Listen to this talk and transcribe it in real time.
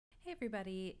Hey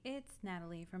everybody, it's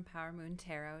Natalie from Power Moon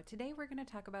Tarot. Today we're going to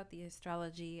talk about the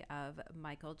astrology of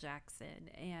Michael Jackson,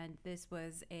 and this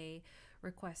was a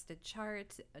requested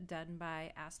chart done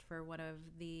by asked for one of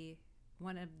the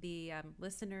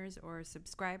listeners or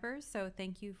subscribers. So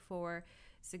thank you for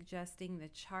suggesting the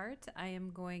chart. I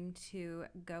am going to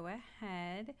go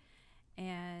ahead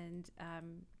and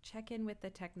check in with the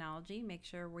technology, make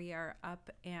sure we are up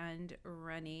and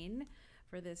running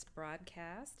for this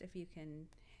broadcast. If you can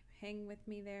hang with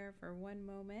me there for one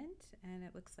moment, and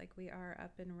it looks like we are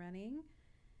up and running.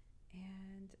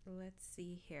 And let's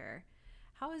see here.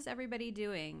 How is everybody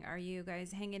doing? Are you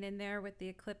guys hanging in there with the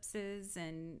eclipses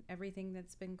and everything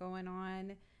that's been going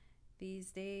on these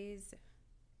days?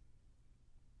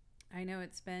 I know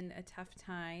it's been a tough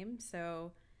time,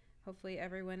 so hopefully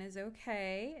everyone is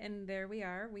okay. And there we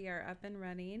are up and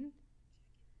running.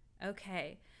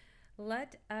 Okay.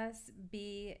 Let us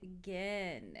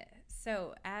begin.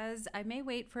 So, as I may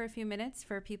wait for a few minutes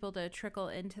for people to trickle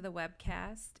into the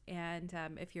webcast, and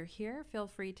if you're here, feel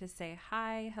free to say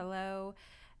hi, hello,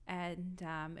 and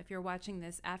if you're watching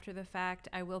this after the fact,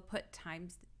 I will put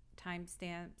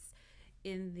timestamps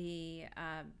in the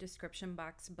description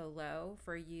box below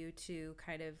for you to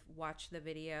kind of watch the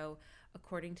video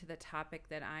according to the topic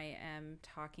that I am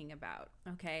talking about,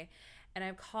 okay? And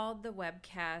I've called the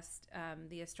webcast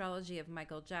The Astrology of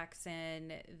Michael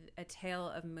Jackson, A Tale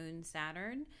of Moon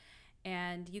Saturn.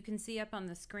 And you can see up on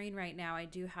the screen right now, I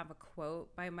do have a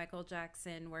quote by Michael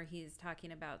Jackson where he's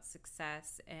talking about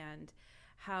success and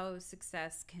how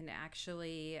success can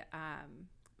actually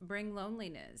bring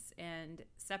loneliness and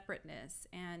separateness.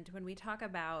 And when we talk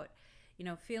about, you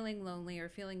know, feeling lonely or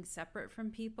feeling separate from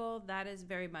people, that is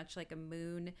very much like a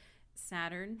moon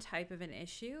Saturn type of an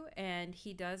issue, and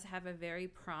he does have a very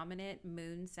prominent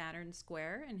Moon Saturn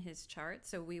square in his chart,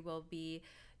 so we will be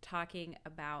talking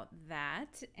about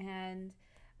that. And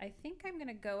I think I'm going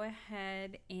to go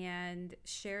ahead and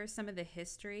share some of the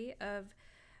history of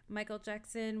Michael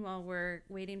Jackson while we're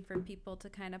waiting for people to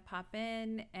kind of pop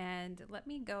in. And let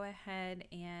me go ahead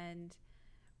and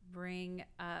bring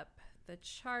up the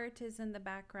chart is in the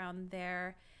background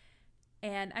there.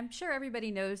 And I'm sure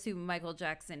everybody knows who Michael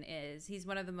Jackson is. He's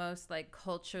one of the most like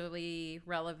culturally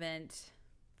relevant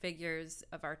figures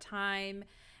of our time.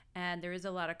 And there is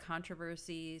a lot of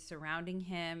controversy surrounding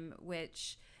him,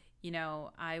 which, you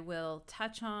know, I will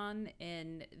touch on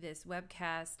in this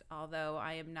webcast, although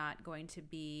I am not going to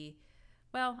be,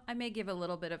 well, I may give a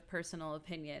little bit of personal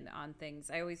opinion on things.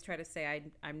 I always try to say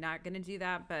I'm not going to do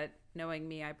that, but knowing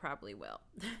me, I probably will.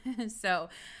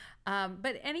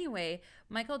 But anyway,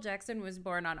 Michael Jackson was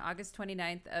born on August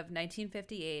 29th of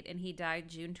 1958, and he died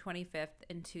June 25th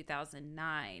in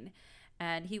 2009.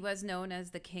 And he was known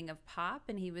as the King of Pop,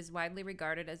 and he was widely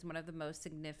regarded as one of the most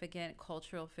significant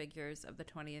cultural figures of the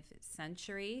 20th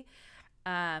century.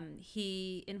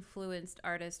 He influenced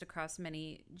artists across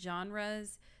many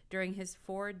genres during his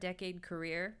 4-decade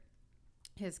career.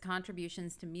 His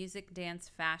contributions to music, dance,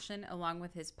 fashion, along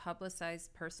with his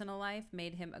publicized personal life,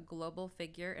 made him a global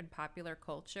figure in popular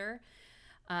culture.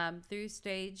 Through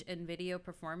stage and video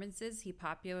performances, he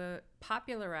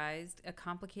popularized a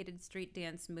complicated street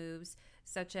dance moves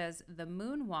such as the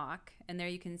moonwalk. And there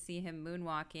you can see him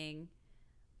moonwalking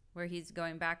where he's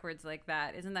going backwards like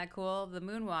that. Isn't that cool? The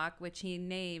moonwalk, which he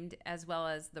named, as well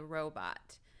as the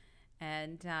robot.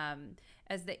 And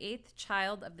as the 8th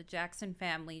child of the Jackson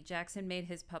family, Jackson made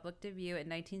his public debut in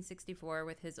 1964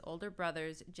 with his older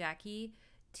brothers, Jackie,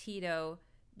 Tito,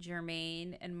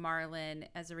 Jermaine, and Marlon,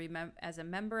 as a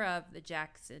member of the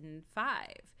Jackson 5.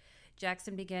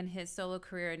 Jackson began his solo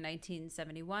career in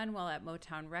 1971 while at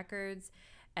Motown Records,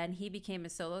 and he became a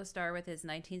solo star with his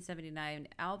 1979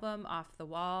 album, Off the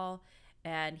Wall.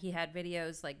 And he had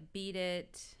videos like Beat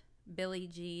It, Billie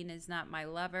Jean Is Not My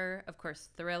Lover, of course,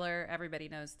 Thriller. Everybody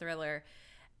knows Thriller.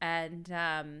 And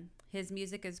his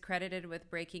music is credited with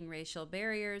breaking racial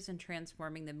barriers and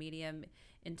transforming the medium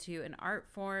into an art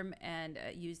form and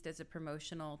used as a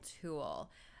promotional tool.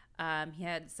 He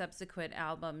had subsequent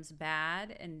albums,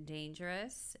 Bad and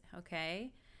Dangerous,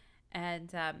 okay?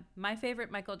 And my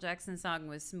favorite Michael Jackson song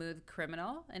was Smooth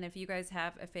Criminal. And if you guys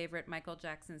have a favorite Michael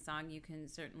Jackson song, you can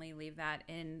certainly leave that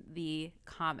in the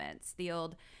comments. The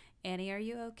old Annie, are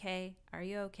you okay? Are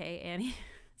you okay, Annie?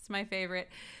 It's my favorite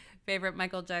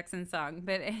Michael Jackson song.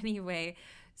 But anyway,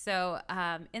 so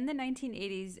in the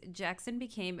 1980s, Jackson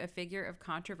became a figure of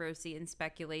controversy and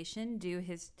speculation due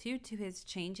to his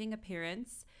changing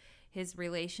appearance, his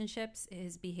relationships,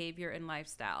 his behavior, and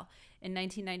lifestyle. In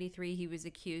 1993, he was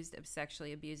accused of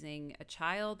sexually abusing a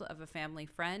child of a family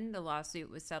friend. The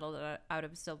lawsuit was settled out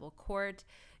of civil court.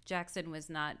 Jackson was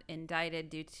not indicted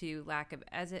due to lack of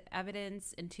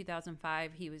evidence. In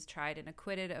 2005, he was tried and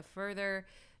acquitted of further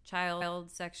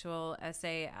child sexual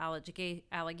essay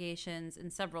allegations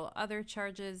and several other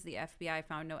charges. The FBI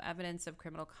found no evidence of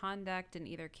criminal conduct in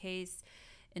either case.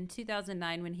 In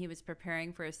 2009, when he was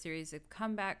preparing for a series of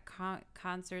comeback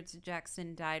concerts,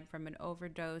 Jackson died from an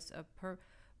overdose of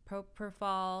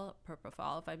propofol,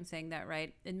 if I'm saying that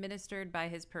right, administered by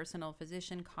his personal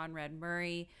physician, Conrad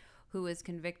Murray, who was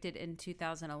convicted in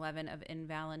 2011 of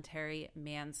involuntary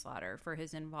manslaughter for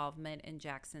his involvement in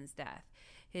Jackson's death.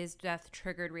 His death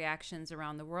triggered reactions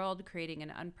around the world, creating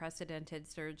an unprecedented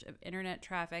surge of internet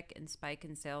traffic and spike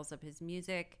in sales of his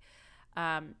music.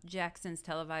 Jackson's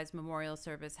televised memorial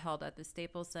service held at the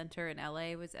Staples Center in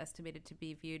LA was estimated to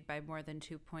be viewed by more than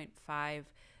 2.5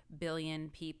 billion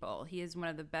people. He is one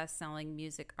of the best-selling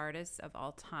music artists of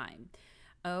all time.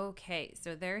 Okay,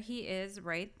 so there he is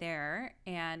right there,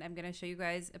 and I'm going to show you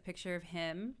guys a picture of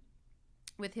him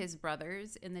with his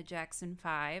brothers in the Jackson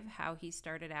 5, how he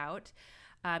started out.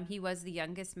 He was the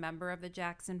youngest member of the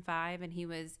Jackson 5, and he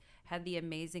had the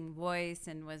amazing voice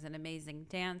and was an amazing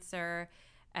dancer.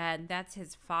 And that's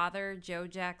his father, Joe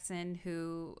Jackson,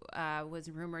 who was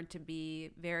rumored to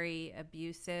be very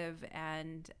abusive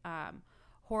and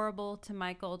horrible to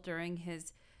Michael during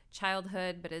his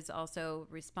childhood, but is also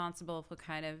responsible for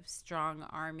kind of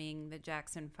strong-arming the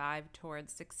Jackson 5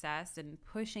 towards success and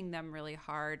pushing them really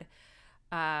hard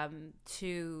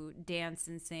to dance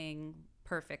and sing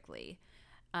perfectly.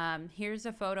 Here's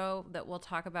a photo that we'll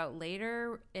talk about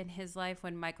later in his life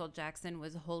when Michael Jackson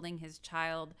was holding his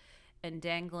child and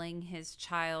dangling his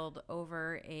child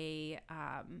over the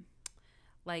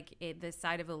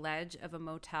side of a ledge of a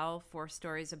motel 4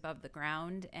 stories above the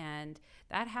ground. And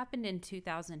that happened in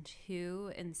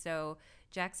 2002. And so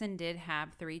Jackson did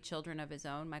have 3 children of his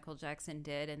own. Michael Jackson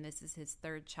did. And this is his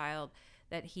 3rd child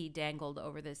that he dangled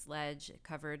over this ledge,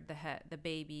 covered the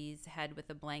baby's head with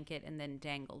a blanket, and then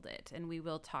dangled it. And we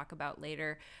will talk about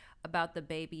later about the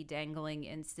baby dangling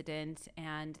incident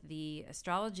and the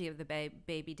astrology of the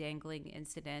baby dangling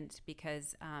incident,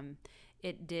 because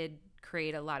it did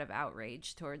create a lot of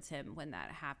outrage towards him when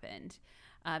that happened.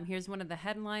 Here's one of the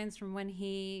headlines from when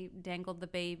he dangled the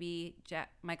baby.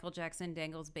 Michael Jackson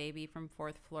dangles baby from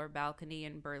 4th floor balcony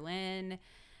in Berlin.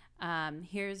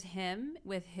 Here's him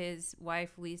with his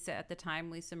wife, Lisa, at the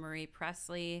time, Lisa Marie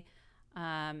Presley.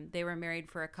 They were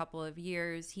married for a couple of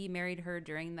years. He married her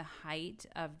during the height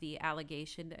of the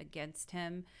allegation against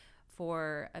him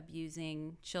for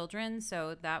abusing children.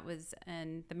 So that was,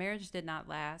 and the marriage did not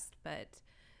last, but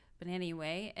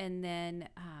anyway. And then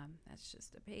that's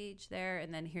just a page there.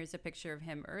 And then here's a picture of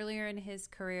him earlier in his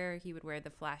career. He would wear the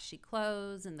flashy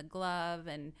clothes and the glove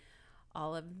and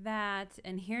all of that.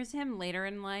 And here's him later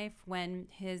in life when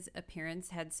his appearance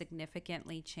had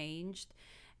significantly changed.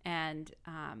 And,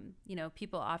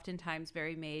 people oftentimes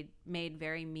made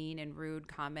very mean and rude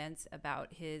comments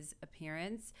about his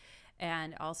appearance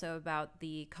and also about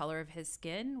the color of his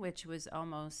skin, which was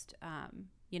almost,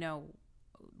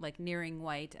 like nearing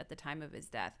white at the time of his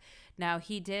death. Now,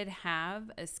 he did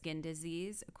have a skin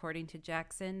disease, according to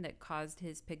Jackson, that caused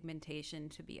his pigmentation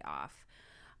to be off.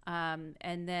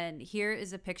 And then here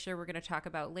is a picture we're going to talk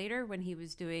about later when he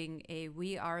was doing a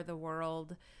We Are the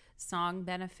World song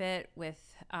benefit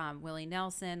with Willie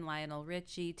Nelson, Lionel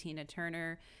Richie, Tina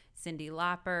Turner, Cyndi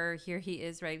Lauper. Here he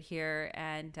is right here.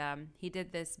 And he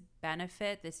did this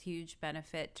benefit, this huge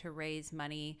benefit to raise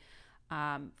money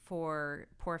for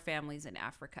poor families in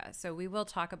Africa. So we will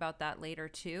talk about that later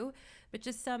too. But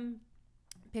just some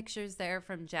pictures there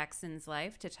from Jackson's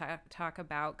life to talk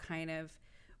about kind of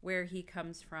where he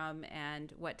comes from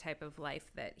and what type of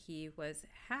life that he was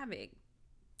having.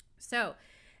 So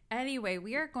anyway,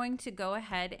 we are going to go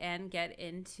ahead and get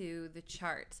into the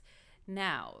chart.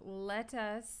 Now, let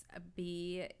us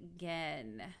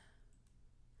begin.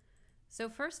 So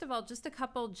first of all, just a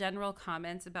couple general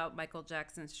comments about Michael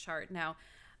Jackson's chart. Now,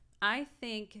 I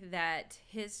think that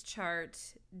his chart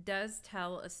does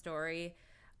tell a story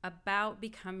about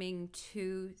becoming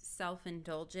too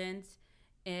self-indulgent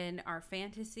in our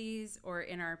fantasies or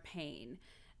in our pain.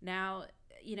 Now,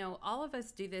 all of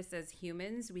us do this as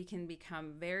humans. We can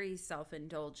become very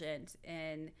self-indulgent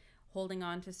in holding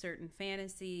on to certain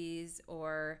fantasies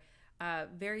or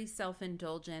very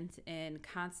self-indulgent in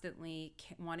constantly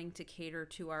wanting to cater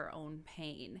to our own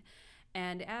pain.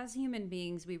 And as human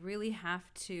beings, we really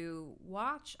have to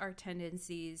watch our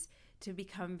tendencies to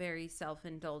become very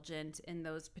self-indulgent in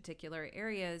those particular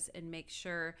areas and make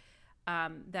sure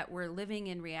that we're living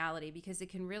in reality, because it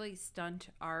can really stunt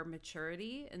our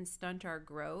maturity and stunt our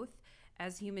growth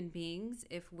as human beings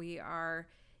if we are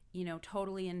you know,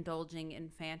 totally indulging in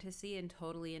fantasy and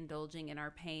totally indulging in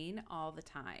our pain all the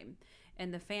time.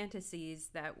 And the fantasies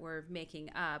that we're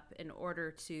making up in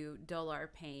order to dull our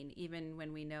pain, even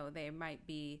when we know there might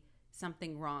be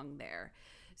something wrong there.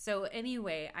 So,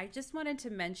 anyway, I just wanted to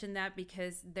mention that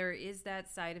because there is that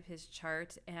side of his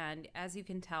chart. And as you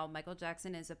can tell, Michael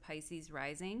Jackson is a Pisces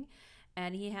rising,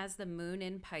 and he has the moon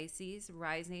in Pisces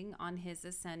rising on his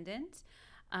ascendant.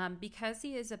 Because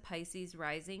he is a Pisces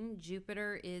rising,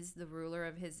 Jupiter is the ruler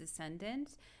of his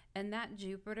ascendant, and that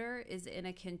Jupiter is in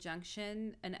a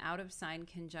conjunction, an out of sign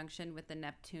conjunction with the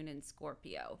Neptune in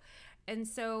Scorpio. And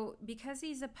so, because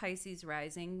he's a Pisces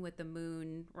rising with the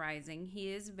moon rising,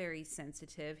 he is very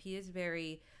sensitive, he is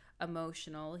very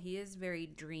emotional, he is very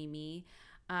dreamy.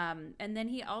 And then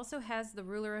he also has the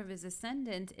ruler of his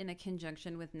ascendant in a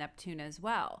conjunction with Neptune as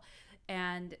well.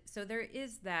 And so there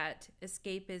is that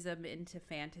escapism into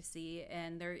fantasy,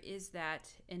 and there is that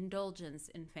indulgence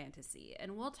in fantasy.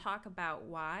 And we'll talk about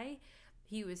why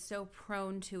he was so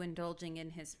prone to indulging in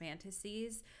his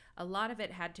fantasies. A lot of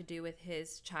it had to do with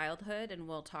his childhood, and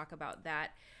we'll talk about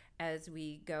that as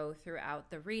we go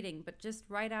throughout the reading. But just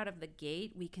right out of the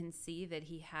gate, we can see that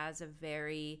he has a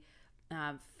very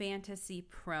fantasy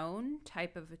prone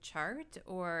type of a chart,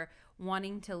 or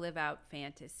wanting to live out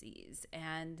fantasies.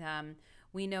 And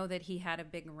we know that he had a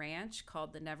big ranch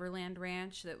called the Neverland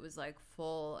Ranch that was like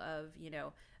full of, you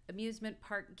know, amusement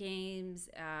park games.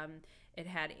 It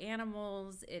had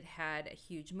animals, it had a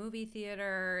huge movie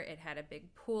theater, it had a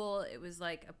big pool. It was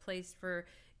like a place for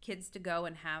kids to go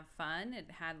and have fun. It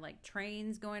had like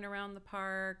trains going around the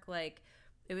park. Like,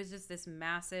 it was just this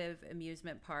massive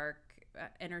amusement park,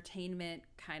 entertainment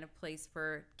kind of place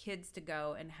for kids to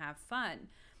go and have fun.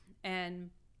 And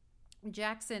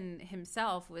Jackson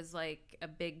himself was like a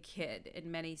big kid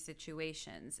in many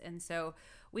situations. And so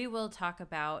we will talk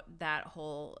about that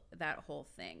whole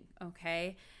thing,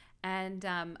 okay? And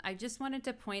I just wanted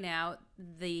to point out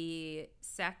the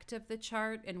sect of the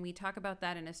chart, and we talk about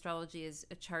that in astrology as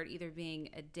a chart either being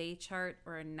a day chart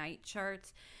or a night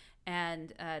chart.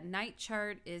 And a night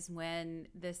chart is when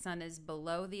the sun is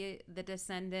below the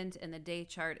descendant, and the day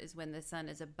chart is when the sun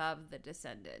is above the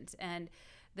descendant. And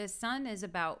the sun is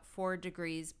about 4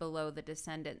 degrees below the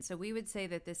descendant. So we would say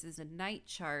that this is a night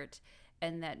chart,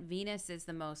 and that Venus is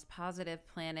the most positive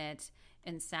planet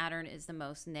and Saturn is the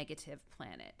most negative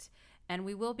planet. And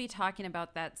we will be talking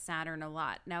about that Saturn a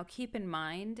lot. Now, keep in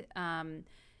mind,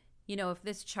 you know, if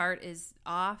this chart is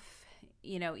off,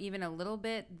 you know, even a little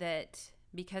bit, that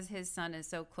because his sun is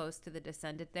so close to the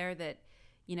descendant there, that,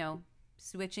 you know,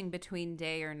 switching between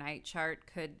day or night chart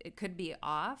could be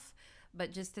off.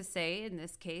 But just to say in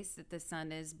this case that the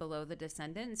sun is below the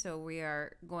descendant, so we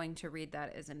are going to read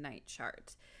that as a night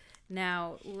chart.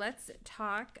 Now, let's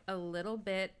talk a little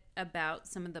bit about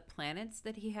some of the planets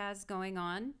that he has going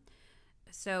on.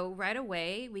 So right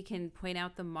away, we can point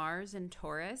out the Mars in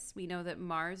Taurus. We know that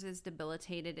Mars is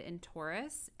debilitated in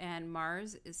Taurus, and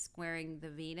Mars is squaring the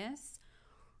Venus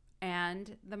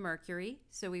and the Mercury.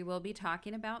 So we will be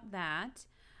talking about that.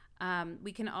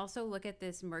 We can also look at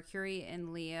this Mercury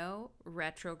in Leo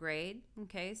retrograde.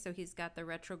 Okay, so he's got the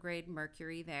retrograde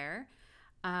Mercury there.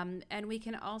 And we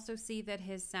can also see that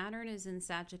his Saturn is in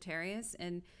Sagittarius.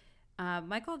 And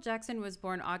Michael Jackson was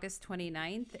born August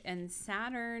 29th, and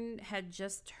Saturn had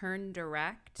just turned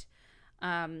direct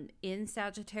in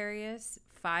Sagittarius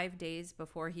 5 days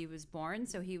before he was born.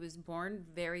 So he was born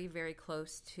very, very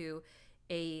close to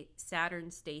a Saturn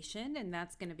station, and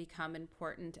that's going to become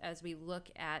important as we look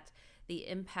at the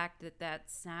impact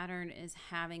that Saturn is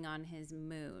having on his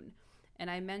moon. And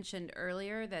I mentioned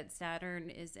earlier that Saturn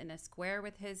is in a square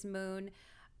with his moon.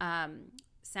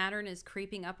 Saturn is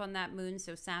creeping up on that moon,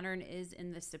 so Saturn is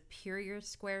in the superior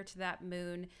square to that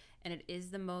moon, and it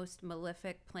is the most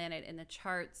malefic planet in the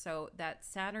chart. So that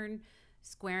Saturn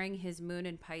squaring his moon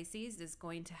in Pisces is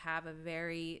going to have a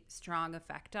very strong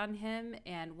effect on him,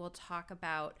 and we'll talk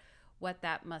about what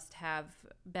that must have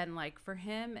been like for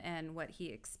him and what he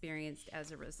experienced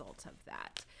as a result of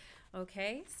that.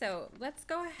 Okay, so let's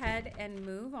go ahead and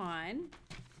move on.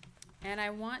 And I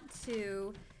want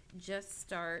to just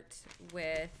start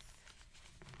with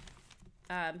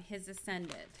his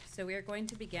ascendant. So we are going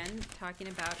to begin talking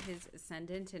about his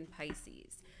ascendant in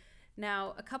Pisces.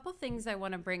 Now, a couple things I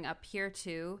want to bring up here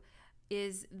too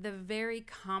is the very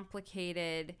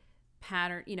complicated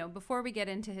pattern. You know, before we get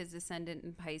into his ascendant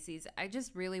in Pisces, I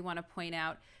just really want to point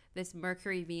out this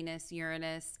Mercury, Venus,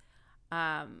 Uranus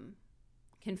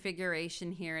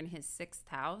configuration here in his 6th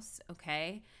house,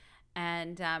 okay?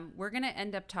 And we're going to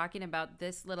end up talking about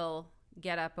this little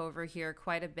get up over here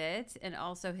quite a bit, and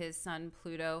also his Sun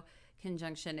Pluto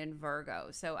conjunction in Virgo.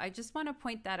 So I just want to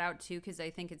point that out too, because I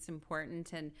think it's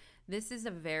important. And this is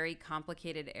a very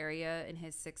complicated area in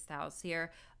his sixth house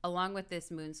here, along with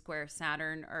this moon square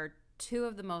Saturn, are two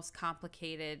of the most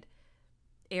complicated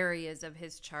areas of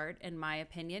his chart, in my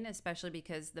opinion, especially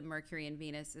because the Mercury and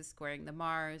Venus is squaring the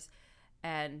Mars,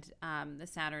 and the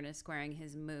Saturn is squaring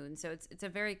his moon. So it's a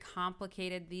very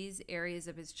complicated, these areas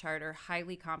of his chart are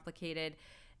highly complicated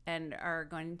and are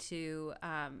going to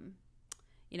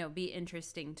be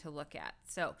interesting to look at.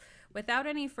 So without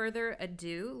any further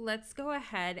ado, let's go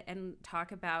ahead and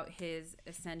talk about his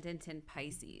ascendant in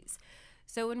Pisces.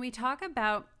 So when we talk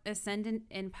about ascendant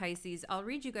in Pisces, I'll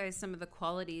read you guys some of the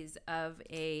qualities of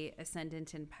a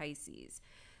ascendant in Pisces.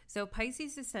 So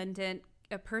Pisces ascendant,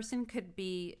 a person could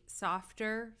be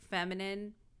softer,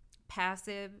 feminine,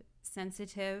 passive,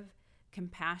 sensitive,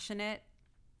 compassionate,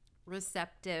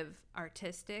 receptive,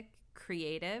 artistic,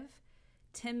 creative,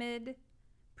 timid,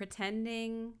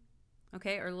 pretending,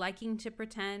 okay, or liking to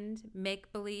pretend,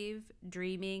 make-believe,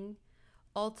 dreaming,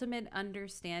 ultimate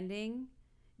understanding,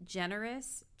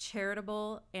 generous,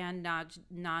 charitable, and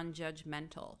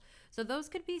non-judgmental. So those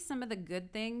could be some of the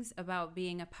good things about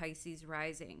being a Pisces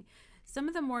rising. Some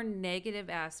of the more negative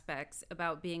aspects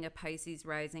about being a Pisces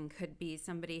rising could be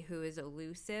somebody who is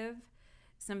elusive,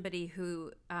 somebody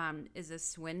who is a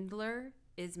swindler,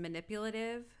 is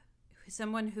manipulative,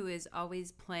 someone who is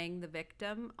always playing the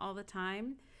victim all the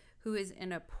time, who is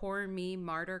in a poor me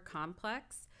martyr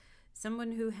complex,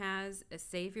 someone who has a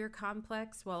savior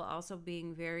complex while also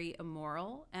being very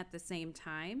immoral at the same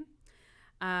time.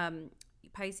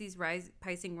 Pisces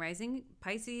rising.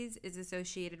 Pisces is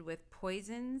associated with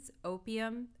poisons,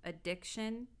 opium,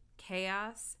 addiction,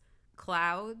 chaos,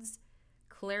 clouds,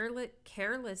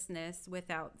 carelessness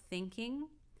without thinking,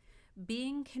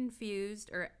 being confused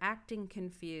or acting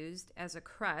confused as a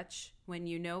crutch when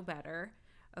you know better,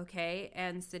 okay,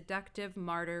 and seductive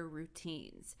martyr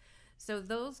routines. So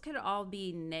those could all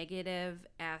be negative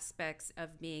aspects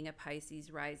of being a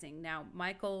Pisces rising. Now,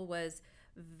 Michael was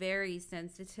very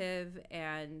sensitive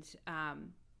and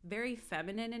very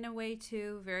feminine in a way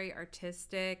too, very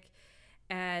artistic.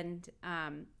 And,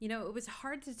 it was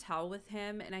hard to tell with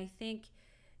him. And I think,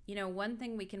 one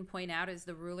thing we can point out is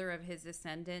the ruler of his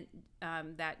ascendant,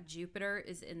 that Jupiter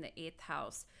is in the 8th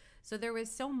house. So there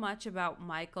was so much about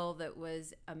Michael that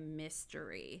was a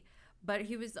mystery. But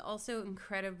he was also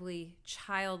incredibly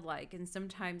childlike. And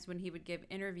sometimes when he would give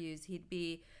interviews,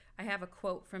 I have a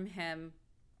quote from him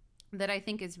that I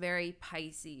think is very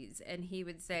Pisces. And he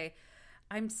would say,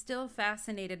 "I'm still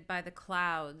fascinated by the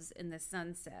clouds in the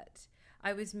sunset.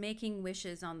 I was making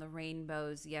wishes on the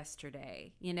rainbows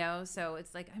yesterday," So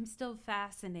it's like, I'm still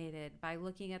fascinated by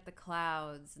looking at the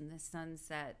clouds and the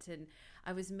sunset. And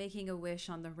I was making a wish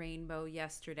on the rainbow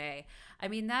yesterday. I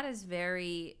mean, that is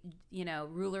very,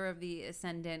 ruler of the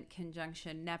ascendant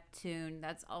conjunction Neptune.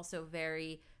 That's also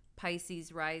very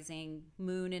Pisces rising,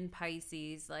 moon in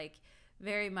Pisces, like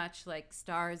very much like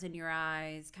stars in your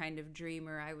eyes kind of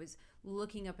dreamer. I was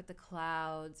looking up at the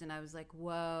clouds and I was like,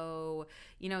 whoa,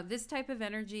 this type of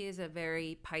energy is a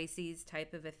very Pisces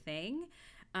type of a thing.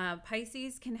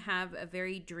 Pisces can have a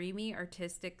very dreamy,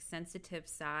 artistic, sensitive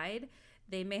side.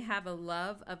 They may have a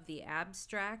love of the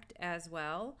abstract as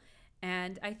well.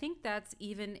 And I think that's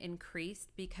even increased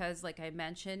because, like I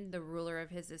mentioned, the ruler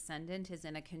of his ascendant is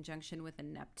in a conjunction with a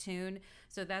Neptune.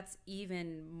 So that's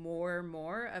even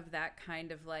more of that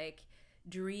kind of like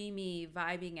dreamy,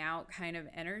 vibing out kind of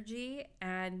energy.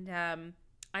 And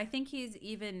I think he's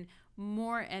even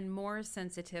more and more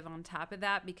sensitive on top of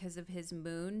that because of his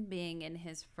moon being in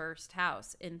his 1st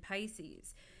house in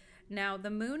Pisces. Now,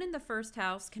 the moon in the 1st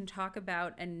house can talk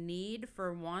about a need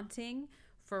for wanting,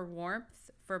 for warmth,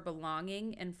 for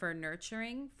belonging, and for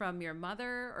nurturing from your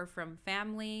mother or from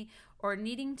family, or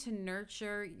needing to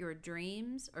nurture your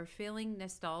dreams or feeling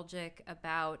nostalgic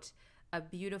about a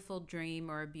beautiful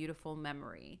dream or a beautiful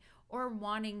memory, or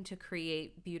wanting to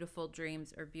create beautiful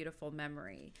dreams or beautiful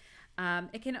memory.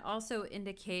 It can also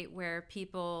indicate where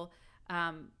people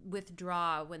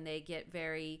withdraw when they get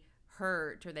very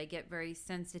hurt, or they get very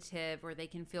sensitive, or they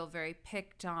can feel very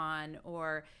picked on,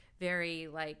 or very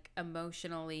like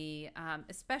emotionally,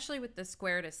 especially with the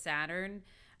square to Saturn.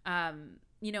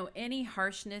 Any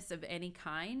harshness of any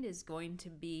kind is going to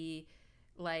be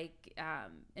like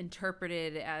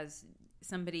interpreted as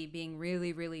somebody being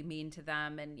really, really mean to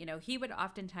them. And, he would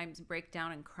oftentimes break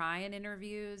down and cry in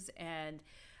interviews. And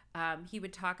he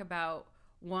would talk about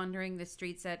wandering the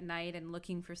streets at night and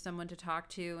looking for someone to talk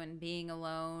to and being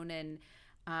alone and,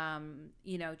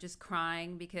 just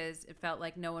crying because it felt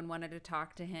like no one wanted to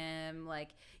talk to him.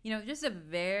 Like, just a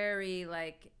very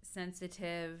like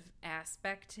sensitive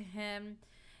aspect to him.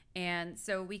 And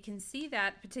so we can see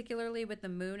that particularly with the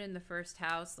moon in the first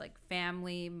house, like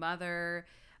family, mother,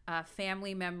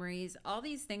 family memories. All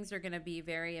these things are going to be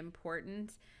very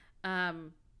important.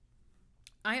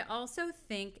 I also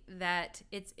think that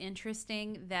it's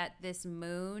interesting that this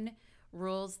moon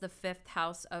rules the fifth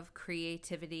house of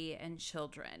creativity and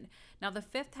children. Now, the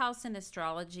fifth house in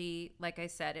astrology, like I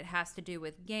said, it has to do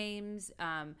with games,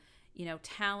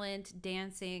 talent,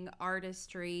 dancing,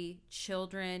 artistry,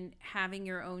 children. Having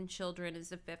your own children is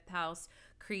the fifth house,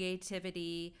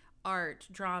 creativity, art,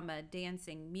 drama,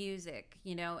 dancing, music,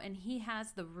 and he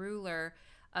has the ruler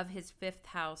of his fifth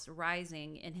house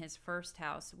rising in his first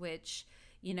house, which,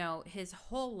 his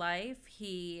whole life,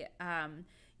 he,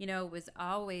 was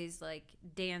always like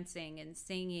dancing and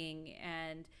singing,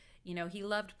 and he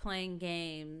loved playing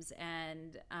games,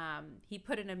 and he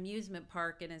put an amusement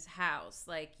park in his house,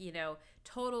 like,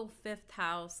 total fifth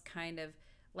house, kind of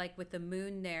like with the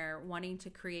moon there, wanting to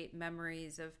create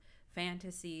memories of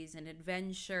fantasies and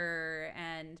adventure,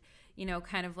 and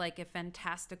kind of like a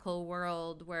fantastical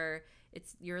world where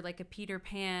you're like a Peter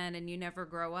Pan and you never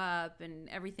grow up and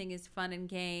everything is fun and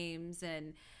games.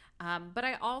 And but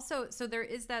I also, so there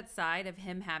is that side of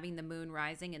him having the moon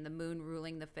rising and the moon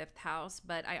ruling the fifth house,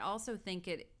 but I also think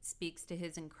it speaks to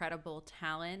his incredible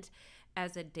talent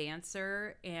as a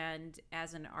dancer and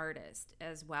as an artist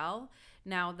as well.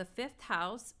 Now, the fifth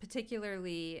house,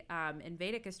 particularly in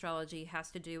Vedic astrology, has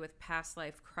to do with past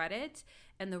life credit,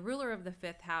 and the ruler of the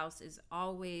fifth house is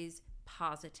always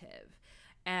positive.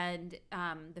 And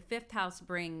the fifth house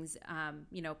brings,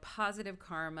 positive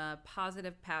karma,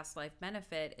 positive past life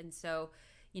benefit. And so,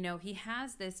 he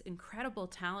has this incredible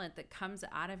talent that comes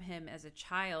out of him as a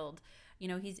child.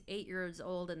 He's 8 years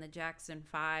old in the Jackson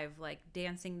 5, like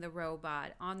dancing the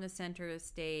robot on the center of the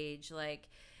stage, like,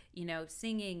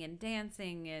 singing and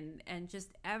dancing and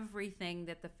just everything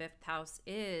that the fifth house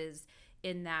is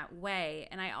in that way.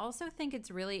 And I also think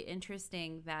it's really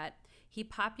interesting that he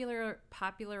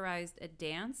popularized a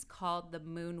dance called the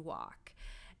Moonwalk.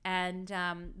 And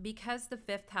because the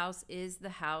fifth house is the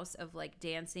house of like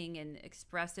dancing and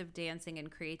expressive dancing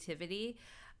and creativity,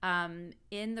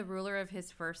 in the ruler of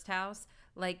his first house,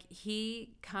 like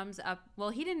he comes up, well,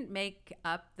 he didn't make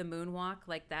up the Moonwalk,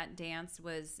 like that dance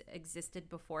existed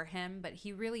before him, but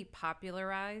he really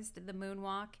popularized the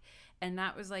Moonwalk, and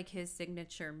that was like his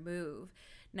signature move.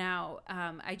 Now,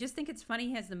 I just think it's funny,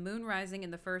 he has the moon rising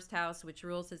in the first house, which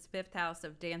rules his fifth house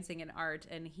of dancing and art,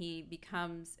 and he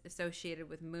becomes associated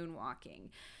with moonwalking.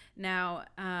 Now,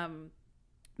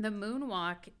 the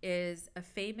moonwalk is a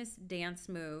famous dance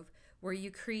move where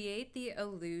you create the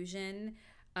illusion,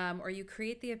 or you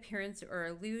create the appearance or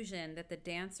illusion that the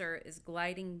dancer is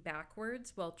gliding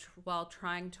backwards while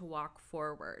trying to walk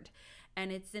forward.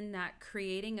 And it's in that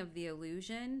creating of the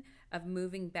illusion of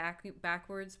moving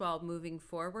backwards while moving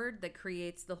forward that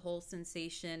creates the whole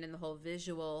sensation and the whole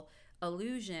visual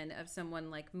illusion of someone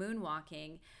like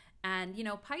moonwalking. And,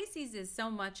 Pisces is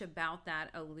so much about that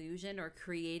illusion, or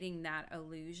creating that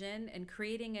illusion, and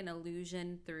creating an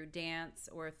illusion through dance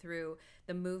or through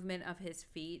the movement of his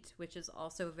feet, which is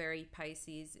also very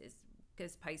Pisces,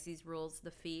 because Pisces rules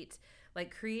the feet,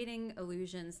 like creating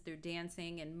illusions through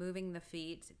dancing and moving the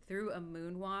feet through a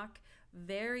moonwalk.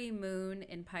 Very moon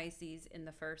in Pisces in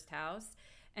the first house.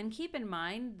 And keep in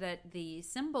mind that the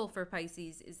symbol for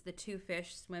Pisces is the two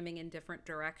fish swimming in different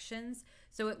directions.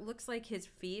 So it looks like his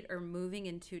feet are moving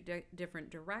in two different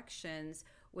directions,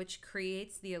 which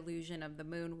creates the illusion of the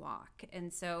moonwalk.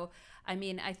 And so, I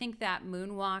think that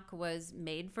moonwalk was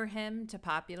made for him to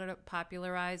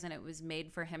popularize, and it was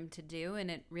made for him to do, and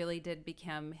it really did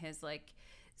become his like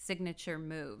signature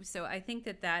move. So I think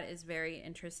that is very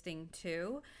interesting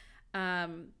too.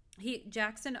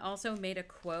 Jackson also made a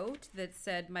quote that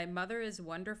said, "My mother is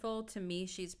wonderful. To me,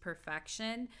 she's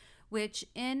perfection," which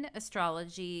in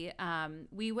astrology,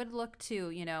 we would look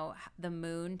to, the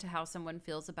moon to how someone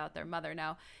feels about their mother.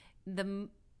 Now,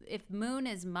 if moon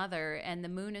is mother and the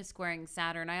moon is squaring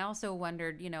Saturn, I also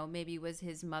wondered, maybe was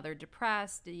his mother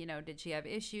depressed? Did she have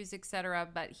issues, etc.?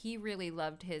 But he really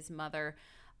loved his mother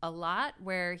a lot,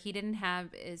 where he didn't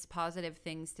have as positive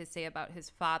things to say about his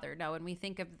father. Now, when we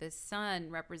think of the sun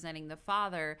representing the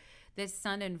father, this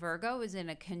sun in Virgo is in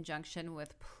a conjunction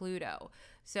with Pluto.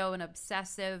 So an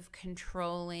obsessive,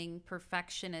 controlling,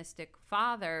 perfectionistic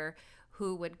father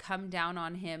who would come down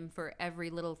on him for every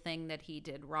little thing that he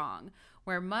did wrong.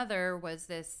 Where mother was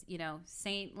this,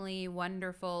 saintly,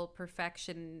 wonderful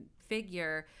perfection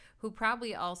figure who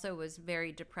probably also was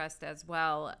very depressed as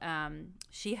well.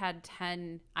 She had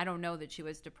 10, I don't know that she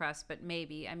was depressed, but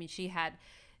maybe. She had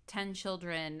 10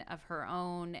 children of her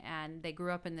own, and they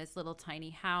grew up in this little tiny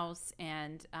house.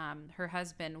 And her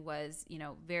husband was, you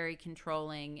know, very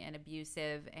controlling and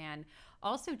abusive, and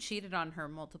also cheated on her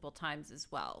multiple times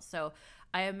as well. So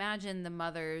I imagine the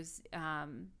mother's,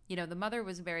 you know,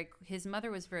 his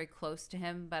mother was very close to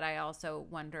him, but I also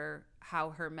wonder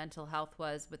how her mental health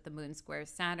was with the moon square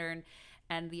Saturn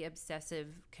and the obsessive,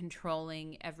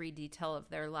 controlling every detail of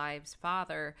their lives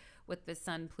father with the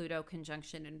Sun Pluto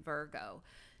conjunction in Virgo.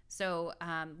 So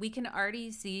we can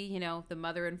already see, you know, the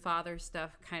mother and father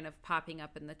stuff kind of popping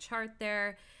up in the chart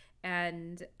there.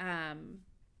 And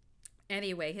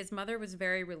anyway, his mother was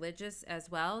very religious as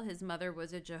well. His mother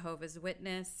was a Jehovah's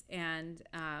Witness and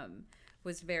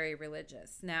was very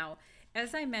religious. Now,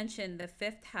 as I mentioned, the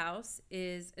fifth house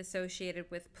is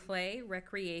associated with play,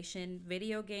 recreation,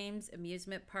 video games,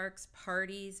 amusement parks,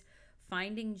 parties,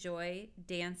 finding joy,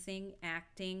 dancing,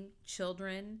 acting,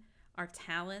 children, our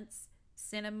talents,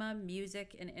 cinema,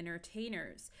 music, and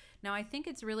entertainers. Now, I think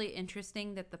it's really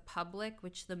interesting that the public,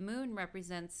 which the moon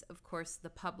represents, of course, the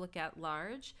public at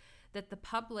large, that the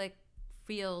public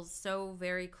feels so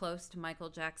very close to Michael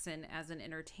Jackson as an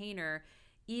entertainer,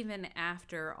 even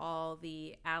after all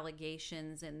the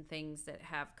allegations and things that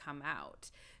have come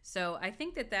out. So I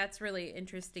think that that's really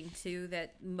interesting too,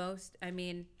 that I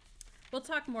mean, we'll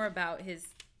talk more about his,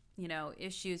 you know,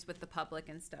 issues with the public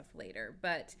and stuff later.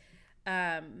 But,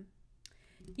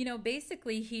 you know,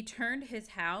 basically he turned his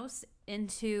house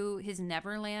into his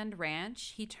Neverland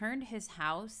Ranch. He turned his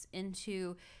house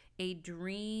into a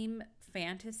dream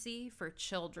fantasy for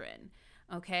children.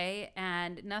 Okay,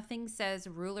 and nothing says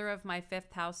ruler of my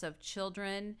fifth house of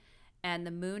children and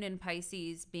the moon in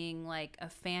Pisces being like a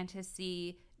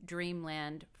fantasy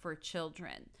dreamland for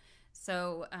children.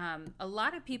 So a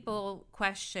lot of people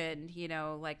questioned, you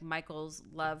know, like Michael's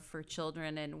love for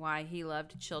children and why he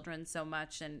loved children so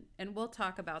much. And we'll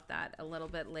talk about that a little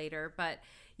bit later. But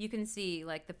you can see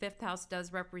like the fifth house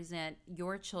does represent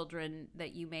your children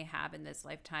that you may have in this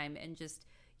lifetime and just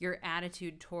your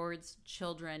attitude towards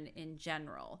children in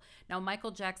general. Now, Michael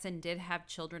Jackson did have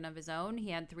children of his own. He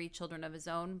had 3 children of his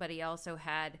own, but he also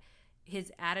had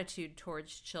his attitude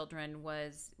towards children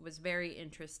was very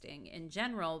interesting in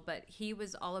general, but he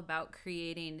was all about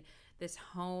creating this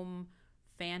home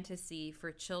fantasy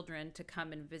for children to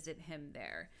come and visit him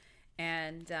there.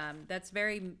 And that's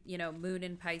very, you know, moon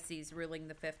in Pisces ruling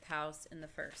the fifth house in the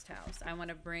first house. I want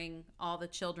to bring all the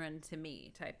children to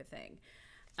me type of thing.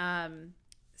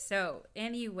 So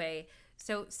anyway,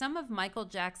 so some of Michael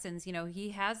Jackson's, you know, he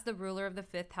has the ruler of the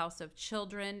fifth house of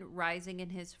children rising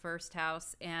in his first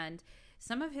house. And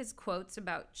some of his quotes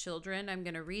about children, I'm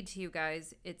going to read to you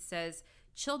guys. It says,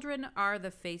 children are the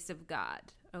face of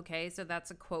God. Okay, so that's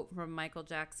a quote from Michael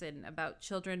Jackson about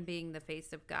children being the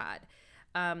face of God.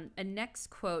 A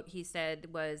next quote he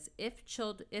said was, if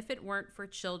it weren't for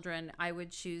children, I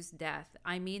would choose death.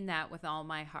 I mean that with all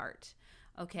my heart.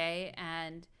 Okay,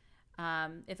 and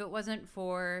if it wasn't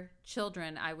for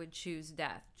children, I would choose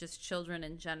death, just children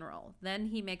in general. Then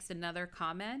he makes another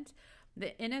comment.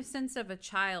 The innocence of a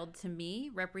child to me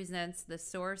represents the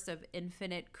source of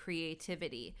infinite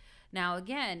creativity. Now,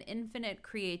 again, infinite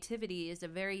creativity is a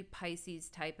very Pisces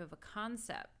type of a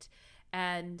concept.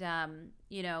 And,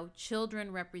 you know,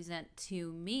 children represent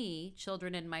to me,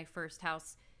 children in my first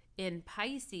house in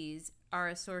Pisces are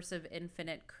a source of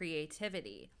infinite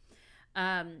creativity.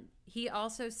 He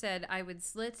also said, I would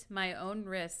slit my own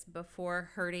wrists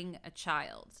before hurting a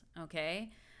child.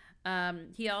 Okay.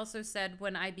 He also said,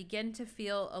 when I begin to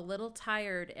feel a little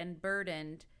tired and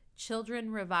burdened,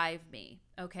 children revive me.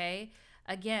 Okay.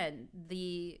 Again,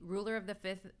 the ruler of the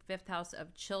fifth house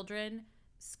of children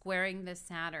squaring the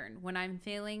Saturn. When I'm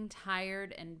feeling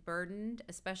tired and burdened,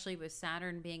 especially with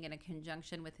Saturn being in a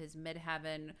conjunction with his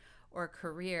midheaven or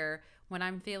career, when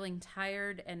I'm feeling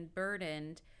tired and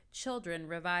burdened, children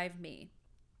revive me.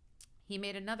 He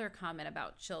made another comment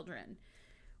about children.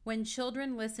 When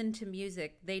children listen to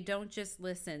music, they don't just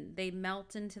listen, they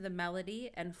melt into the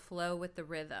melody and flow with the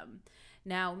rhythm.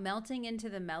 Now, melting into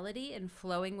the melody and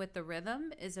flowing with the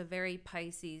rhythm is a very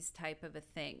Pisces type of a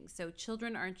thing. So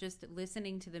children aren't just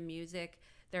listening to the music,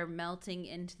 they're melting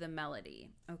into the melody,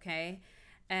 okay?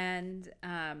 And,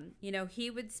 you know,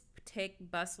 he would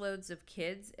take busloads of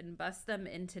kids and bus them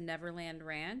into Neverland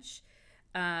Ranch,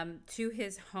 to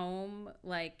his home,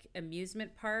 like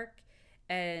amusement park.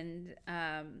 And,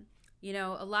 you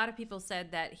know, a lot of people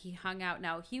said that he hung out.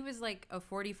 Now, he was like a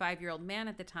 45-year-old man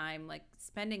at the time, like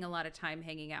spending a lot of time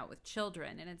hanging out with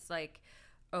children. And it's like,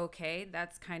 okay,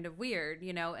 that's kind of weird,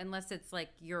 you know, unless it's like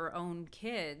your own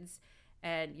kids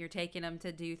and you're taking them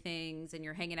to do things and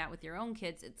you're hanging out with your own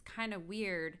kids. It's kind of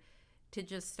weird to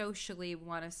just socially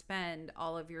want to spend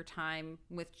all of your time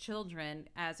with children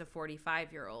as a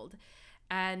 45-year-old.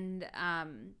 And,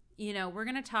 you know, we're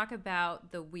going to talk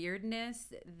about the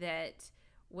weirdness that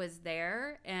was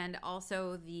there, and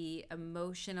also the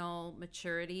emotional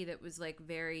maturity that was like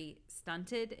very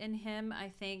stunted in him, I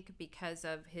think, because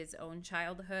of his own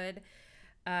childhood.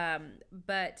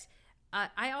 But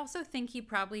I also think he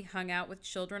probably hung out with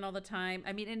children all the time.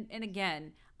 I mean, and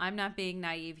again, I'm not being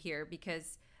naive here,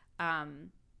 because,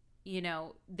 you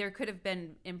know, there could have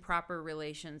been improper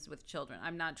relations with children.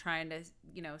 I'm not trying to,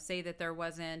 you know, say that there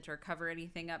wasn't or cover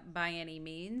anything up by any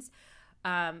means.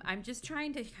 I'm just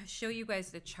trying to show you guys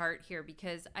the chart here,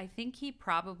 because I think he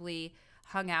probably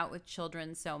hung out with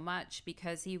children so much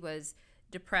because he was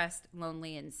depressed,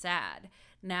 lonely, and sad.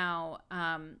 Now,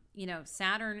 you know,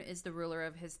 Saturn is the ruler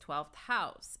of his 12th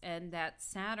house, and that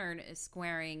Saturn is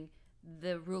squaring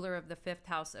the ruler of the 5th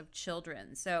house of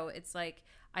children. So it's like,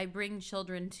 I bring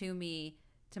children to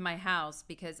my house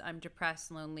because I'm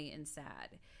depressed, lonely, and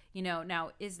sad. You know, now,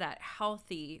 is that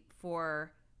healthy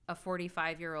for a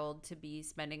 45-year-old to be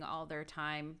spending all their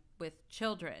time with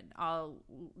children, all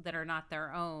that are not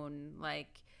their own,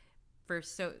 like for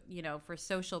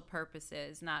social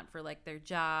purposes, not for like their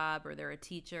job or they're a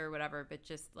teacher or whatever, but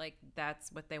just like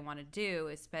that's what they want to do,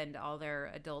 is spend all their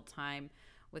adult time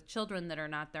with children that are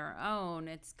not their own.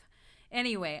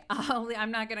 Anyway,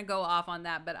 I'm not going to go off on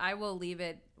that, but I will leave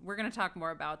it. We're going to talk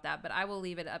more about that, but I will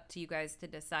leave it up to you guys to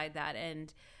decide that.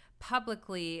 And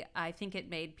publicly, I think it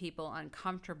made people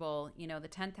uncomfortable. You know, the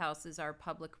 10th house is our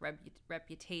public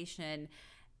reputation,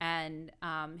 and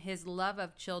his love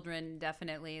of children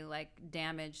definitely like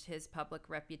damaged his public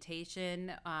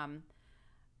reputation,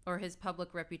 or his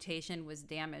public reputation was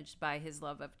damaged by his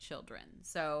love of children.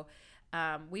 So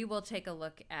we will take a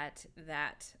look at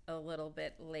that a little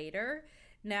bit later.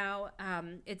 Now,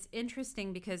 it's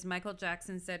interesting because Michael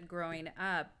Jackson said growing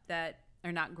up that,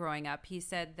 or not growing up, he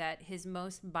said that his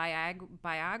most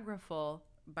biographical,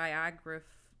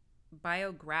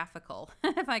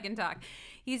 if I can talk,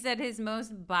 he said his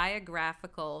most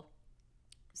biographical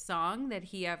song that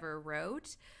he ever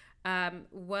wrote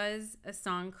was a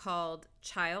song called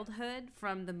Childhood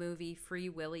from the movie Free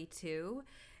Willy 2.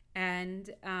 And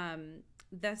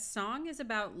the song is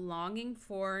about longing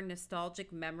for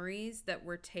nostalgic memories that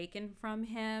were taken from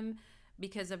him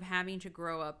because of having to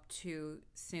grow up too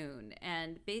soon.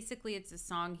 And basically it's a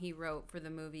song he wrote for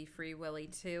the movie Free Willy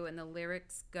 2, and the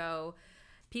lyrics go,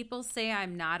 "People say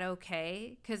I'm not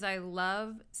okay because I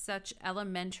love such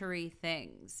elementary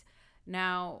things."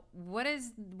 Now, what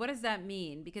does that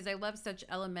mean? Because I love such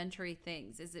elementary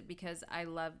things. Is it because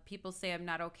people say I'm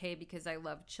not okay because I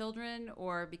love children,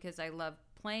 or because I love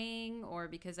playing, or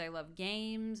because I love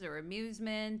games or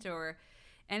amusement, or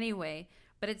anyway?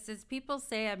 But it says, people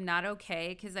say I'm not okay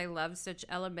because I love such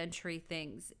elementary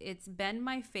things. It's been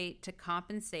my fate to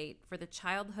compensate for the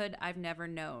childhood I've never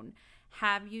known.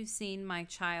 Have you seen my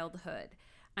childhood?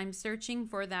 I'm searching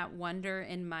for that wonder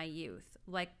in my youth,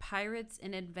 like pirates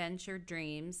in adventure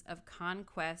dreams of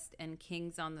conquest and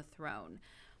kings on the throne.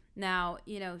 Now,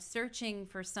 you know, searching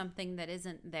for something that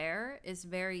isn't there is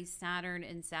very Saturn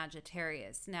and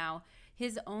Sagittarius. Now,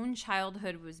 his own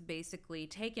childhood was basically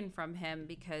taken from him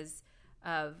because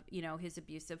of, you know, his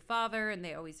abusive father, and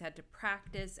they always had to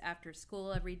practice after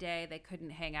school every day. They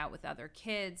couldn't hang out with other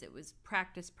kids. It was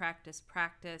practice, practice,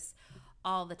 practice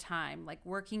all the time, like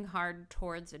working hard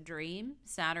towards a dream,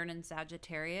 Saturn and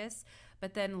Sagittarius.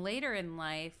 But then later in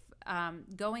life,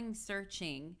 going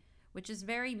searching, which is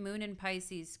very Moon and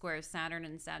Pisces square Saturn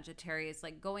and Sagittarius,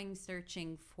 like going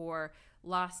searching for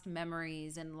lost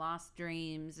memories and lost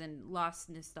dreams and lost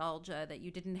nostalgia that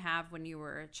you didn't have when you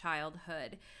were a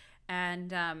childhood.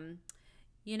 And,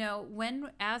 you know,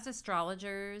 as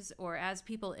astrologers, or as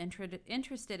people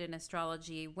interested in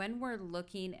astrology, when we're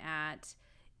looking at,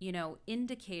 you know,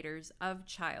 indicators of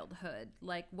childhood,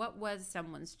 like what was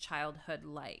someone's childhood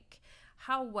like?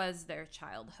 How was their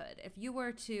childhood? If you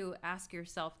were to ask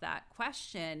yourself that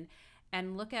question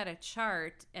and look at a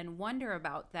chart and wonder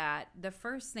about that, the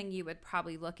first thing you would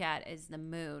probably look at is the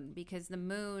moon, because the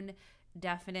moon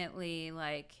definitely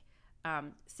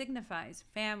signifies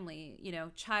family, you know,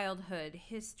 childhood,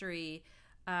 history,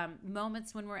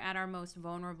 moments when we're at our most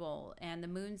vulnerable. And the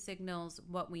moon signals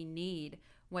what we need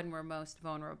when we're most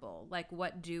vulnerable. Like,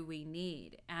 what do we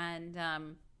need? And,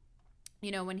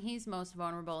 you know, when he's most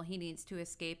vulnerable, he needs to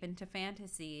escape into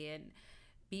fantasy and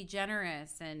be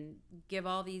generous and give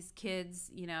all these kids,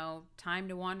 you know, time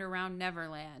to wander around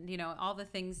Neverland, you know, all the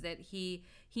things that he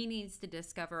needs to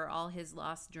discover, all his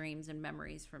lost dreams and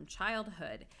memories from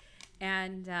childhood.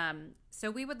 And so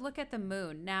we would look at the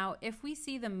moon. Now, if we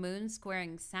see the moon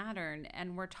squaring Saturn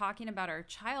and we're talking about our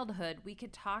childhood, we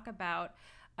could talk about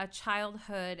a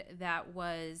childhood that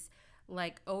was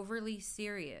like overly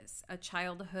serious, a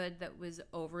childhood that was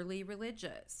overly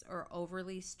religious or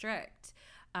overly strict.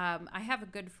 I have a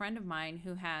good friend of mine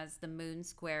who has the moon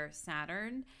square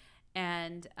Saturn,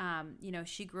 and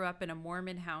she grew up in a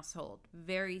Mormon household,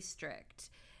 very strict,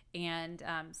 and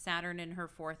Saturn in her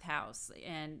fourth house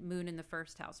and Moon in the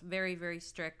first house, very, very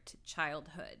strict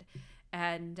childhood,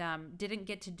 and didn't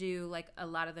get to do like a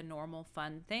lot of the normal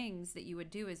fun things that you would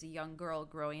do as a young girl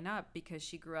growing up, because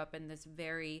she grew up in this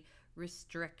very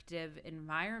restrictive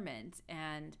environment.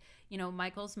 And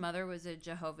Michael's mother was a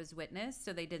Jehovah's Witness,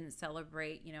 so they didn't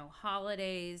celebrate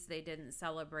holidays, they didn't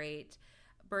celebrate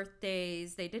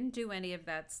birthdays, they didn't do any of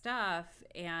that stuff.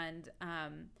 And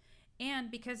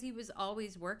because he was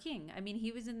always working, I mean,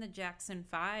 he was in the Jackson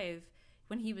 5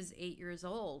 when he was 8 years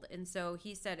old. And so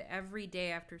he said every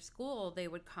day after school, they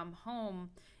would come home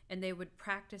and they would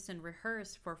practice and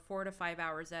rehearse for 4 to 5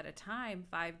 hours at a time,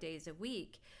 5 days a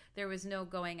week. There was no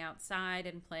going outside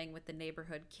and playing with the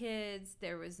neighborhood kids.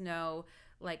 There was no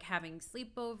like having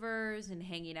sleepovers and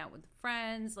hanging out with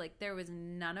friends. Like there was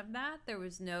none of that. There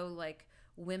was no like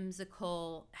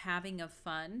whimsical having of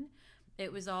fun.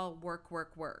 It was all work,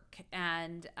 work, work.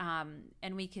 And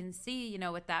we can see,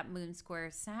 with that moon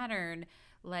square Saturn,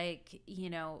 like,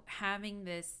 having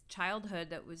this childhood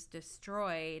that was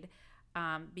destroyed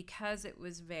because it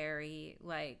was very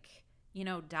like,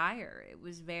 dire. It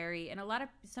was very, and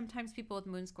sometimes people with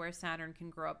moon square Saturn can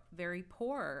grow up very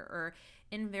poor or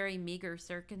in very meager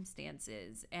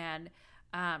circumstances. And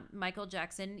Michael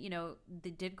Jackson,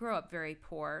 they did grow up very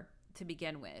poor to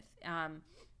begin with.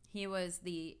 He was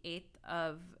the 8th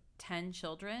of 10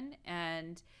 children,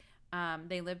 and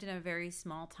they lived in a very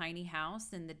small, tiny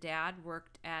house, and the dad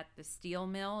worked at the steel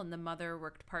mill and the mother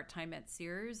worked part-time at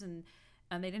Sears, and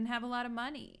they didn't have a lot of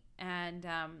money, and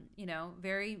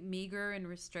very meager and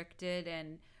restricted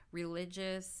and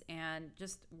religious and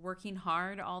just working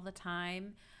hard all the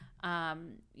time.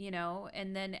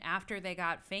 And then after they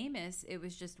got famous, it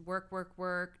was just work, work,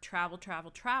 work, travel,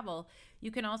 travel, travel. You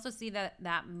can also see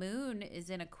that moon is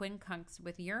in a quincunx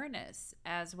with Uranus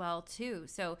as well too.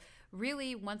 So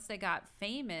really, once they got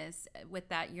famous with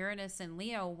that Uranus and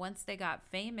Leo, once they got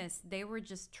famous, they were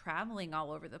just traveling all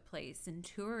over the place and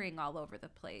touring all over the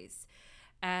place.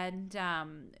 And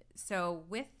so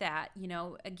with that,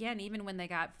 again, even when they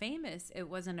got famous, it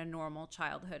wasn't a normal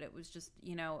childhood. It was just,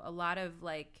 a lot of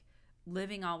like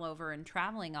living all over and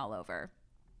traveling all over.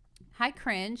 Hi,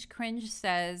 Cringe. Cringe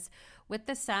says, with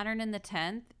the Saturn in the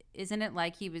 10th, isn't it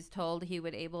like he was told he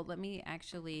would let me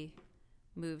actually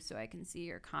move so I can see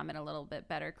your comment a little bit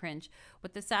better, Cringe.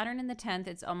 With the Saturn in the 10th,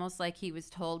 it's almost like he was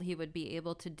told he would be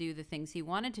able to do the things he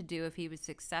wanted to do if he was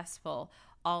successful.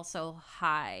 Also,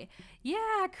 hi.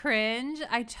 Yeah, Cringe.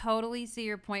 I totally see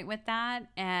your point with that.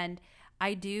 And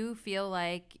I do feel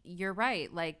like you're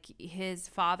right. Like his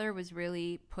father was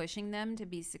really pushing them to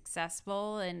be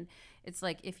successful. And it's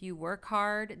like, if you work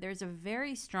hard, there's a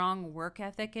very strong work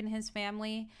ethic in his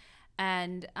family.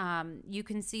 And you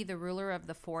can see the ruler of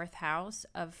the fourth house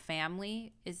of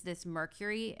family is this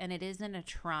Mercury, and it is in a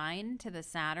trine to the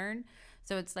Saturn.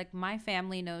 So it's like, my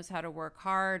family knows how to work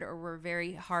hard, or we're a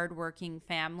very hardworking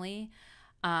family.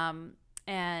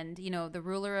 And, the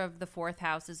ruler of the fourth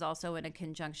house is also in a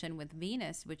conjunction with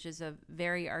Venus, which is a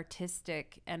very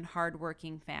artistic and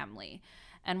hardworking family.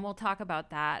 And we'll talk about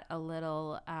that a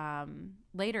little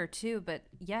later too. But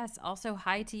yes, also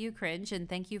hi to you, Cringe, and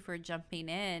thank you for jumping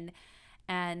in.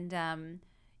 And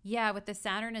with the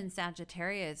Saturn and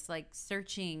Sagittarius, like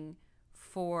searching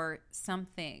for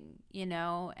something,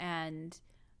 and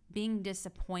being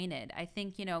disappointed. I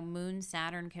think, Moon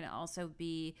Saturn can also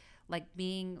be like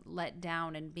being let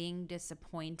down and being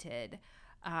disappointed,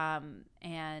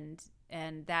 and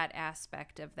that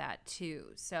aspect of that too.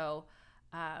 So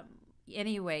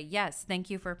anyway, yes, thank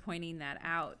you for pointing that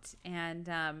out. And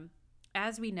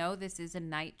as we know, this is a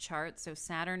night chart, so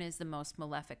Saturn is the most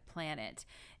malefic planet,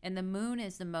 and the moon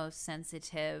is the most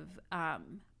sensitive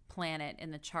planet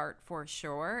in the chart for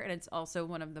sure, and it's also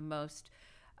one of the most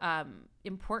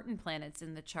important planets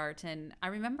in the chart. And I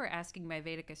remember asking my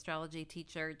Vedic astrology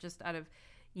teacher, just out of,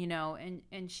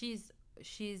 and she's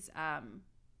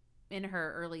in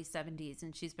her early 70s,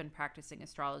 and she's been practicing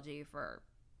astrology for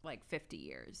like 50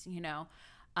 years,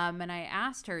 and I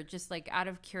asked her, just like out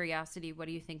of curiosity, what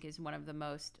do you think is one of the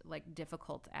most like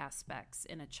difficult aspects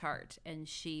in a chart? And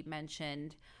she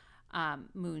mentioned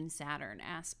Moon Saturn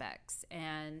aspects.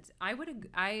 And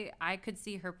I could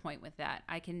see her point with that.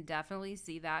 I can definitely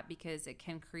see that because it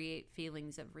can create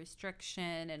feelings of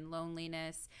restriction and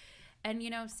loneliness. And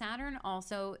Saturn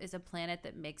also is a planet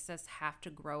that makes us have to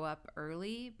grow up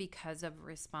early because of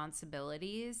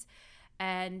responsibilities.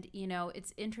 And,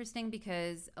 it's interesting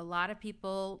because a lot of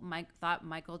people thought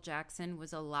Michael Jackson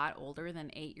was a lot older than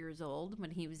 8 years old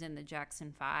when he was in the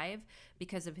Jackson 5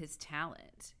 because of his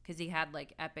talent, because he had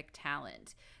like epic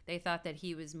talent. They thought that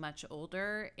he was much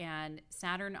older, and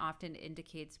Saturn often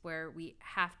indicates where we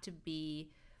have to be,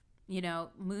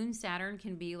 Moon Saturn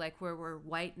can be like where we're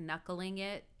white knuckling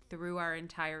it through our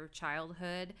entire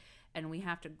childhood, and we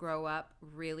have to grow up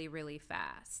really, really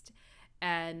fast.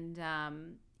 And,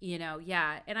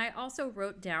 yeah. And I also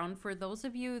wrote down for those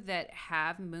of you that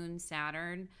have Moon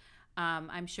Saturn,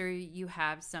 I'm sure you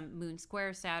have some Moon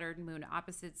square Saturn, Moon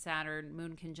opposite Saturn,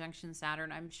 Moon conjunction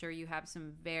Saturn. I'm sure you have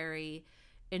some very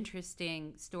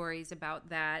interesting stories about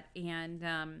that.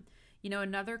 And,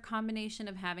 another combination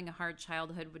of having a hard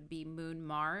childhood would be Moon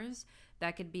Mars.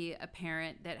 That could be a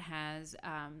parent that has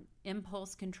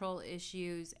impulse control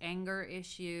issues, anger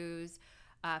issues,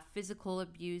 physical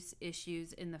abuse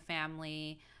issues in the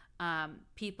family,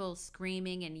 people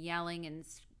screaming and yelling and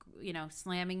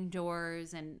slamming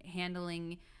doors and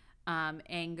handling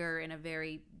anger in a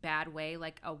very bad way,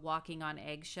 like a walking on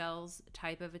eggshells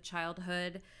type of a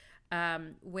childhood,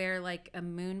 where like a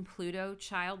Moon Pluto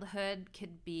childhood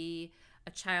could be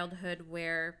a childhood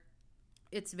where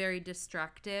it's very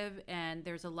destructive and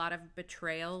there's a lot of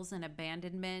betrayals and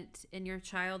abandonment in your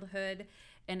childhood,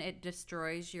 and it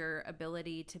destroys your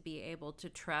ability to be able to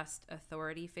trust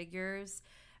authority figures,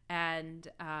 and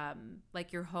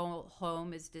like your whole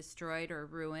home is destroyed or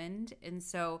ruined. And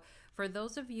so for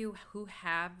those of you who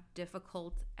have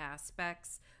difficult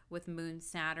aspects with Moon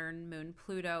Saturn, Moon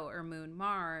Pluto, or Moon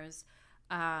Mars,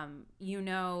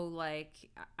 like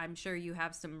I'm sure you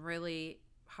have some really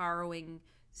harrowing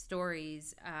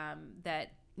stories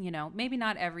that maybe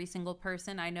not every single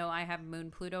person. I know I have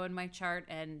Moon Pluto in my chart,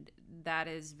 and that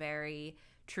is very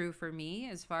true for me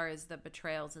as far as the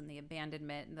betrayals and the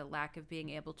abandonment and the lack of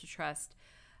being able to trust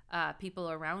people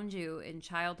around you in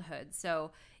childhood.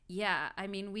 So yeah, I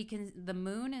mean, the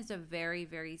moon is a very,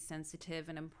 very sensitive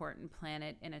and important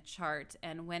planet in a chart,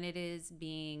 and when it is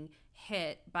being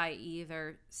hit by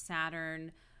either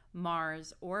Saturn,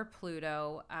 Mars, or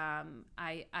Pluto,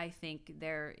 I think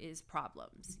there is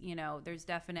problems. There's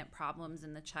definite problems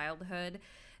in the childhood.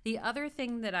 The other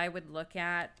thing that I would look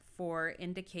at for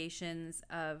indications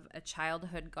of a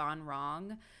childhood gone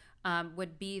wrong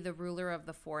would be the ruler of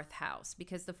the fourth house,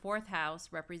 because the fourth house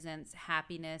represents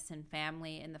happiness and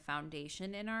family and the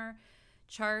foundation in our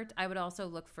chart. I would also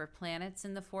look for planets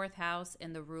in the fourth house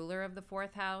and the ruler of the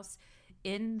fourth house.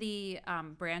 In the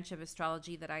branch of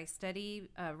astrology that I study,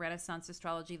 Renaissance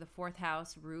astrology, the fourth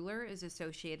house ruler is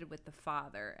associated with the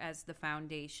father as the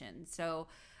foundation. So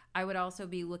I would also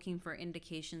be looking for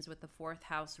indications with the fourth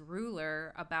house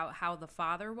ruler about how the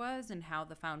father was and how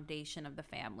the foundation of the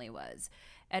family was.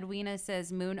 Edwina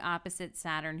says moon opposite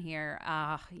Saturn here.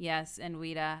 Yes,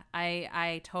 Edwina.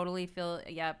 I totally feel,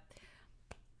 yep.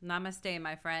 Namaste,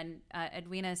 my friend.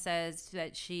 Edwina says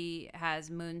that she has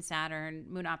moon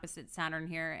opposite Saturn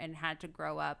here, and had to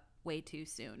grow up way too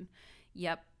soon.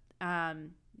 Yep.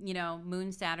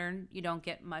 Moon Saturn, you don't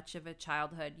get much of a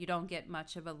childhood. You don't get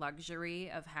much of a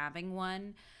luxury of having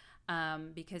one,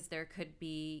 because there could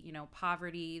be,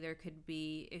 poverty. There could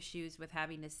be issues with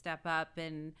having to step up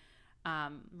and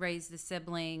raise the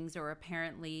siblings, or a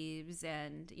parent leaves.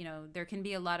 And, there can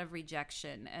be a lot of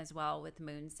rejection as well with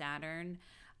Moon Saturn.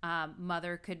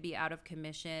 Mother could be out of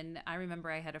commission. I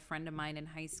remember I had a friend of mine in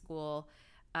high school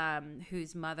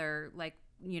whose mother,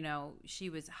 she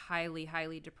was highly,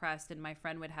 highly depressed, and my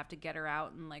friend would have to get her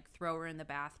out and throw her in the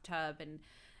bathtub and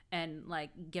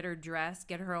get her dressed,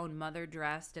 get her own mother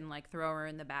dressed, and throw her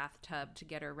in the bathtub to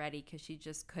get her ready, because she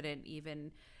just couldn't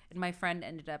even. And my friend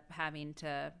ended up having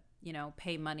to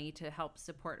pay money to help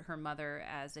support her mother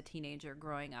as a teenager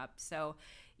growing up. So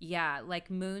yeah,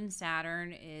 Moon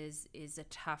Saturn is a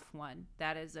tough one.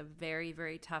 That is a very,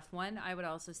 very tough one. I would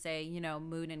also say,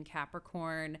 Moon in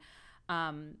Capricorn,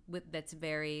 that's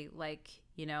very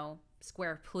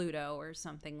square Pluto or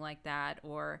something like that,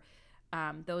 or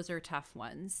Those are tough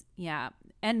ones. Yeah.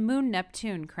 And Moon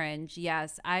Neptune, cringe.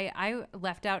 Yes. I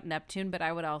left out Neptune, but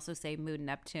I would also say Moon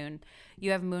Neptune.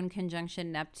 You have Moon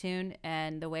conjunction Neptune,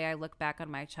 and the way I look back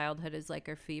on my childhood is like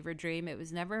a fever dream. It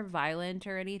was never violent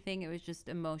or anything. It was just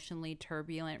emotionally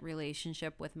turbulent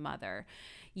relationship with mother.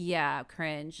 Yeah,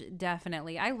 cringe.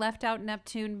 Definitely. I left out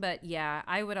Neptune, but yeah,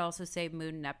 I would also say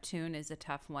Moon Neptune is a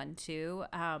tough one too.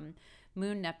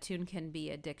 Moon Neptune can be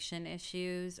addiction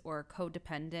issues or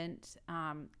codependent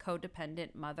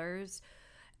mothers,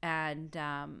 and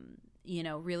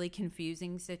really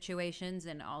confusing situations,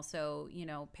 and also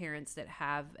parents that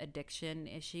have addiction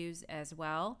issues as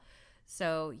well.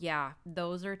 So yeah,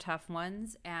 those are tough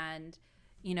ones. And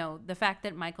the fact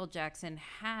that Michael Jackson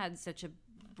had such a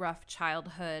rough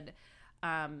childhood,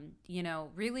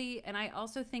 really. And I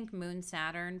also think Moon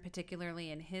Saturn,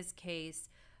 particularly in his case,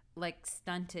 like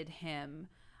stunted him.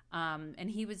 And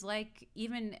he was like,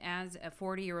 even as a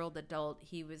 40-year-old adult,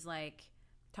 he was like,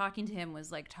 talking to him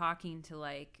was like talking to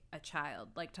like a child,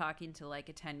 like talking to like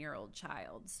a 10-year-old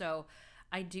child. So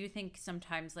I do think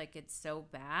sometimes like it's so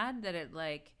bad that it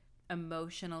like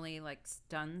emotionally like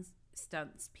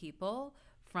stunts people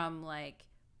from like,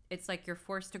 it's like you're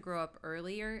forced to grow up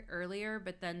earlier,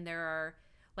 but then there are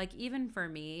like, even for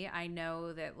me, I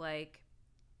know that like,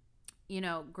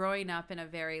 growing up in a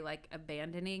very like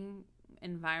abandoning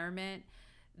environment,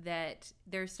 that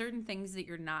there's certain things that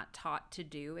you're not taught to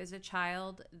do as a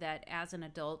child that as an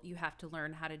adult you have to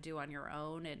learn how to do on your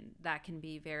own, and that can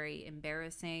be very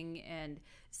embarrassing. And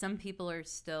some people are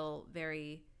still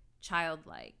very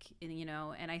childlike,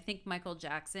 and I think Michael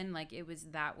Jackson, like, it was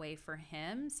that way for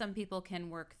him. Some people can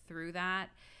work through that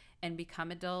and become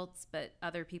adults, but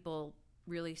other people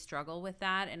really struggle with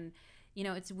that. And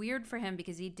it's weird for him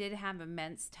because he did have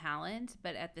immense talent,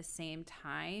 but at the same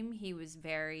time, he was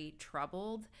very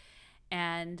troubled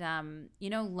and,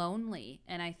 lonely.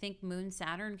 And I think Moon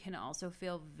Saturn can also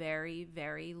feel very,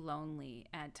 very lonely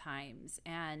at times.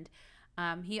 And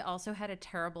he also had a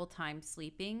terrible time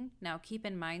sleeping. Now, keep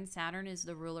in mind, Saturn is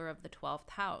the ruler of the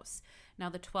 12th house. Now,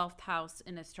 the 12th house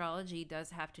in astrology does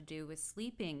have to do with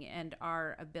sleeping and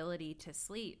our ability to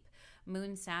sleep.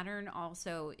 Moon Saturn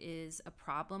also is a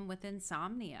problem with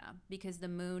insomnia because the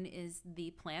moon is the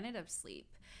planet of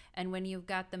sleep. And when you've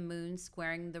got the moon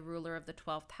squaring the ruler of the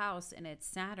 12th house and it's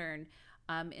Saturn,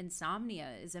 insomnia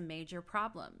is a major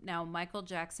problem. Now, Michael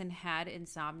Jackson had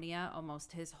insomnia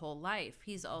almost his whole life.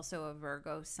 He's also a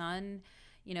Virgo sun,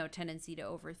 tendency to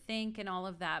overthink and all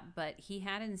of that, but he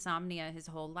had insomnia his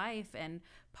whole life. And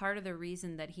part of the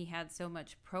reason that he had so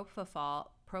much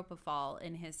propofol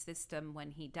in his system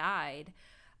when he died,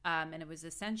 and it was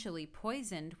essentially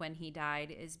poisoned when he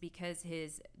died, is because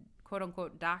his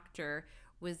quote-unquote doctor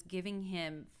was giving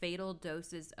him fatal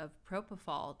doses of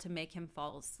propofol to make him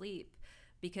fall asleep,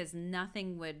 because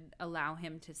nothing would allow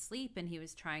him to sleep, and he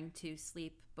was trying to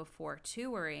sleep before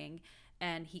touring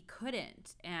and he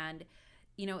couldn't. And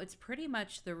it's pretty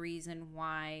much the reason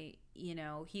why,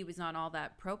 he was on all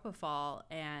that propofol,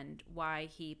 and why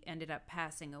he ended up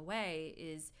passing away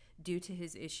is due to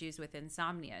his issues with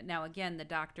insomnia. Now, again, the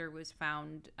doctor was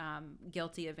found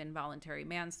guilty of involuntary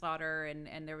manslaughter,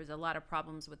 and there was a lot of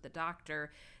problems with the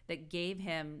doctor that gave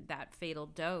him that fatal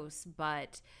dose.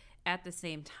 But at the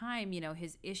same time,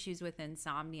 his issues with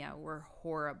insomnia were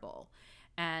horrible.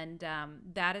 And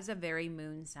that is a very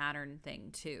Moon Saturn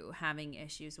thing too, having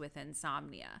issues with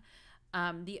insomnia.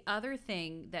 The other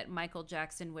thing that Michael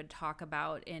Jackson would talk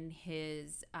about in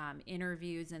his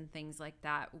interviews and things like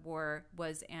that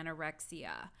was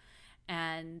anorexia,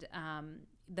 and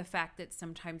the fact that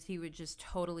sometimes he would just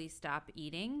totally stop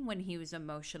eating when he was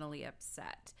emotionally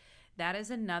upset. That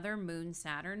is another Moon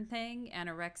Saturn thing.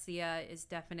 Anorexia is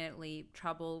definitely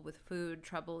trouble with food,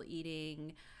 trouble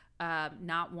eating,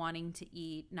 not wanting to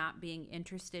eat, not being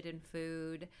interested in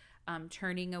food,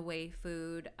 turning away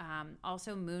food.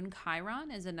 Also, Moon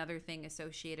Chiron is another thing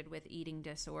associated with eating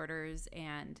disorders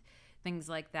and things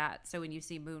like that. So when you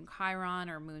see Moon Chiron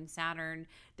or Moon Saturn,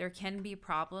 there can be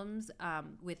problems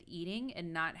with eating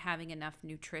and not having enough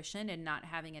nutrition and not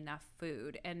having enough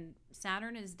food. And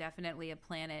Saturn is definitely a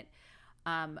planet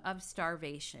of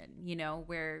starvation,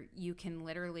 where you can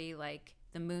literally, like,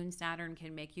 the Moon Saturn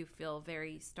can make you feel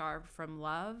very starved from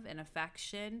love and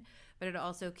affection, but it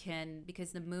also can,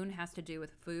 because the moon has to do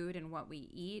with food and what we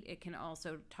eat, it can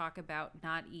also talk about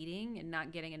not eating and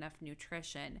not getting enough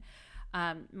nutrition.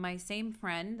 My same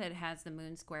friend that has the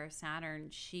moon square Saturn,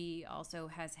 she also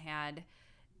has had,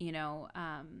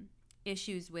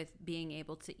 issues with being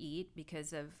able to eat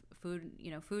because of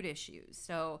food issues.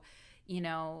 So,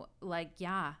 like,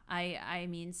 yeah, I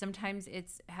mean, sometimes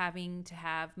it's having to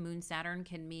have Moon Saturn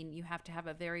can mean you have to have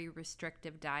a very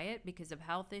restrictive diet because of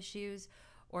health issues,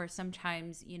 or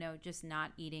sometimes, just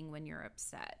not eating when you're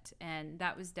upset. And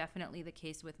that was definitely the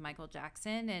case with Michael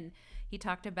Jackson. And he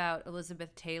talked about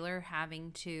Elizabeth Taylor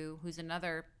having to, who's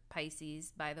another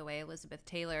Pisces, by the way, Elizabeth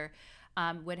Taylor,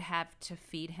 would have to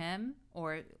feed him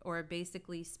or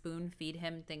basically spoon feed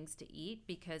him things to eat,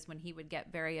 because when he would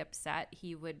get very upset,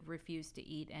 he would refuse to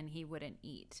eat and he wouldn't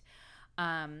eat.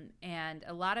 And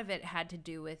a lot of it had to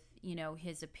do with,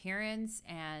 his appearance,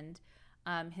 and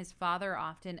his father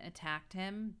often attacked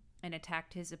him and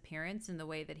attacked his appearance and the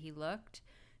way that he looked.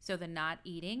 So the not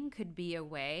eating could be a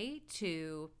way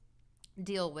to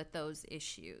deal with those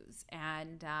issues.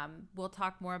 And we'll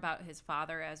talk more about his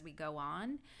father as we go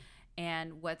on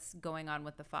and what's going on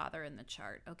with the father in the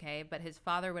chart, okay? But his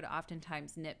father would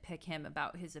oftentimes nitpick him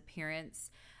about his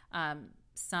appearance.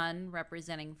 Sun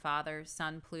representing father,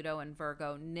 Sun, Pluto, and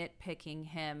Virgo, nitpicking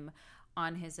him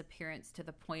on his appearance to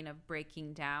the point of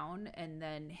breaking down, and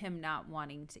then him not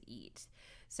wanting to eat.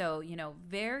 So,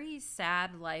 very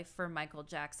sad life for Michael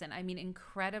Jackson. I mean,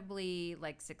 incredibly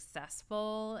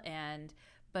successful,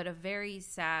 but a very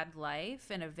sad life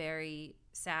and a very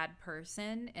sad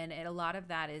person. And a lot of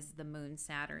that is the Moon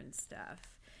Saturn stuff.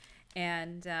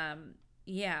 And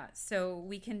yeah, so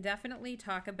we can definitely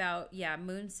talk about,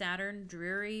 Moon Saturn,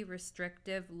 dreary,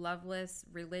 restrictive, loveless,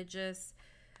 religious,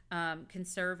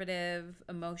 conservative,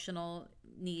 emotional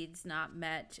needs not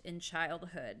met in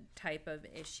childhood type of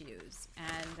issues.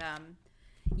 And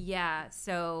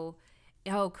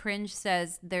Cringe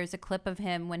says there's a clip of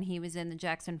him when he was in the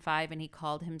Jackson 5 and he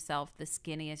called himself the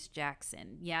skinniest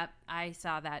Jackson. Yep, I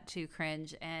saw that too,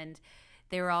 Cringe. And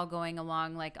they were all going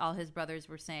along, like all his brothers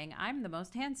were saying, I'm the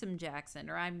most handsome Jackson,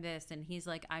 or I'm this, and he's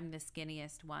like, I'm the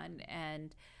skinniest one.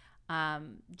 And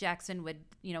Michael Jackson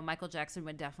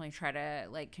would definitely try to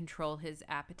control his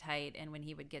appetite, and when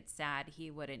he would get sad,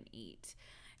 he wouldn't eat.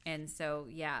 And so,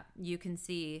 you can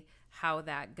see how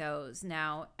that goes.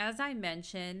 Now, as I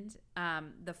mentioned,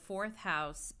 the fourth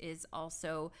house is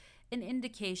also an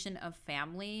indication of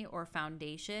family or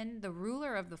foundation. The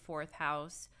ruler of the fourth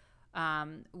house,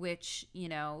 the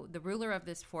ruler of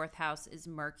this fourth house is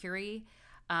Mercury,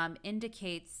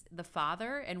 indicates the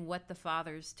father and what the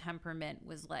father's temperament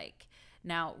was like.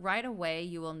 Now, right away,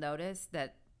 you will notice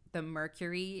that the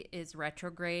Mercury is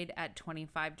retrograde at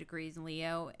 25 degrees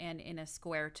Leo and in a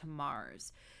square to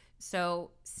Mars.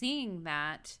 So seeing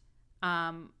that,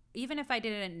 even if I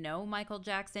didn't know Michael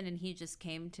Jackson and he just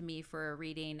came to me for a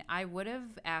reading, I would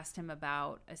have asked him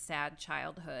about a sad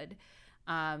childhood.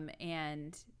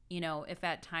 And, if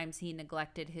at times he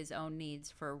neglected his own needs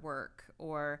for work,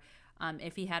 or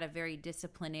if he had a very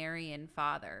disciplinarian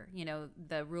father,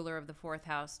 the ruler of the fourth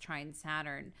house, trine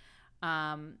Saturn,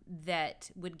 that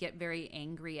would get very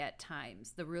angry at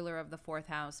times. The ruler of the fourth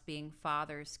house being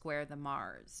father square the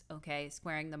Mars, okay,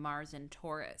 squaring the Mars in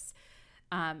Taurus.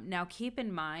 Now, keep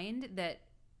in mind that,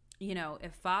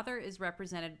 if father is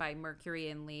represented by Mercury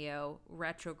in Leo,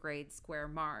 retrograde square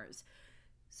Mars.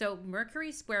 So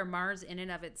Mercury square Mars in and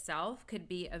of itself could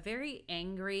be a very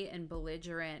angry and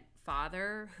belligerent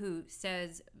father who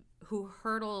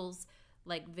hurls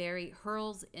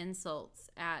insults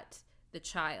at the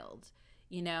child,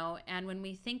 and when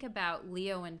we think about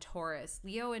Leo and Taurus,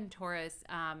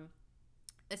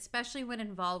 especially when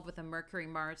involved with a Mercury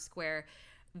Mars square,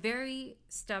 very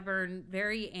stubborn,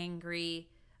 very angry,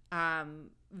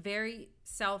 very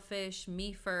selfish,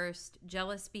 me first,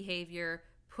 jealous behavior,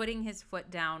 putting his foot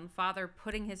down, father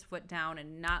putting his foot down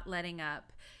and not letting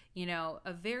up,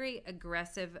 a very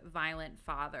aggressive, violent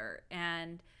father.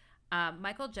 And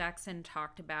Michael Jackson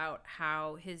talked about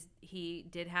how he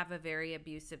did have a very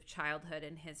abusive childhood,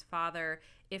 and his father,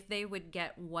 if they would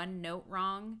get one note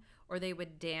wrong or they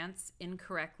would dance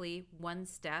incorrectly one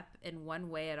step in one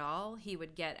way at all, he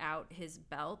would get out his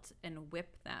belt and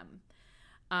whip them.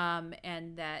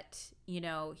 And that,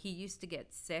 he used to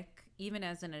get sick even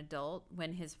as an adult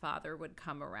when his father would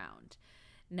come around.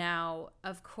 Now,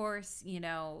 of course,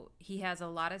 he has a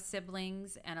lot of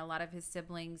siblings, and a lot of his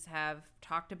siblings have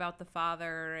talked about the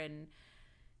father and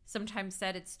sometimes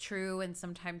said it's true and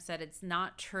sometimes said it's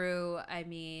not true. I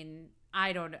mean,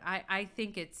 I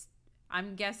think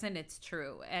I'm guessing it's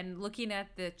true. And looking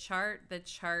at the chart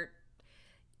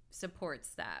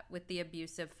supports that with the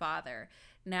abusive father.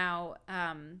 Now,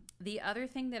 the other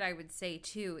thing that I would say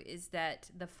too is that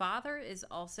the father is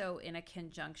also in a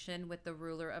conjunction with the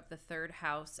ruler of the third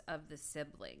house of the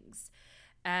siblings.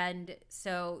 And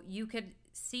so you could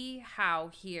see how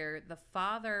here the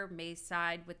father may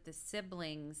side with the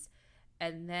siblings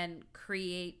and then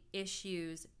create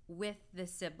issues with the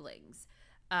siblings,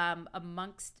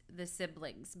 amongst the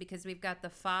siblings, because we've got the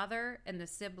father and the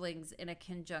siblings in a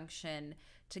conjunction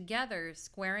together,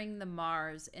 squaring the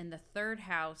Mars in the third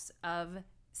house of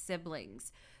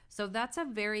siblings. So that's a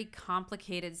very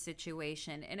complicated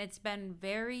situation, and it's been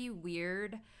very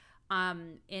weird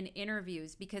in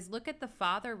interviews, because look at the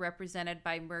father represented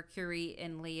by Mercury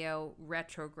in Leo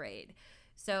retrograde.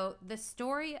 So the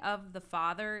story of the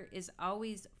father is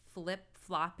always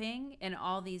flip-flopping in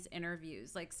all these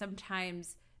interviews. Like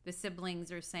sometimes the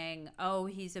siblings are saying, oh,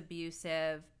 he's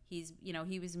abusive, he's,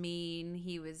 he was mean,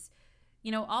 he was,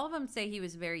 all of them say he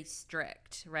was very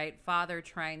strict, right? Father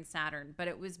trine Saturn, but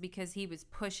it was because he was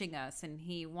pushing us and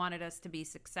he wanted us to be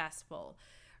successful.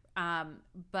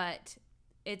 But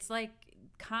it's like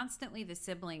constantly the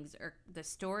siblings, or the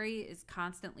story is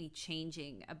constantly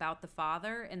changing about the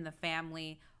father and the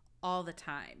family all the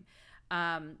time.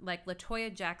 Like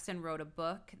LaToya Jackson wrote a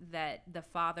book that the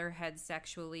father had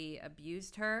sexually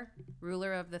abused her.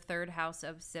 Ruler of the third house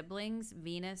of siblings,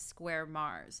 Venus square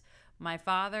Mars. My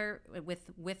father,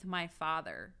 with my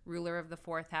father, ruler of the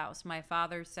fourth house, my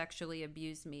father sexually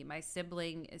abused me. My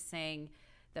sibling is saying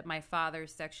that my father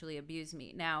sexually abused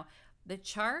me. Now, the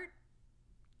chart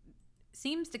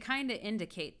seems to kind of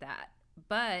indicate that,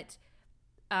 but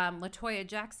LaToya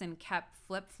Jackson kept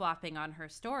flip-flopping on her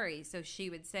story. So she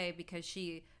would say because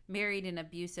she married an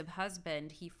abusive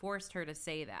husband, he forced her to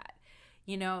say that.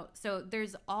 So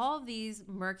there's all these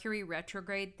Mercury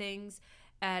retrograde things.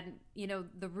 And,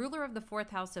 the ruler of the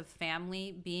fourth house of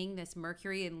family being this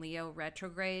Mercury in Leo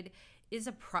retrograde is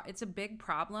it's a big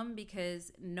problem,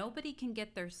 because nobody can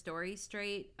get their story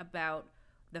straight about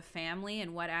the family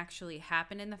and what actually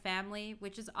happened in the family,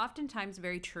 which is oftentimes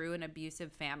very true in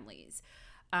abusive families,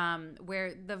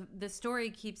 where the story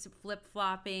keeps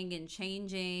flip-flopping and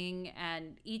changing,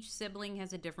 and each sibling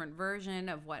has a different version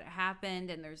of what happened,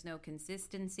 and there's no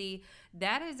consistency.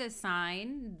 That is a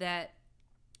sign that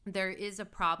there is a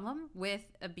problem with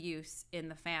abuse in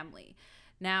the family.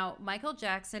 Now, Michael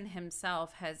Jackson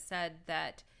himself has said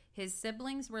that his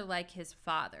siblings were like his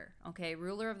father, okay?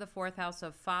 Ruler of the fourth house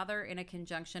of father in a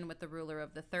conjunction with the ruler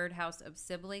of the third house of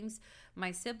siblings.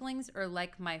 My siblings are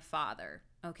like my father,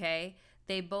 okay?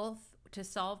 They both, to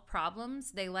solve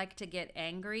problems, they like to get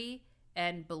angry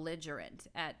and belligerent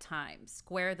at times.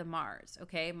 Square the Mars,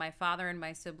 okay? My father and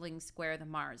my siblings square the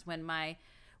Mars. When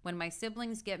my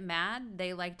siblings get mad,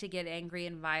 they like to get angry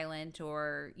and violent,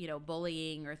 or,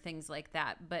 bullying or things like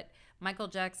that. But Michael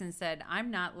Jackson said, I'm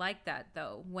not like that,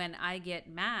 though. When I get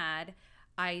mad,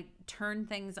 I turn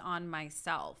things on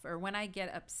myself. Or when I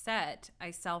get upset,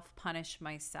 I self-punish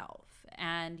myself.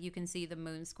 And you can see the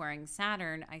moon squaring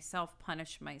Saturn, I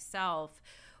self-punish myself.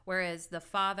 Whereas the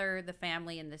father, the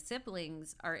family, and the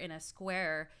siblings are in a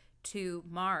square to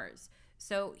Mars.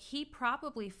 So he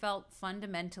probably felt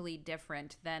fundamentally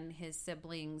different than his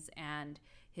siblings and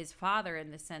his father,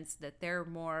 in the sense that they're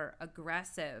more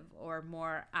aggressive or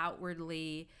more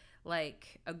outwardly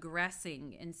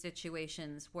aggressing in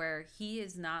situations, where he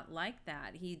is not like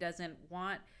that. He doesn't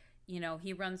want,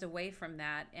 he runs away from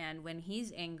that. And when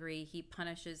he's angry, he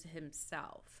punishes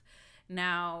himself.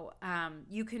 Now,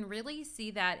 you can really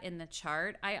see that in the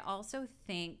chart. I also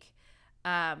think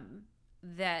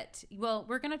that,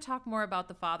 we're going to talk more about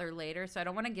the father later, so I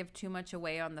don't want to give too much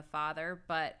away on the father,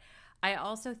 but I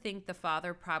also think the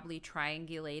father probably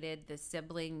triangulated the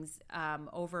siblings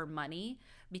over money,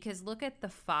 because look at the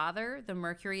father, the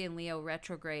Mercury in Leo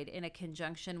retrograde in a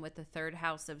conjunction with the third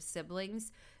house of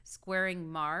siblings,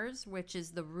 squaring Mars, which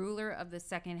is the ruler of the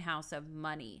second house of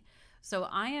money. So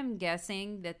I am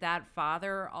guessing that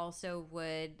father also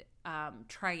would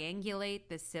triangulate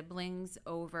the siblings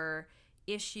over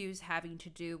issues having to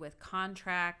do with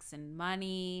contracts and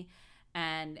money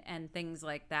and things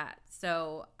like that.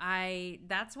 So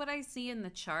that's what I see in the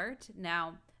chart.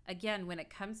 Now, again, when it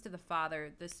comes to the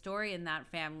father, the story in that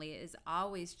family is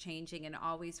always changing and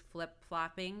always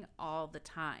flip-flopping all the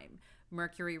time.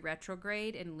 Mercury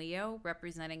retrograde in Leo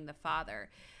representing the father.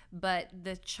 But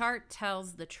the chart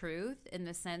tells the truth in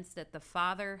the sense that the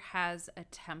father has a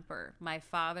temper. My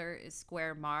father is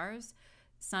square Mars,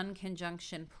 Sun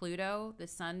conjunction Pluto, the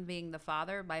sun being the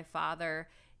father. My father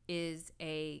is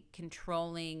a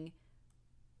controlling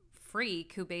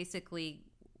freak who basically,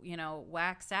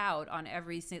 whacks out on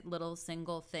every little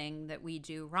single thing that we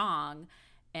do wrong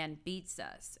and beats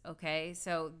us, okay?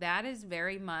 So that is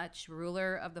very much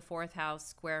ruler of the fourth house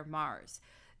square Mars.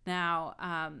 Now,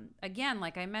 again,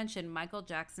 like I mentioned, Michael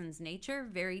Jackson's nature,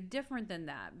 very different than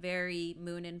that. Very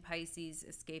moon in Pisces,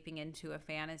 escaping into a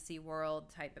fantasy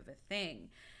world type of a thing.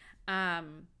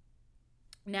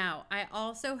 Now, I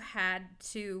also had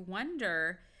to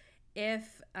wonder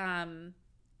if,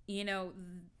 you know,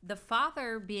 the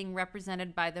father being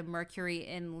represented by the Mercury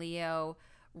in Leo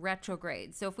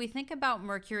retrograde. So if we think about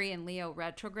Mercury in Leo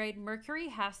retrograde, Mercury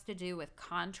has to do with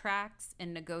contracts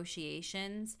and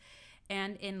negotiations.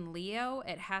 And in Leo,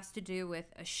 it has to do with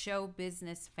a show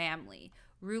business family,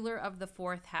 ruler of the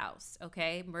fourth house.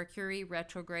 Okay, Mercury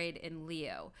retrograde in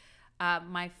Leo.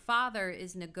 My father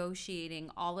is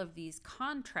negotiating all of these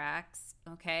contracts,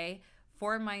 okay,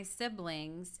 for my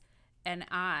siblings and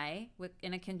I,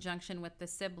 in a conjunction with the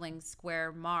siblings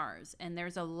square Mars. And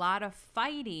there's a lot of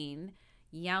fighting,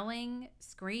 yelling,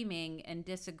 screaming, and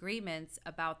disagreements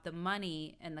about the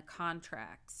money and the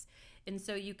contracts. And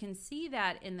so you can see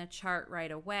that in the chart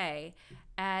right away.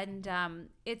 And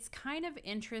it's kind of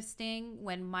interesting.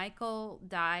 When Michael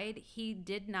died, he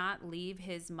did not leave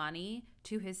his money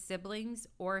to his siblings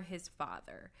or his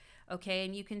father. Okay,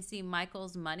 and you can see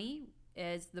Michael's money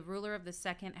is the ruler of the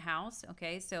second house.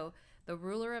 Okay, so the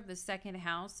ruler of the second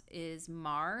house is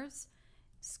Mars,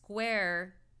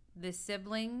 square the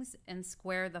siblings, and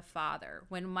square the father.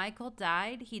 When Michael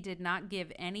died, he did not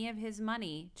give any of his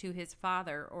money to his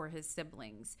father or his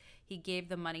siblings. He gave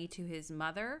the money to his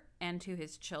mother and to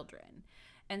his children.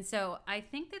 And so I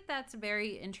think that that's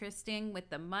very interesting with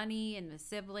the money and the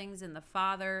siblings and the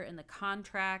father and the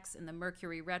contracts and the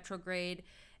Mercury retrograde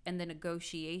and the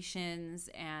negotiations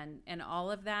and all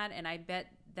of that. And I bet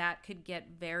that could get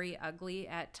very ugly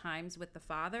at times with the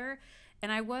father.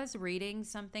 And I was reading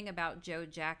something about Joe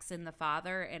Jackson, the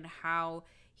father, and how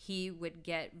he would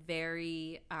get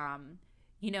very,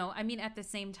 you know, I mean, at the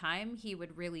same time, he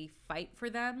would really fight for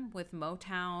them with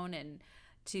Motown and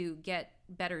to get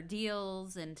better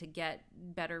deals and to get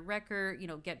better record, you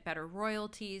know, get better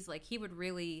royalties. Like, he would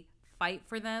really fight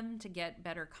for them to get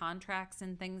better contracts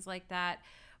and things like that.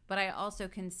 But I also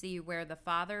can see where the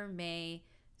father may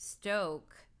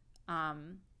stoke,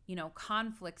 you know,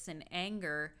 conflicts and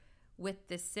anger with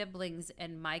the siblings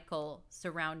and Michael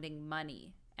surrounding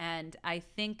money. And I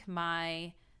think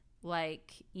my,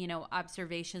 like, you know,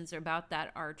 observations about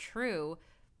that are true,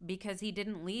 because he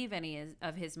didn't leave any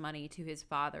of his money to his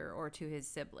father or to his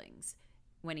siblings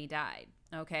when he died.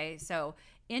 Okay, so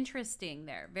interesting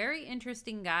there. Very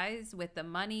interesting, guys, with the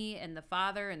money and the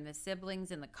father and the siblings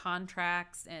and the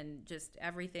contracts and just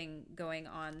everything going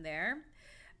on there.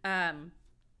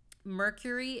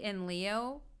 Mercury in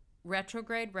Leo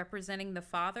retrograde representing the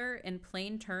father in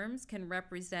plain terms can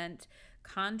represent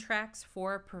contracts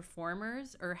for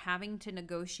performers or having to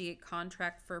negotiate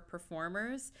contract for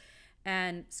performers.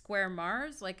 And square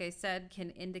Mars, like I said, can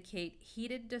indicate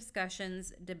heated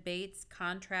discussions, debates,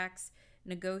 contracts,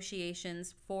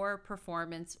 negotiations for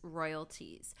performance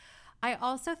royalties. I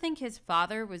also think his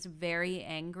father was very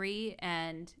angry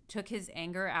and took his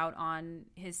anger out on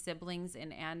his siblings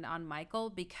and on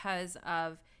Michael because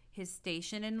of his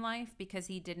station in life, because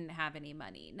he didn't have any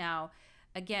money. Now,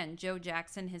 again, Joe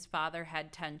Jackson, his father,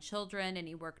 had 10 children and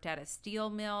he worked at a steel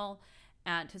mill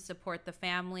to support the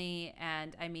family.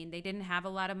 And I mean, they didn't have a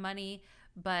lot of money,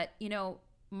 but you know,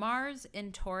 Mars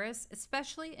in Taurus,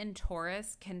 especially in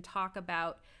Taurus, can talk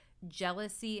about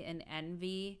jealousy and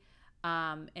envy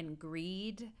and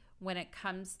greed when it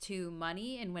comes to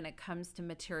money and when it comes to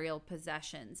material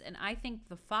possessions. And I think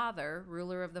the father,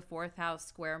 ruler of the fourth house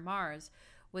square Mars,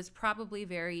 was probably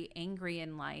very angry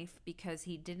in life because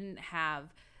he didn't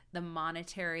have the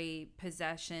monetary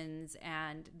possessions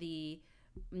and the,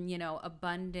 you know,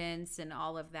 abundance and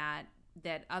all of that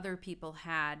that other people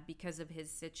had because of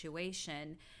his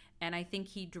situation. And I think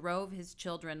he drove his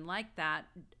children like that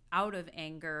out of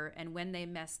anger. And when they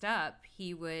messed up,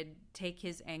 he would take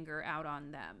his anger out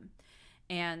on them.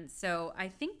 And so I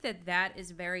think that that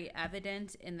is very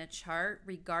evident in the chart,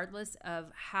 regardless of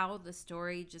how the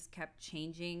story just kept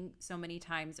changing so many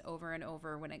times over and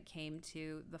over when it came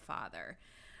to the father.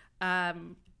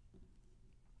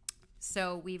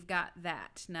 So we've got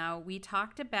that. Now, we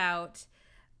talked about,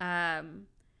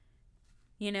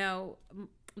 you know,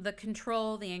 the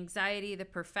control, the anxiety, the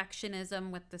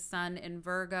perfectionism with the sun in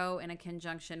Virgo in a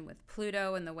conjunction with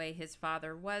Pluto and the way his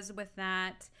father was with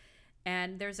that.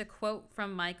 And there's a quote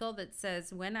from Michael that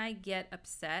says, "When I get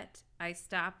upset, I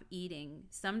stop eating,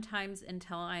 sometimes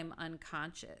until I'm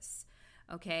unconscious."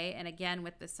 Okay, and again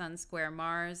with the sun square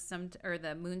Mars, or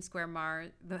the moon square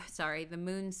Mars, the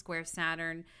moon square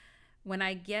Saturn. When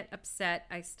I get upset,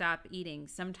 I stop eating,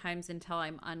 sometimes until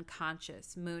I'm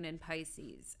unconscious. Moon in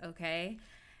Pisces. Okay,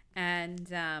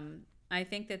 and I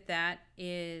think that that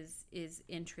is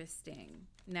interesting.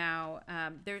 Now,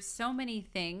 there's so many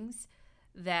things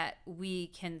that we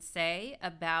can say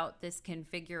about this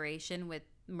configuration with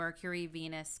Mercury,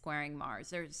 Venus squaring Mars.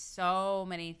 There's so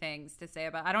many things to say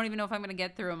about. I don't even know if I'm going to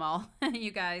get through them all,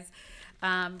 you guys.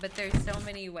 But there's so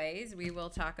many ways. We will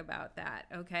talk about that,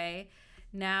 okay?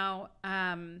 Now,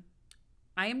 I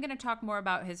am going to talk more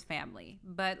about his family,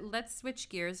 but let's switch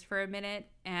gears for a minute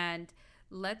and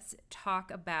let's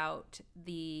talk about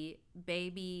the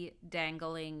baby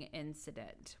dangling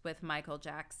incident with Michael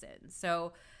Jackson.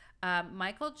 So,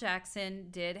 Michael Jackson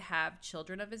did have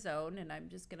children of his own, and I'm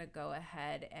just going to go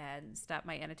ahead and stop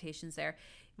my annotations there.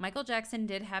 Michael Jackson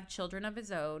did have children of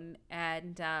his own,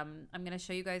 and I'm going to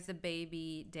show you guys the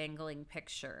baby dangling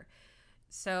picture.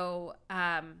 So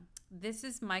this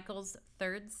is Michael's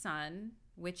third son,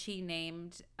 which he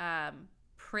named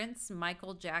Prince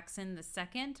Michael Jackson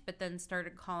II, but then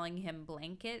started calling him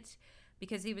Blanket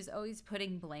because he was always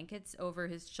putting blankets over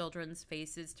his children's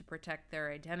faces to protect their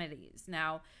identities.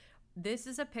 Now, this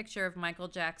is a picture of Michael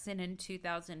Jackson in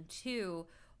 2002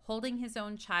 holding his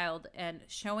own child and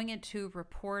showing it to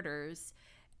reporters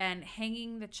and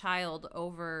hanging the child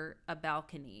over a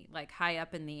balcony, like high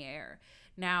up in the air.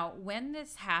 Now, when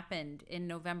this happened in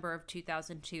November of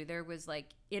 2002, there was like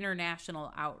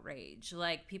international outrage.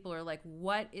 Like people are like,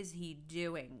 what is he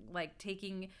doing? Like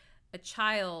taking a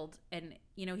child and,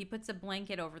 you know, he puts a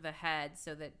blanket over the head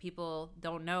so that people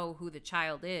don't know who the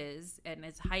child is and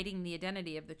is hiding the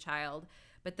identity of the child,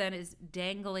 but then is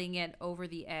dangling it over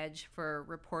the edge for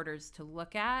reporters to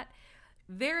look at.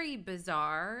 Very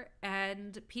bizarre,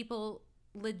 and people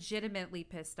legitimately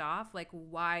pissed off. Like,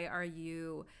 why are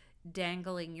you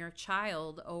dangling your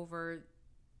child over,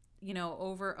 you know,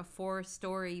 over a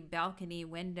 4-story balcony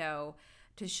window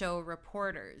to show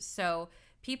reporters? So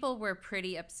people were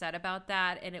pretty upset about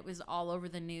that, and it was all over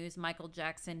the news. Michael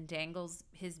Jackson dangles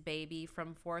his baby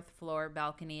from 4th floor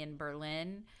balcony in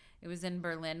Berlin. It was in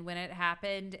Berlin when it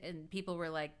happened, and people were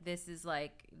like, this is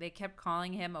like, they kept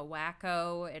calling him a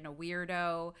wacko and a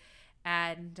weirdo.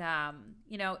 And,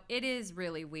 you know, it is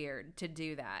really weird to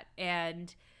do that.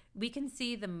 And we can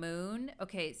see the moon.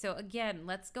 Okay, so again,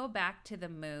 let's go back to the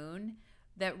moon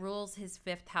that rules his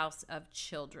 5th house of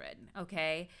children,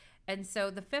 okay? And so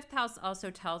the 5th house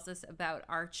also tells us about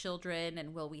our children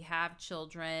and will we have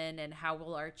children and how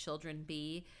will our children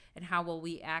be and how will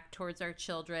we act towards our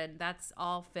children. That's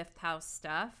all 5th house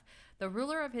stuff. The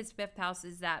ruler of his 5th house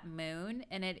is that moon,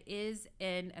 and it is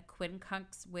in a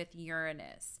quincunx with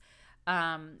Uranus.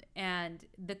 And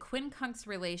the quincunx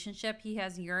relationship, he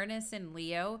has Uranus in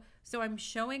Leo. So I'm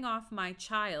showing off my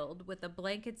child with the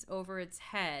blankets over its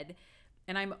head,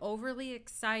 and I'm overly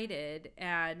excited,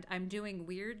 and I'm doing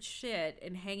weird shit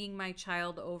and hanging my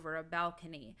child over a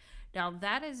balcony. Now,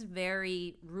 that is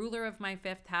very ruler of my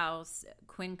 5th house,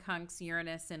 quincunx,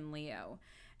 Uranus, and Leo.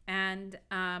 And,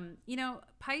 you know,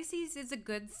 Pisces is a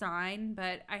good sign,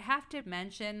 but I have to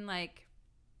mention, like,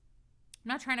 I'm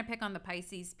not trying to pick on the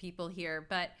Pisces people here,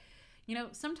 but, you know,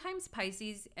 sometimes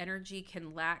Pisces energy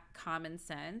can lack common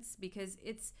sense because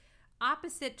it's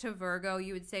opposite to Virgo.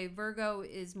 You would say Virgo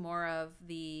is more of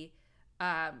the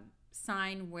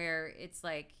sign where it's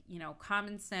like, you know,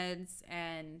 common sense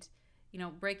and, you know,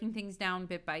 breaking things down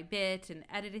bit by bit and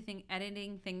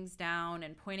editing things down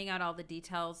and pointing out all the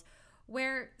details.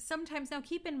 Where sometimes, now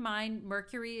keep in mind,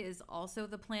 Mercury is also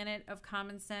the planet of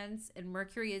common sense, and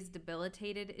Mercury is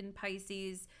debilitated in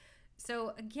Pisces.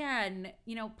 So again,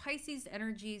 you know, Pisces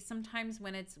energy, sometimes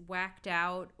when it's whacked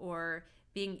out or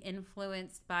being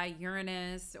influenced by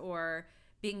Uranus or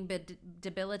being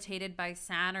debilitated by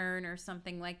Saturn or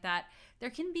something like that,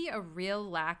 there can be a real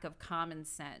lack of common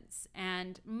sense.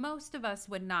 And most of us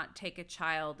would not take a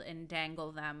child and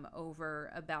dangle them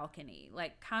over a balcony.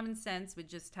 Like, common sense would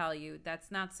just tell you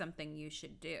that's not something you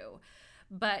should do.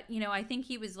 But, you know, I think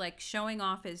he was like showing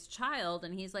off his child,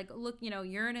 and he's like, look, you know,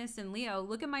 Uranus and Leo,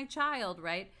 look at my child,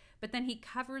 right? But then he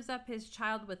covers up his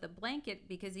child with a blanket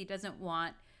because he doesn't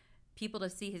want people to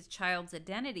see his child's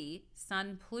identity.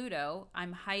 Sun, Pluto,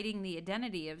 I'm hiding the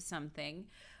identity of something.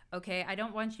 Okay, I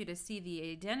don't want you to see the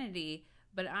identity,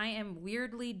 but I am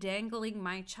weirdly dangling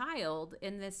my child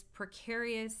in this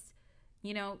precarious,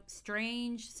 you know,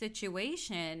 strange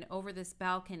situation over this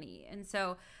balcony. And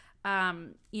so,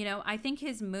 you know, I think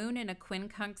his moon in a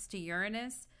quincunx to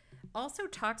Uranus also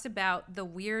talks about the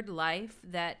weird life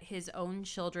that his own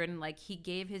children, like he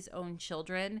gave his own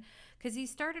children, because he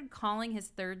started calling his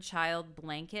 3rd child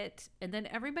Blanket, and then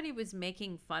everybody was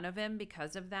making fun of him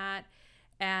because of that.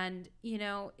 And, you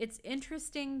know, it's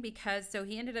interesting because, so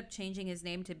he ended up changing his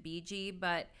name to BG,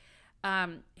 but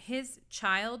his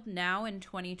child now in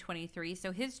 2023,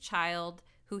 so his child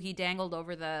who he dangled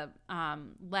over the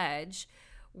ledge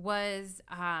was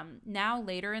now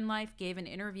later in life gave an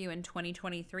interview in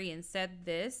 2023 and said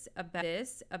this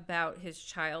about his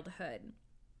childhood.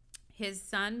 His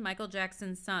son, Michael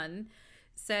Jackson's son,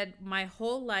 said, "My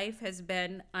whole life has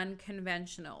been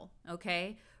unconventional,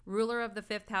 okay? Ruler of the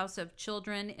fifth house of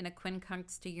children in a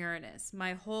quincunx to Uranus.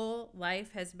 My whole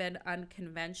life has been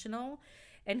unconventional."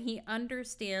 And he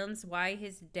understands why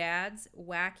his dad's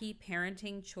wacky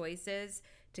parenting choices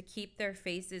to keep their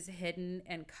faces hidden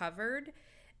and covered,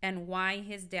 and why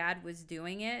his dad was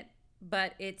doing it,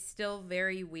 but it's still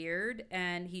very weird.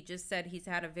 And he just said he's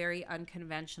had a very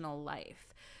unconventional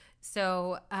life.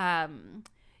 So,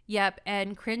 yep.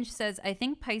 And Cringe says, "I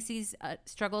think Pisces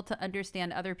struggle to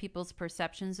understand other people's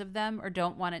perceptions of them or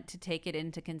don't want it to take it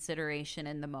into consideration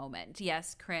in the moment."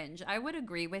 Yes, Cringe. I would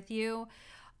agree with you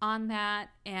on that.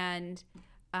 And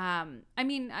I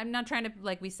mean, I'm not trying to,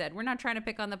 like we said, we're not trying to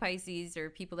pick on the Pisces or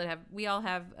people that have, we all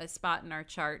have a spot in our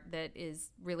chart that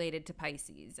is related to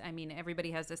Pisces. I mean,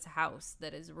 everybody has this house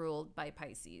that is ruled by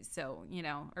Pisces. So, you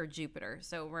know, or Jupiter.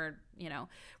 So we're, you know,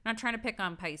 we're not trying to pick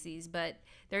on Pisces, but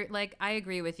they're like, I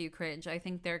agree with you, Cringe. I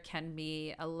think there can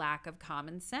be a lack of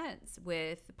common sense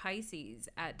with Pisces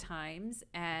at times.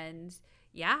 And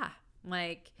yeah,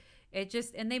 like, it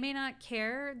just, and they may not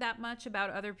care that much about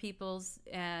other people's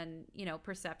and, you know,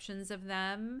 perceptions of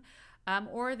them.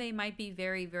 Or they might be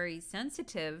very, very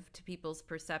sensitive to people's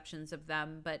perceptions of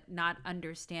them, but not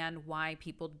understand why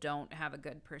people don't have a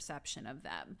good perception of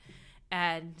them.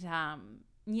 And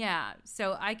yeah,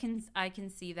 so I can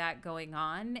see that going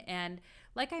on. And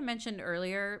like I mentioned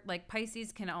earlier, like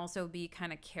Pisces can also be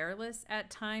kind of careless at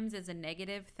times as a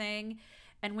negative thing.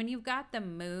 And when you've got the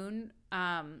moon,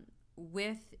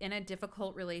 in a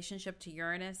difficult relationship to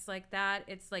Uranus like that,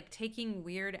 it's like taking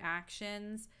weird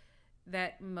actions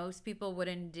that most people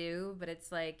wouldn't do, but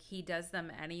it's like he does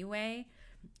them anyway.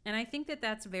 And I think that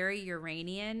that's very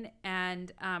Uranian.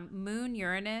 And Moon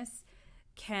Uranus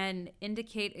can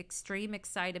indicate extreme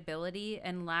excitability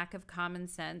and lack of common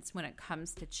sense when it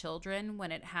comes to children,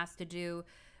 when it has to do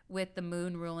with the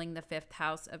moon ruling the fifth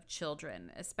house of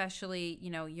children, especially,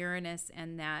 you know, Uranus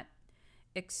and that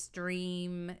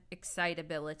extreme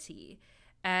excitability.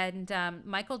 And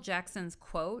Michael Jackson's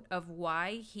quote of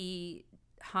why he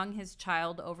hung his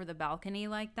child over the balcony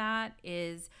like that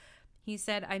is, he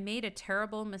said, "I made a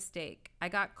terrible mistake. I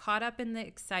got caught up in the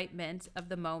excitement of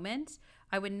the moment.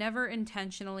 I would never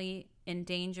intentionally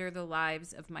endanger the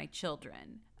lives of my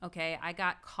children." Okay, I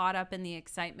got caught up in the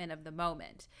excitement of the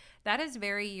moment. That is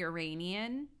very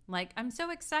Uranian. Like, I'm so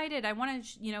excited. I want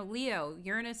to, you know, Leo,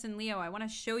 Uranus and Leo, I want to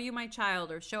show you my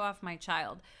child or show off my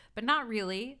child. But not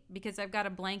really, because I've got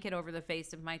a blanket over the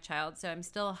face of my child, so I'm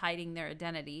still hiding their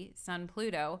identity, Sun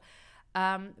Pluto.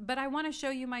 But I want to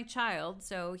show you my child,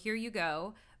 so here you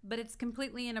go. But it's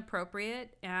completely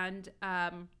inappropriate. And,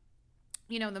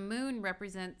 you know, the moon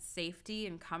represents safety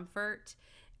and comfort.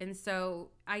 And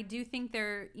so I do think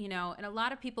there, you know, and a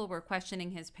lot of people were questioning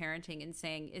his parenting and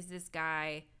saying, is this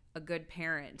guy a good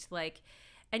parent? Like,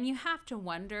 and you have to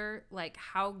wonder, like,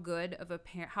 how good of a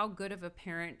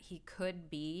parent he could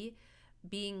be,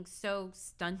 being so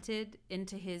stunted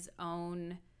into his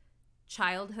own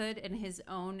childhood and his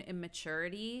own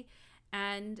immaturity.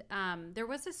 And there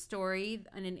was a story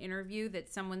in an interview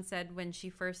that someone said when she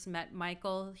first met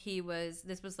Michael,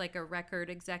 this was like a record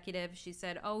executive. She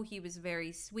said, "Oh, he was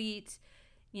very sweet."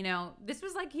 You know, this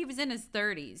was like he was in his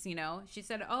 30s, you know. She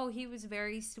said, "Oh, he was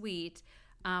very sweet.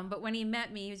 But when he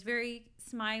met me, he was very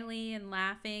smiley and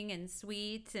laughing and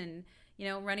sweet and, you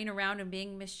know, running around and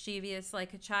being mischievous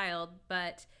like a child.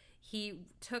 But he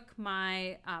took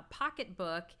my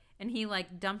pocketbook and he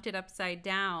like dumped it upside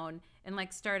down and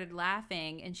like started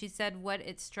laughing." And she said what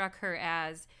it struck her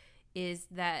as is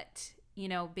that, you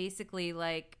know, basically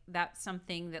like that's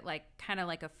something that like kind of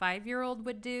like a 5-year-old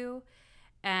would do.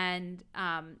 And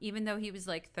even though he was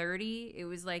like 30, it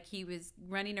was like he was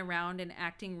running around and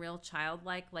acting real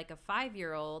childlike, like a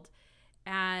 5-year-old.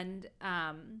 And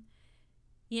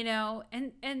you know,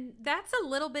 and that's a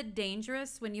little bit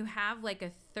dangerous when you have like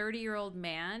a 30-year-old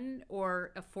man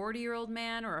or a 40-year-old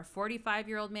man or a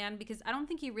 45-year-old man, because I don't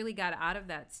think he really got out of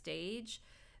that stage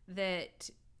that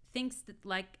thinks that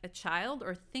like a child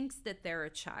or thinks that they're a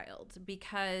child.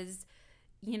 Because,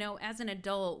 you know, as an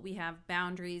adult, we have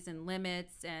boundaries and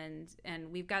limits, and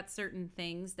we've got certain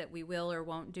things that we will or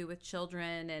won't do with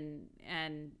children,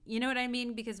 and you know what I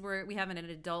mean, because we have an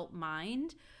adult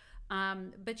mind.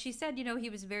 But she said, you know, he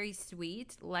was very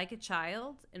sweet, like a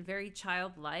child, and very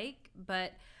childlike.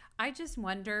 But I just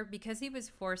wonder, because he was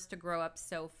forced to grow up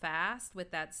so fast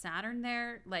with that Saturn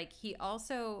there, like he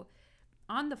also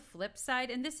on the flip side,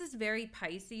 and this is very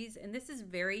Pisces, and this is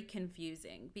very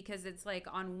confusing because it's like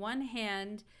on one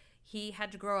hand, he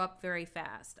had to grow up very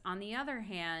fast. On the other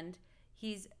hand,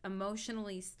 he's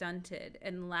emotionally stunted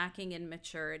and lacking in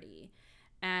maturity.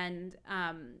 And,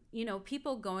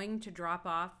 people going to drop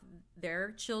off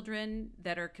their children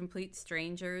that are complete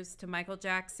strangers to Michael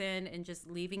Jackson and just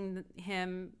leaving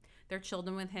their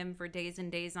children with him for days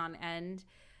and days on end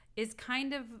is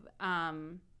kind of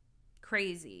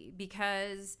crazy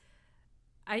because,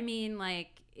 I mean,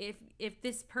 like, if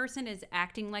this person is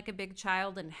acting like a big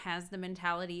child and has the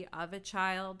mentality of a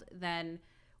child, then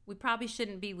we probably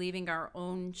shouldn't be leaving our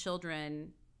own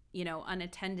children,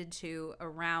 unattended to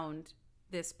around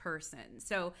this person.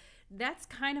 So that's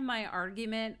kind of my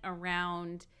argument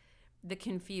around the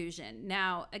confusion.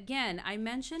 Now, again, I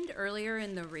mentioned earlier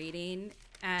in the reading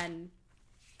and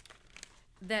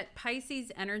that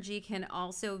Pisces energy can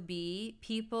also be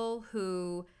people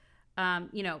who,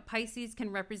 Pisces can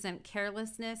represent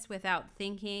carelessness without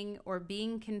thinking or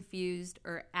being confused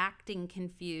or acting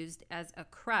confused as a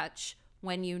crutch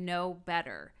when you know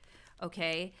better.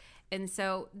 Okay. And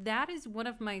so that is one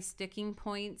of my sticking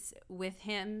points with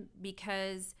him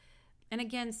because, and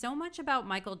again, so much about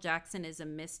Michael Jackson is a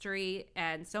mystery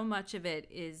and so much of it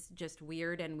is just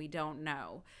weird and we don't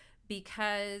know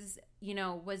because,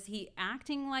 was he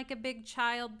acting like a big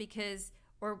child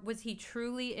or was he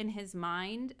truly in his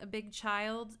mind a big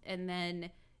child and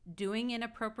then doing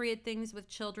inappropriate things with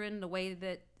children the way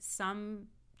that some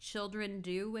children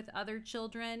do with other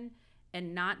children?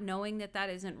 And not knowing that that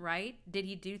isn't right? Did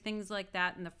he do things like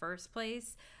that in the first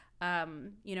place?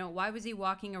 Why was he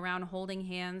walking around holding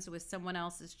hands with someone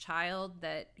else's child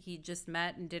that he just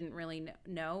met and didn't really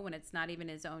know when it's not even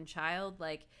his own child?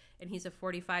 And he's a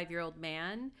 45-year-old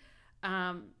man.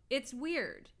 It's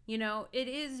weird. It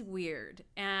is weird.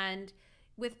 And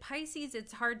with Pisces,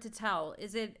 it's hard to tell.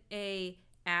 Is it a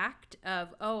act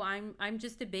of, I'm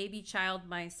just a baby child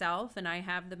myself and I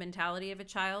have the mentality of a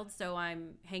child, so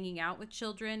I'm hanging out with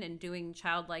children and doing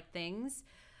childlike things?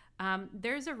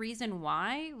 There's a reason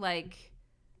why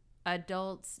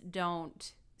adults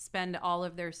don't spend all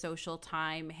of their social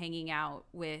time hanging out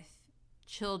with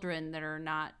children that are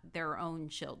not their own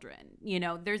children.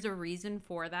 There's a reason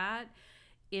for that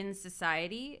in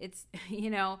society. It's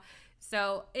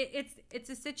so it's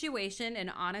a situation,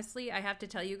 and honestly, I have to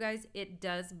tell you guys, it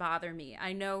does bother me.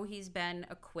 I know he's been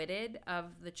acquitted of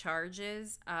the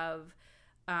charges of,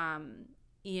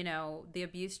 the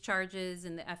abuse charges,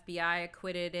 and the FBI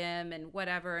acquitted him and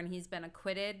whatever, and he's been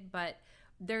acquitted. But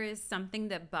there is something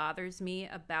that bothers me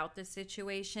about the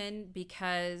situation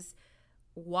because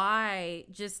why?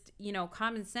 Just,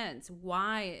 common sense.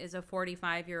 Why is a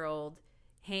 45-year-old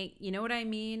you know what I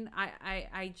mean?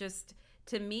 I just...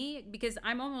 To me, because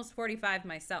I'm almost 45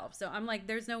 myself, so I'm like,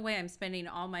 there's no way I'm spending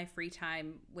all my free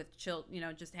time with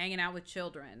just hanging out with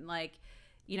children.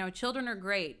 Children are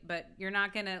great, but you're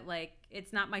not gonna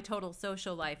it's not my total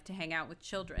social life to hang out with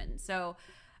children. So,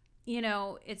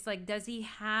 it's like, does he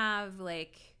have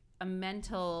a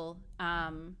mental,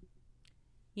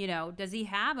 does he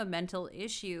have a mental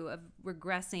issue of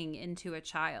regressing into a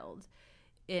child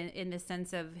in the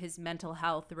sense of his mental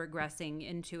health regressing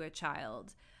into a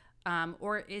child?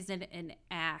 Or is it an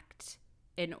act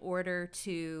in order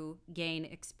to gain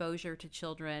exposure to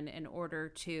children, in order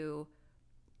to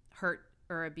hurt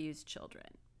or abuse children?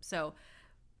 So,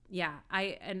 yeah,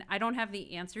 I don't have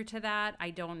the answer to that.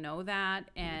 I don't know that.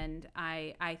 And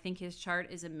I think his chart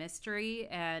is a mystery.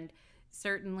 And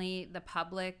certainly the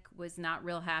public was not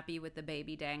real happy with the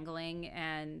baby dangling.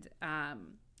 And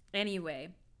anyway,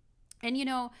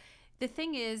 and the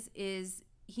thing is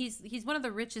he's one of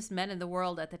the richest men in the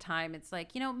world at the time. It's like,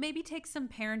 maybe take some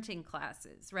parenting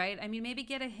classes, right? I mean, maybe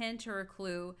get a hint or a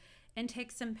clue and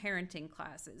take some parenting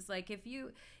classes.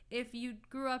 If you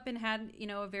grew up and had,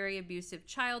 a very abusive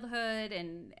childhood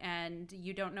and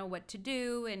you don't know what to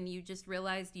do and you just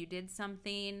realized you did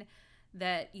something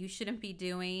that you shouldn't be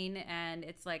doing, and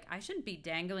it's like, I shouldn't be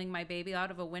dangling my baby out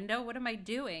of a window. What am I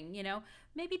doing?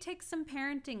 Maybe take some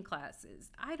parenting classes.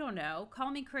 I don't know.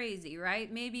 Call me crazy, right?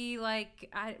 Maybe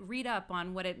I read up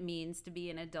on what it means to be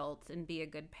an adult and be a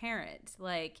good parent. So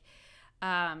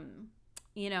I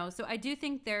do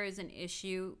think there is an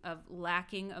issue of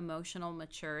lacking emotional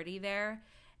maturity there.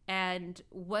 And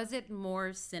was it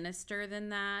more sinister than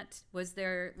that? Was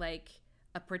there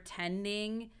a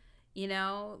pretending,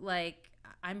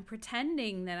 I'm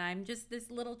pretending that I'm just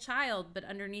this little child, but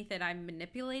underneath it, I'm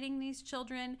manipulating these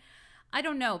children? I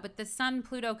don't know, but the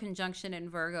Sun-Pluto conjunction in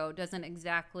Virgo doesn't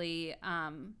exactly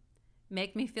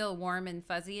make me feel warm and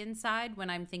fuzzy inside when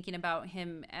I'm thinking about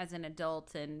him as an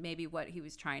adult and maybe what he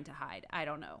was trying to hide. I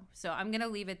don't know. So I'm going to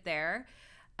leave it there.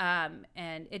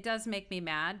 And it does make me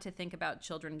mad to think about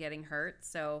children getting hurt.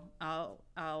 So I'll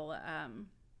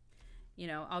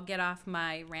get off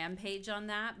my rampage on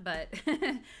that, but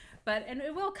and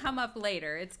it will come up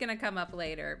later. It's going to come up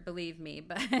later, believe me.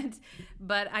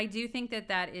 But I do think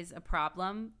that is a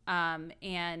problem.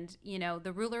 And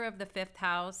the ruler of the fifth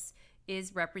house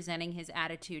is representing his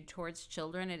attitude towards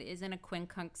children. It is in a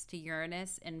quincunx to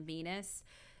Uranus and Venus.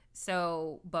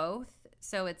 So both.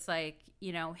 So it's like,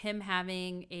 him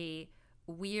having a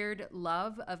weird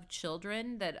love of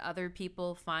children that other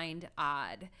people find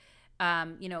odd.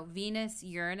 Venus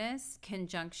Uranus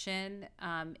conjunction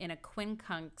in a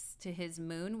quincunx to his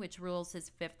moon, which rules his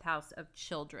fifth house of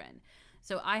children.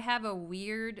 So I have a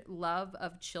weird love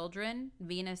of children.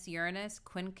 Venus Uranus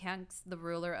quincunx, the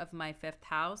ruler of my fifth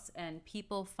house, and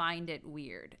people find it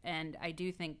weird. And I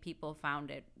do think people found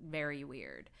it very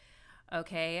weird.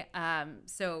 Okay,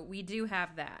 so we do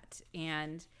have that.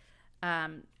 And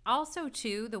also,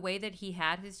 too, the way that he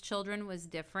had his children was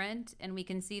different. And we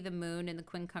can see the moon in the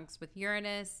quincunx with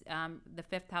Uranus, the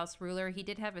fifth house ruler. He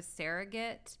did have a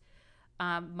surrogate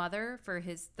mother for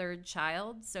his third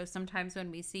child. So sometimes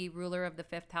when we see ruler of the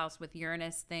fifth house with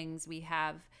Uranus things, we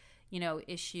have,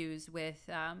 issues with,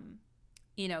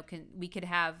 we could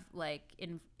have like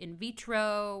in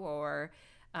vitro or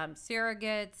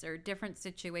surrogates or different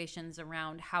situations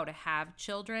around how to have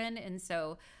children. And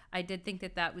so I did think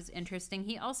that was interesting.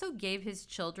 He also gave his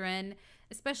children,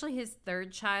 especially his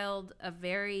third child, a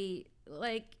very,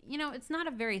 it's not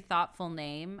a very thoughtful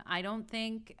name. I don't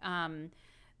think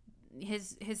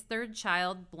his third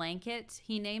child, Blanket,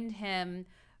 he named him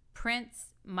Prince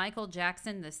Michael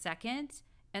Jackson II.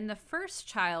 And the first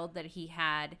child that he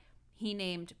had, he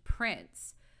named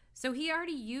Prince. So he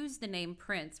already used the name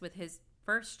Prince with his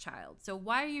first child. So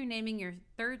why are you naming your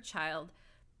third child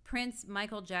Prince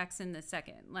Michael Jackson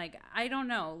II? I don't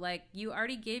know. You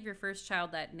already gave your first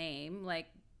child that name.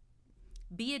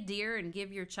 Be a dear and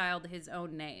give your child his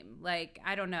own name.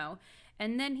 I don't know.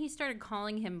 And then he started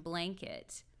calling him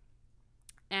Blanket.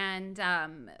 And,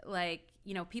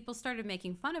 people started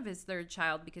making fun of his third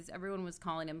child because everyone was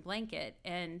calling him Blanket.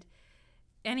 And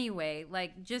anyway,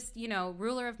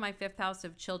 ruler of my fifth house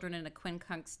of children in a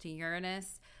quincunx to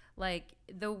Uranus.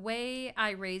 The way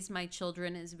I raised my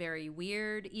children is very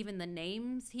weird. Even the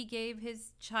names he gave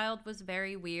his child was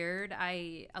very weird.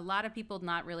 A lot of people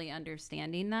not really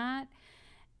understanding that.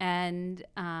 And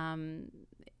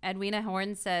Edwina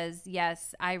Horn says,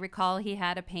 yes, I recall he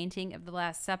had a painting of the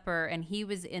Last Supper and he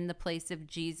was in the place of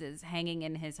Jesus hanging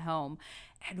in his home.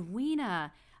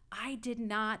 Edwina, I did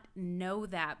not know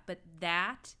that, but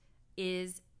that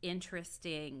is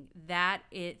interesting.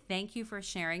 Thank you for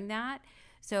sharing that.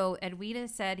 So Edwina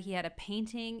said he had a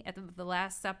painting at the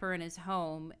Last Supper in his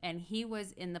home, and he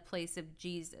was in the place of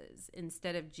Jesus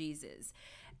instead of Jesus.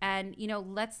 And,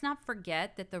 let's not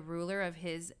forget that the ruler of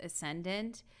his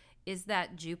ascendant is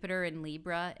that Jupiter in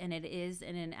Libra, and it is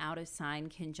in an out of sign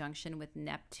conjunction with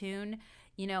Neptune.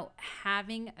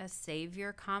 Having a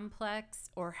savior complex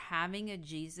or having a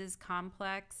Jesus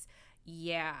complex,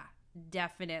 yeah,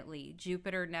 definitely.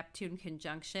 Jupiter-Neptune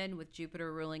conjunction with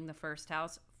Jupiter ruling the first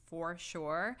house, for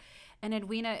sure. And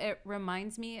Edwina, it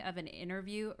reminds me of an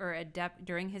interview or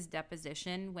during his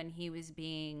deposition when he was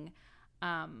being,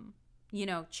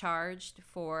 charged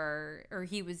for, or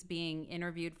he was being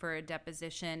interviewed for a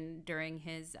deposition during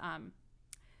his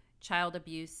child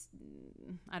abuse,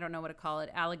 I don't know what to call it,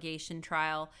 allegation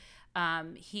trial.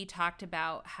 He talked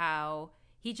about how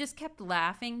he just kept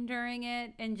laughing during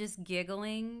it and just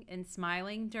giggling and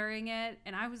smiling during it.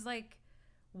 And I was like,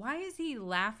 why is he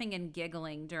laughing and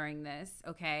giggling during this?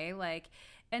 Okay.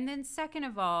 And then second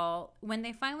of all, when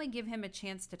they finally give him a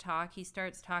chance to talk, he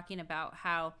starts talking about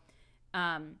how,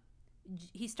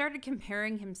 he started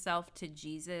comparing himself to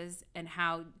Jesus and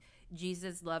how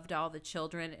Jesus loved all the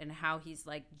children and how he's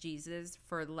like Jesus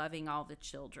for loving all the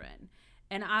children.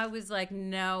 And I was like,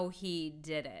 no, he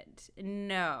didn't.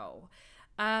 No.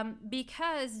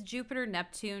 Because Jupiter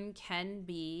Neptune can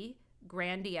be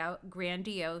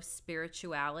grandiose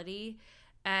spirituality,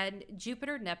 and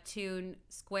Jupiter Neptune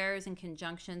squares and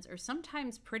conjunctions are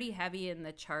sometimes pretty heavy in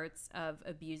the charts of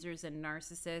abusers and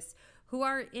narcissists who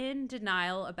are in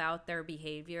denial about their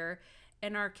behavior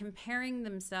and are comparing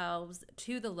themselves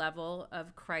to the level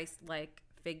of Christ-like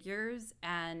figures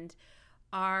and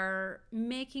are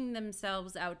making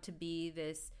themselves out to be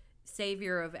this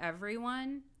savior of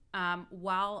everyone.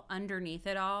 While underneath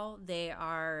it all, they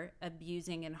are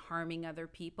abusing and harming other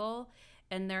people.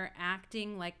 and they're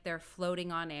acting like they're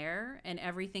floating on air and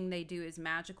everything they do is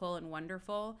magical and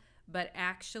wonderful, but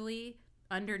actually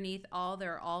underneath all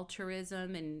their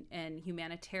altruism and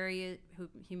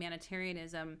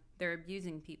humanitarianism, they're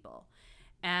abusing people.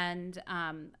 And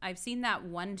I've seen that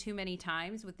one too many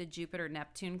times with the Jupiter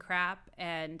Neptune crap,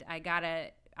 and I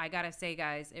gotta say,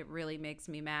 guys, it really makes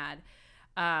me mad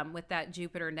with that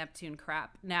Jupiter Neptune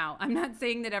crap. Now, I'm not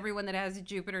saying that everyone that has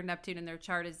Jupiter Neptune in their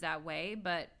chart is that way,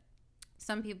 but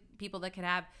some people that could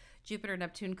have Jupiter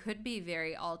Neptune could be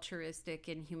very altruistic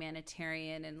and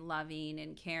humanitarian and loving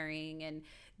and caring and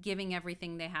giving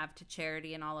everything they have to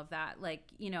charity and all of that. Like,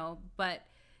 you know, but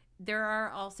there are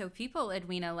also people,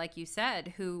 Edwina, like you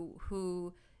said,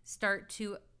 who start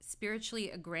to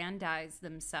spiritually aggrandize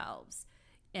themselves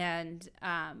and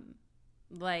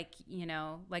like, you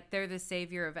know, like they're the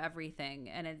savior of everything,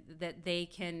 and that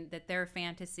their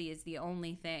fantasy is the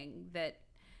only thing that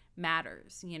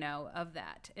matters, you know, of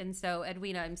that. And so,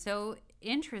 Edwina, I'm so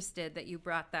interested that you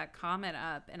brought that comment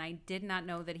up, and I did not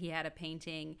know that he had a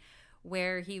painting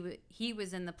where he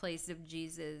was in the place of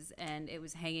Jesus and it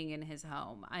was hanging in his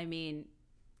home. I mean,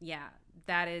 yeah,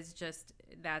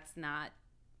 that's not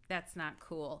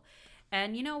cool.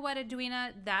 And you know what,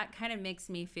 Edwina, that kind of makes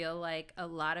me feel like a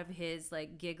lot of his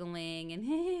like giggling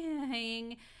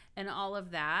and and all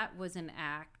of that was an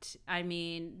act. I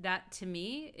mean, that to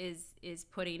me is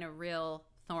putting a real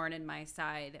thorn in my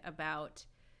side about,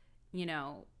 you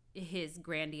know, his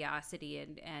grandiosity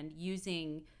and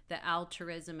using the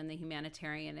altruism and the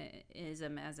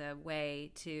humanitarianism as a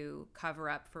way to cover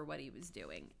up for what he was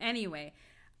doing. Anyway,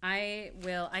 I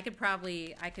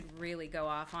could really go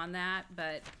off on that,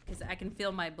 but because I can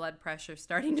feel my blood pressure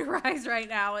starting to rise right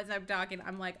now as I'm talking.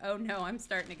 I'm like, oh no, I'm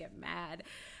starting to get mad.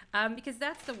 Because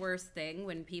that's the worst thing,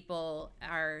 when people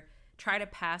try to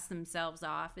pass themselves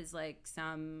off as like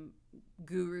some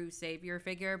guru savior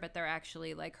figure, but they're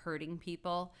actually like hurting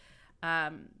people.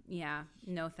 Yeah,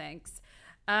 no thanks.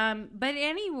 But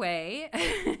anyway,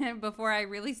 before I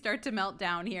really start to melt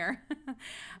down here,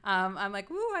 I'm like,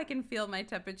 woo, I can feel my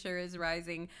temperature is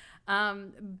rising.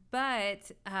 But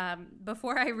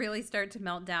before I really start to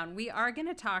melt down, we are going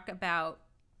to talk about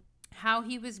how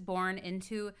he was born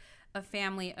into a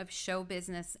family of show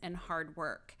business and hard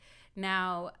work.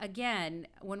 Now, again,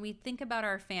 when we think about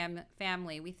our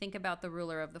family, we think about the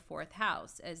ruler of the fourth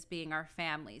house as being our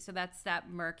family. So that's that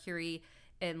Mercury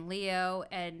in Leo,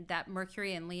 and that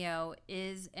Mercury in Leo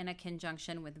is in a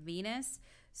conjunction with Venus.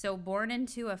 So born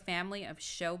into a family of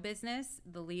show business,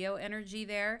 the Leo energy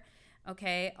there.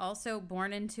 Okay, also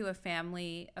born into a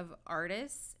family of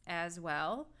artists as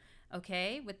well.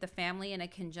 Okay, with the family in a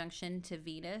conjunction to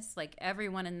Venus, like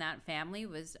everyone in that family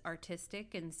was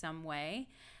artistic in some way.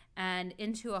 And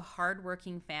into a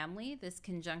hardworking family, this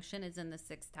conjunction is in the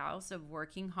sixth house of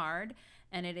working hard,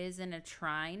 and it is in a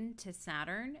trine to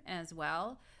Saturn as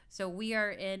well. So we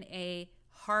are in a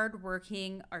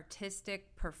hardworking,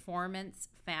 artistic performance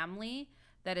family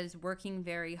that is working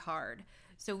very hard.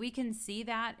 So we can see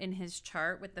that in his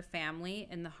chart with the family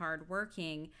and the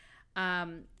hardworking.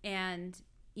 And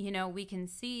you know, we can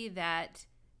see that,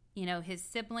 you know, his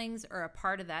siblings are a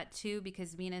part of that too,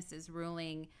 because Venus is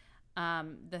ruling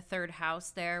the third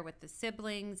house there with the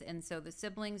siblings. And so the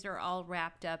siblings are all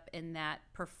wrapped up in that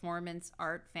performance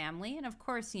art family. And of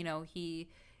course, you know, he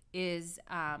is,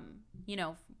 you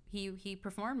know, he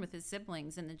performed with his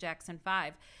siblings in the Jackson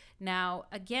 5. Now,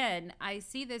 again, I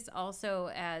see this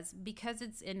also as, because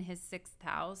it's in his sixth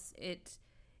house,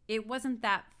 it wasn't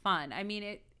that fun. I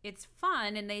mean, it's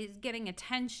fun and they're getting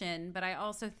attention, but I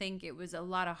also think it was a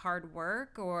lot of hard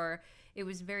work, or it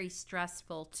was very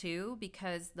stressful too,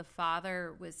 because the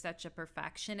father was such a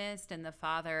perfectionist, and the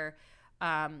father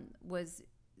was,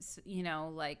 you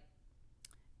know, like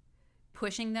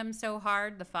pushing them so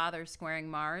hard, the father squaring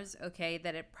Mars, okay,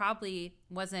 that it probably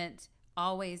wasn't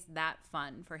always that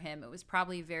fun for him. It was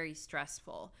probably very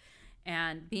stressful.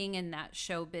 And being in that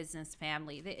show business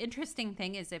family. The interesting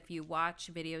thing is, if you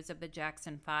watch videos of the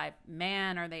Jackson 5,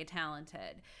 man, are they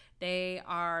talented. They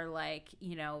are like,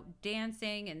 you know,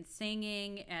 dancing and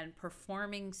singing and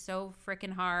performing so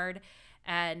freaking hard.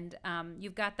 And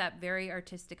you've got that very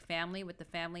artistic family with the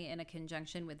family in a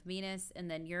conjunction with Venus, and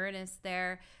then Uranus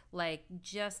there. Like,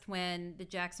 just when the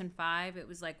Jackson 5, it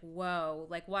was like, whoa,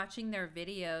 like watching their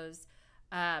videos.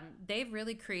 They've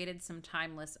really created some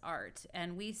timeless art.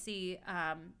 And we see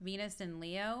Venus and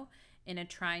Leo in a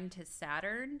trine to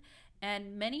Saturn.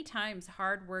 And many times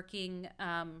hardworking,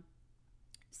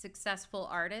 successful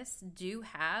artists do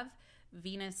have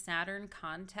Venus-Saturn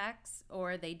context,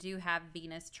 or they do have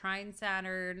Venus trine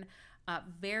Saturn.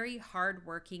 very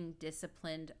hardworking,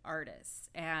 disciplined artists.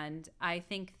 And I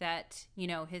think that, you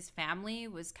know, his family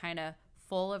was kind of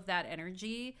full of that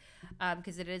energy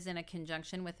because it is in a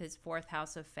conjunction with his fourth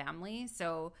house of family.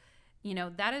 So, you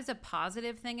know, that is a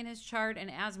positive thing in his chart.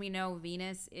 And as we know,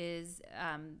 Venus is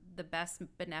the best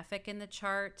benefic in the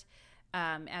chart,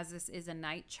 as this is a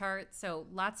night chart. So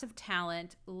lots of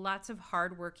talent, lots of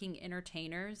hardworking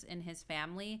entertainers in his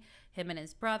family, him and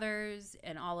his brothers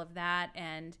and all of that.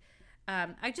 And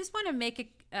I just want to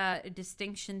make a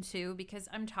distinction too, because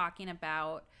I'm talking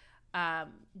about Michael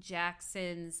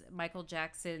Jackson's,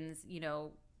 you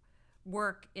know,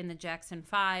 work in the Jackson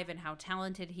 5 and how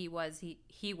talented he was.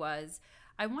 He was.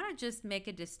 I want to just make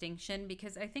a distinction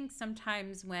because I think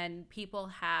sometimes when people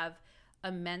have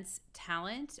immense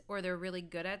talent or they're really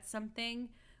good at something,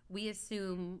 we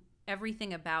assume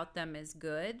everything about them is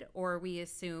good, or we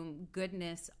assume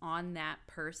goodness on that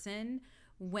person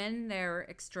when they're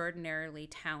extraordinarily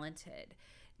talented.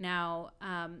 Now,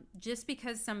 just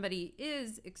because somebody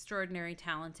is extraordinarily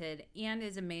talented and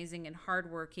is amazing and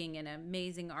hardworking and an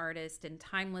amazing artist and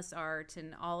timeless art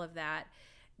and all of that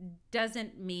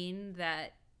doesn't mean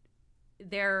that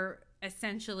they're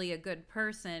essentially a good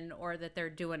person or that they're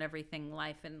doing everything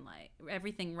right in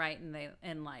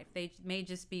life. They may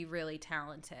just be really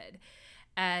talented.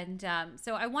 And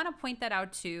so I want to point that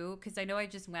out too, because I know I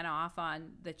just went off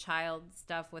on the child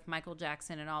stuff with Michael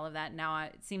Jackson and all of that. Now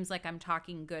it seems like I'm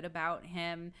talking good about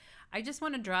him. I just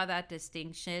want to draw that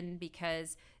distinction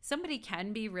because somebody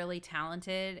can be really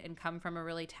talented and come from a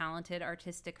really talented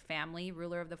artistic family,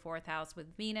 ruler of the fourth house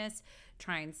with Venus,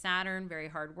 trine Saturn, very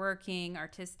hardworking,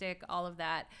 artistic, all of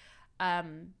that.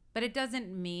 But it doesn't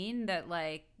mean that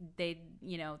like they,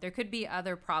 you know, there could be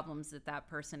other problems that that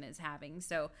person is having.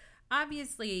 So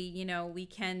obviously, you know, we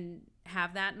can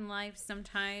have that in life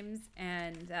sometimes,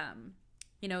 and,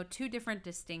 you know, two different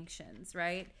distinctions,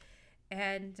 right?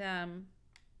 And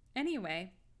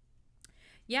anyway,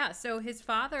 yeah, so his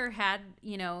father had,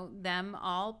 you know, them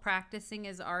all practicing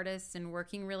as artists and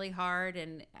working really hard.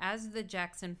 And as the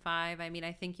Jackson 5, I mean,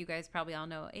 I think you guys probably all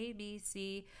know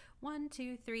ABC, 1,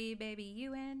 2, 3, baby,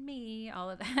 you and me, all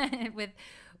of that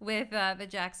with the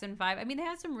Jackson 5. I mean, they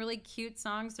have some really cute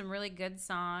songs, some really good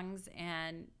songs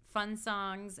and fun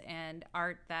songs and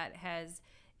art that has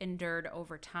endured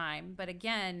over time. But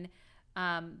again,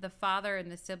 the father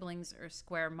and the siblings are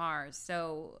square Mars.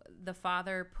 So the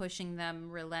father pushing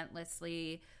them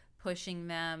relentlessly, pushing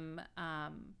them,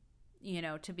 you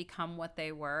know, to become what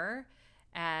they were,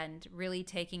 and really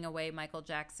taking away Michael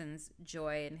Jackson's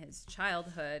joy in his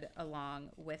childhood along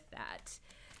with that.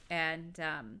 And,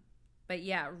 but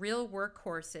yeah, real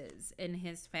workhorses in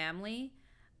his family,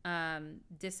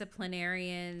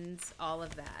 disciplinarians, all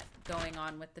of that going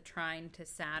on with the trine to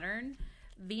Saturn.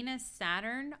 Venus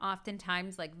Saturn,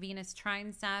 oftentimes like Venus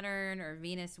trine Saturn or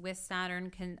Venus with Saturn,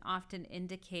 can often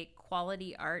indicate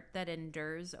quality art that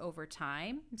endures over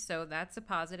time. So that's a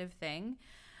positive thing.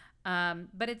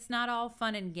 But it's not all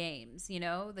fun and games, you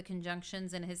know, the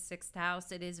conjunctions in his sixth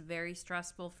house. It is very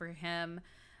stressful for him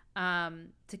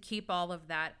to keep all of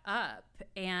that up.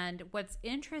 And what's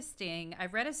interesting,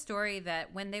 I've read a story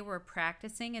that when they were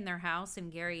practicing in their house in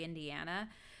Gary, Indiana,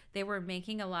 they were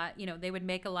making a lot, you know, they would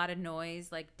make a lot of noise,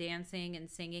 like dancing and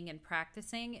singing and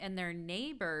practicing, and their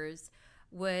neighbors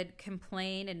would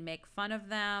complain and make fun of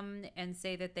them and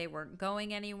say that they weren't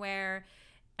going anywhere.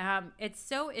 It's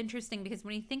so interesting because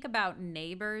when you think about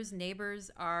neighbors,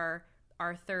 neighbors are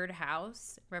our third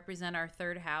house, represent our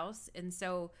third house, and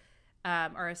so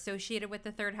are associated with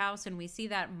the third house, and we see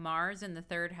that Mars in the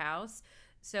third house.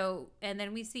 So, and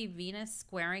then we see Venus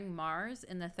squaring Mars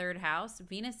in the third house.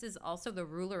 Venus is also the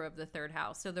ruler of the third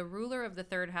house. So the ruler of the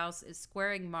third house is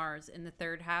squaring Mars in the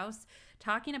third house,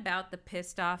 talking about the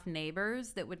pissed off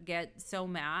neighbors that would get so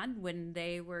mad when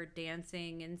they were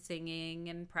dancing and singing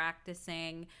and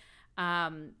practicing.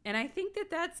 And I think that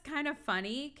that's kind of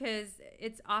funny because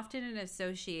it's often an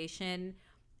association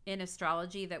in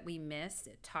astrology that we miss,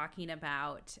 talking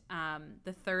about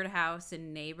the third house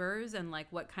and neighbors and like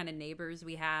what kind of neighbors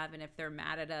we have and if they're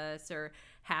mad at us or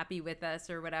happy with us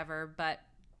or whatever. But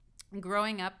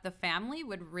growing up, the family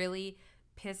would really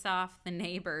piss off the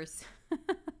neighbors.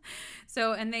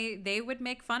 So, and they would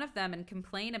make fun of them and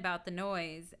complain about the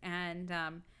noise. And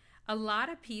a lot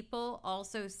of people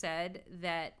also said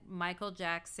that Michael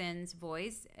Jackson's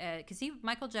voice, because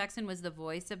Michael Jackson was the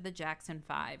voice of the Jackson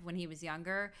 5 when he was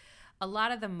younger. A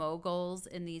lot of the moguls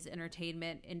in these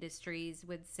entertainment industries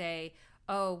would say,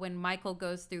 oh, when Michael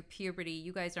goes through puberty,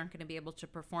 you guys aren't going to be able to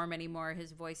perform anymore.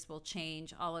 His voice will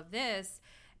change, all of this.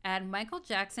 And Michael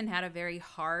Jackson had a very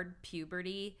hard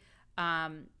puberty.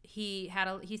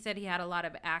 He said he had a lot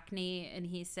of acne, and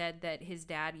he said that his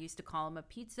dad used to call him a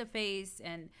pizza face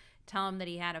and tell him that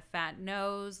he had a fat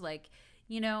nose. Like,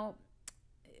 you know,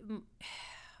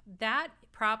 that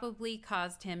probably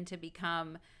caused him to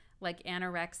become like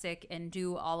anorexic and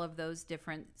do all of those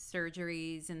different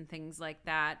surgeries and things like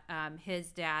that.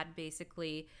 His dad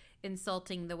basically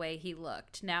insulting the way he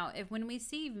looked. Now, when we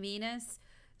see Venus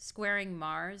squaring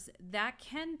Mars, that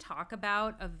can talk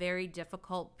about a very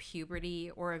difficult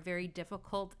puberty or a very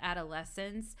difficult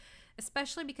adolescence,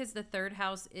 especially because the third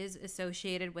house is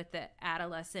associated with the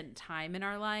adolescent time in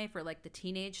our life, or like the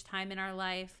teenage time in our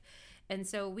life. And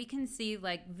so we can see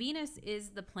like Venus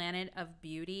is the planet of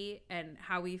beauty and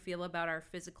how we feel about our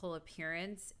physical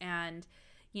appearance. And,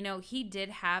 you know, he did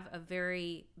have a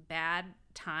very bad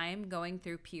time going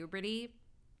through puberty.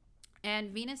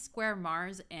 And Venus square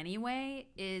Mars anyway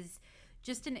is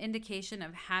just an indication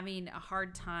of having a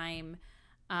hard time,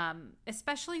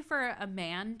 especially for a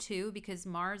man too, because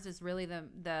Mars is really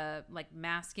the like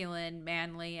masculine,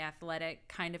 manly, athletic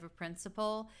kind of a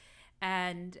principle.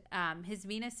 And his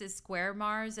Venus is square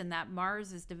Mars, and that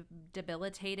Mars is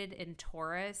debilitated in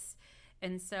Taurus.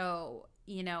 And so,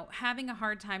 you know, having a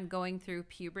hard time going through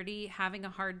puberty, having a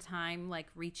hard time like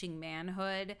reaching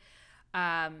manhood,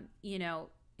 you know,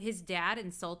 his dad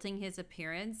insulting his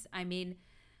appearance. I mean,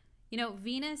 you know,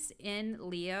 Venus in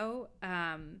Leo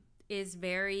is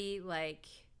very like,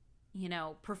 you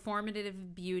know,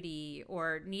 performative beauty,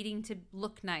 or needing to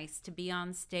look nice to be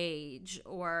on stage,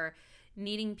 or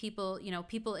needing people, you know,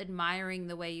 people admiring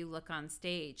the way you look on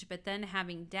stage. But then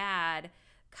having dad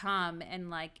come and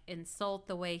like insult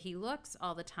the way he looks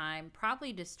all the time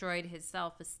probably destroyed his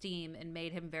self-esteem and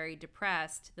made him very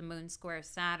depressed. The moon square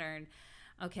Saturn.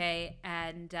 Okay.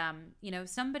 And, you know,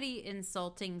 somebody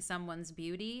insulting someone's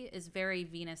beauty is very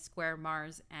Venus square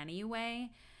Mars anyway.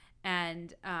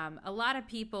 And a lot of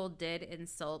people did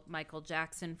insult Michael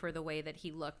Jackson for the way that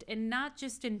he looked, and not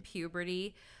just in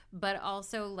puberty, but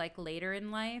also like later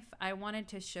in life. I wanted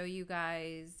to show you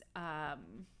guys, I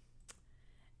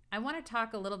want to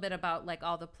talk a little bit about like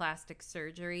all the plastic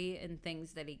surgery and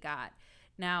things that he got.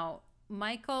 Now,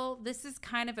 Michael, this is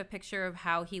kind of a picture of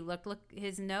how he looked. Look,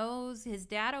 his nose, his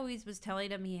dad always was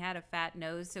telling him he had a fat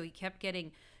nose, so he kept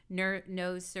getting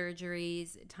nose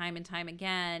surgeries time and time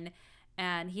again.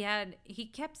 And he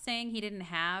kept saying he didn't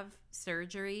have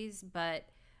surgeries, but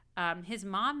his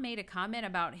mom made a comment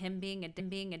about him being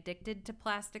addicted to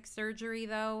plastic surgery,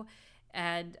 though.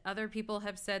 And other people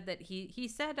have said that he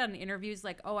said on interviews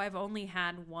like, oh, I've only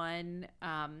had one,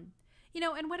 you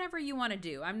know, and whatever you want to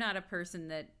do. I'm not a person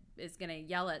that is going to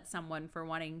yell at someone for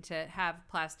wanting to have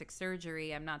plastic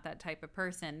surgery. I'm not that type of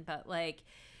person. But like,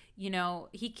 you know,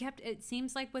 it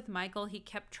seems like with Michael, he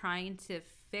kept trying to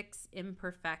fix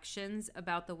imperfections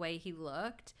about the way he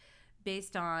looked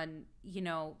based on, you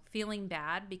know, feeling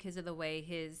bad because of the way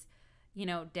his, you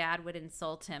know, dad would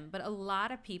insult him. But a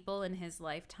lot of people in his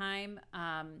lifetime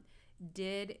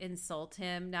did insult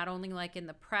him, not only like in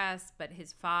the press, but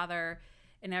his father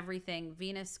and everything.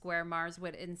 Venus square Mars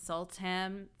would insult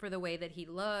him for the way that he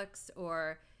looks,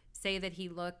 or say that he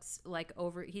looks like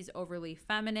he's overly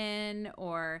feminine,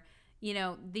 or, you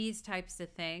know, these types of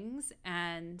things.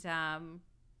 And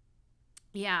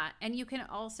yeah, and you can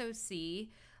also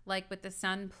see like with the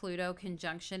Sun Pluto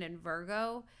conjunction in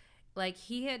Virgo, like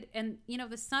he had, and you know,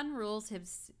 the Sun rules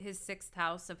his sixth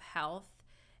house of health,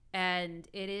 and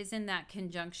it is in that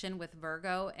conjunction with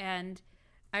Virgo. And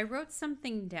I wrote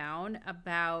something down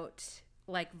about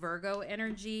like Virgo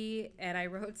energy, and I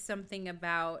wrote something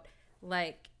about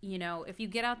like, you know, if you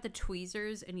get out the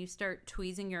tweezers and you start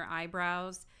tweezing your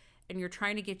eyebrows and you're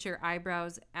trying to get your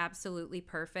eyebrows absolutely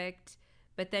perfect,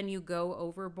 but then you go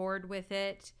overboard with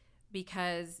it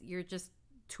because you're just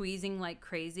tweezing like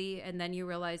crazy, and then you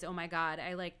realize, oh my God,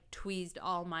 I like tweezed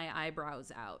all my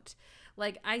eyebrows out.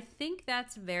 Like, I think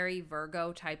that's very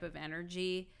Virgo type of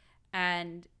energy.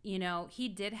 And, you know, he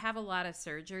did have a lot of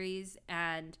surgeries,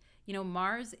 and, you know,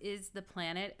 Mars is the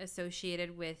planet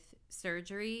associated with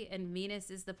surgery, and Venus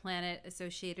is the planet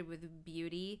associated with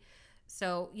beauty.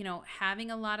 So, you know, having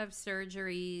a lot of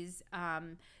surgeries,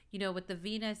 you know, with the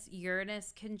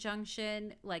Venus-Uranus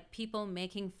conjunction, like people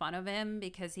making fun of him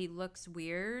because he looks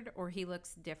weird or he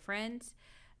looks different.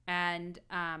 And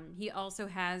he also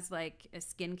has like a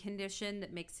skin condition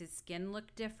that makes his skin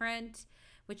look different,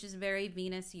 which is very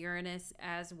Venus-Uranus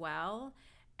as well.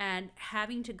 And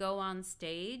having to go on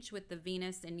stage with the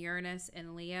Venus and Uranus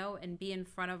and Leo and be in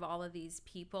front of all of these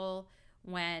people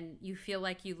when you feel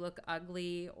like you look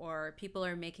ugly or people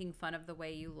are making fun of the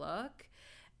way you look.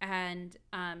 And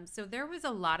so there was a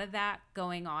lot of that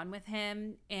going on with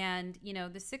him. And, you know,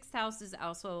 the sixth house is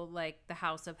also like the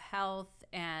house of health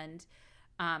and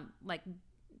like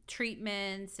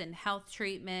treatments and health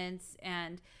treatments.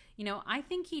 And, you know, I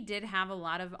think he did have a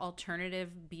lot of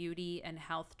alternative beauty and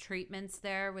health treatments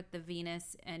there with the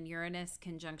Venus and Uranus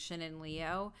conjunction in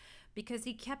Leo, because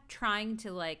he kept trying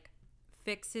to like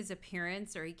fix his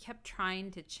appearance, or he kept trying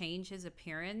to change his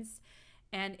appearance,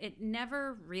 and it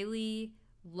never really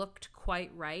looked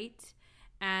quite right.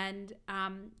 And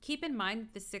keep in mind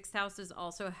that the sixth house is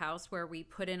also a house where we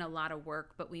put in a lot of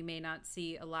work, but we may not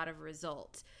see a lot of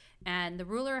result. And the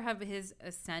ruler of his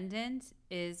ascendant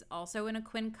is also in a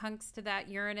quincunx to that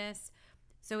Uranus.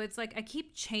 So it's like I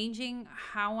keep changing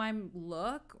how I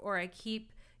look, or I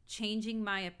keep changing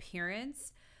my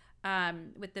appearance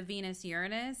with the Venus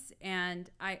Uranus, and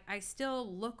I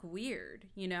still look weird,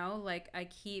 you know, like I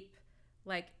keep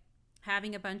like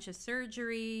having a bunch of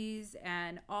surgeries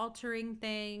and altering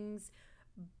things,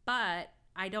 but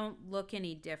I don't look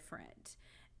any different.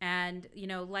 And, you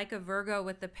know, like a Virgo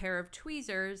with a pair of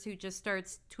tweezers who just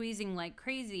starts tweezing like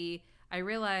crazy, I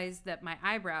realize that my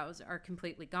eyebrows are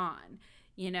completely gone,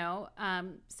 you know?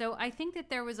 So I think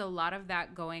that there was a lot of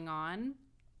that going on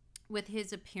with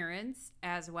his appearance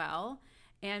as well.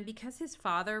 And because his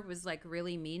father was like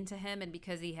really mean to him, and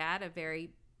because he had a very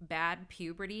bad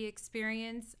puberty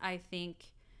experience, I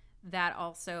think that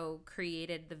also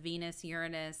created the Venus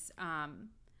Uranus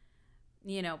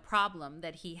you know, problem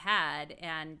that he had,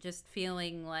 and just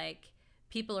feeling like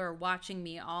people are watching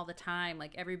me all the time,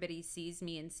 like everybody sees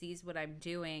me and sees what I'm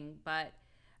doing, but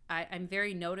I'm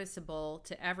very noticeable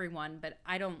to everyone, but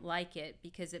I don't like it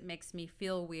because it makes me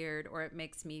feel weird, or it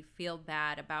makes me feel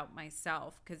bad about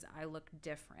myself because I look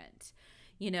different,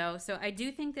 you know? So I do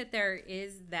think that there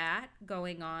is that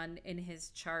going on in his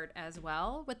chart as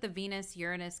well with the Venus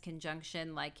Uranus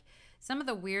conjunction. Like some of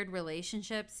the weird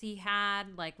relationships he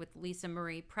had, like with Lisa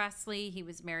Marie Presley, he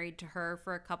was married to her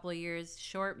for a couple of years,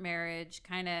 short marriage,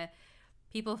 kind of,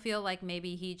 people feel like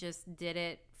maybe he just did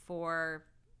it for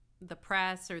the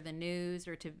press or the news,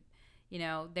 or to, you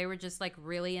know, they were just like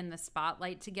really in the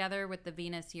spotlight together with the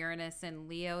Venus Uranus and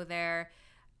Leo there.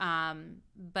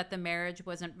 But the marriage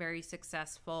wasn't very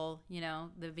successful, you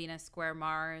know, the Venus square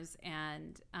Mars.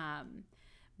 And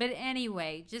but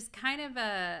anyway, just kind of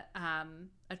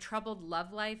a troubled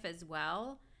love life as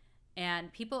well.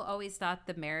 And people always thought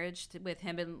the marriage with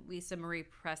him and Lisa Marie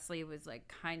Presley was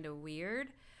like kind of weird.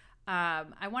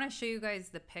 I want to show you guys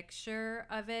the picture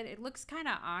of it. It looks kind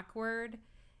of awkward,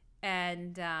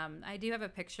 and I do have a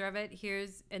picture of it.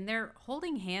 And they're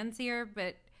holding hands here,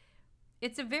 but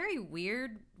it's a very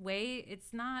weird way.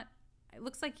 It's not, it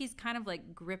looks like he's kind of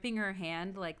like gripping her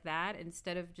hand like that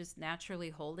instead of just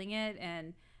naturally holding it.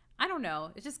 And I don't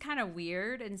know, it's just kind of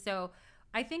weird. And so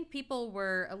I think people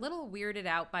were a little weirded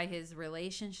out by his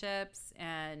relationships,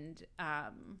 and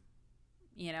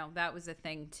you know, that was a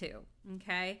thing too.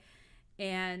 Okay.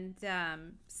 And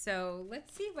so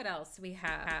let's see what else we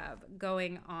have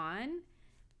going on.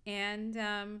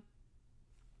 And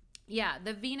yeah,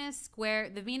 the Venus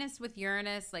with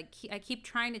Uranus, like I keep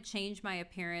trying to change my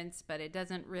appearance, but it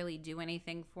doesn't really do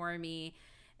anything for me.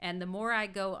 And the more I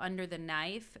go under the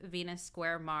knife, Venus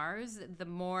square Mars, the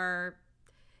more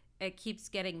it keeps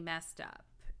getting messed up.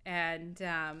 And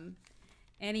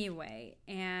anyway,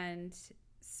 and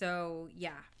so,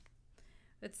 yeah,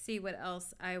 let's see what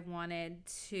else I wanted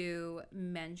to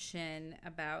mention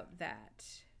about that.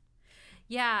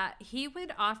 Yeah, he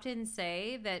would often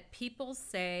say that people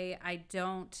say I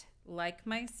don't like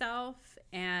myself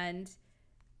and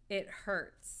it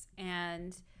hurts.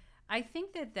 And I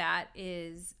think that that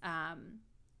is,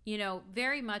 you know,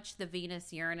 very much the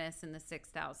Venus Uranus in the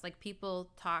sixth house. Like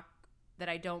people talk that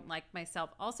I don't like myself.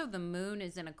 Also, the moon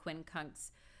is in a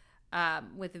quincunx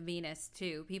with Venus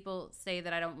too. People say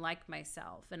that I don't like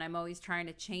myself, and I'm always trying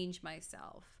to change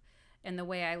myself and the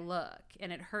way I look,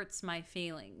 and it hurts my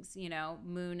feelings, you know,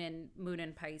 moon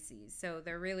and Pisces. So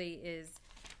there really is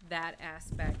that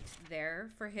aspect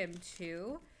there for him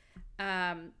too.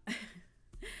 I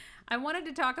wanted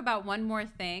to talk about one more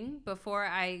thing before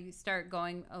I start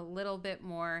going a little bit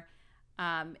more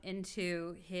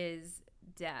into his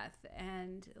death.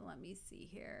 And let me see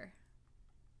here.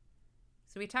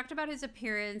 So we talked about his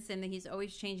appearance, and he's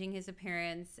always changing his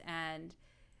appearance. And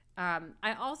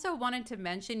I also wanted to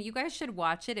mention, you guys should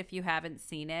watch it if you haven't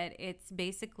seen it. It's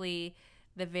basically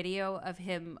the video of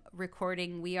him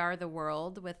recording We Are the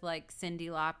World with like Cyndi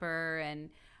Lauper and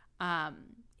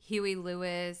Huey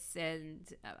Lewis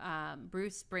and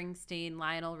Bruce Springsteen,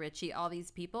 Lionel Richie, all these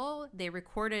people. They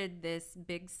recorded this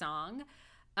big song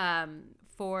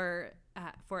for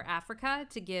for Africa,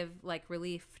 to give like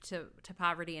relief to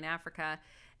poverty in Africa.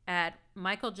 And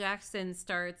Michael Jackson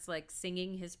starts like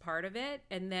singing his part of it,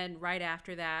 and then right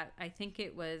after that, I think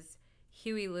it was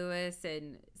Huey Lewis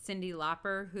and Cyndi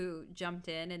Lauper who jumped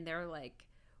in, and they're like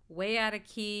way out of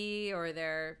key, or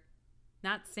they're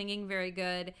not singing very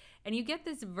good. And you get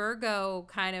this Virgo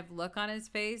kind of look on his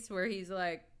face where he's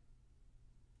like,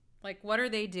 what are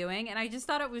they doing? And I just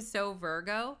thought it was so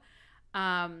Virgo.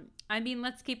 I mean,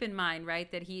 let's keep in mind,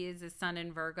 right, that he is a sun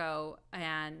in Virgo,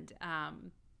 and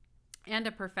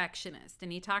a perfectionist.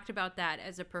 And he talked about that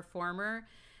as a performer,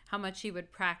 how much he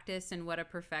would practice and what a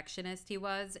perfectionist he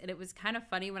was. And it was kind of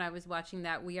funny when I was watching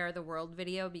that We Are the World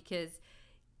video, because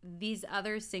these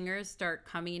other singers start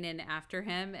coming in after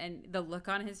him, and the look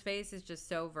on his face is just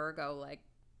so Virgo, like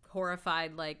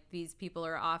horrified, like these people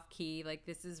are off key, like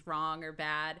this is wrong or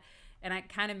bad. And it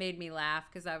kind of made me laugh,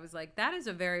 because I was like, that is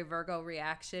a very Virgo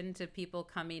reaction to people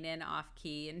coming in off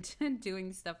key and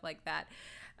doing stuff like that.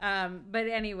 But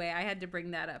anyway, I had to bring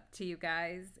that up to you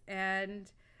guys. And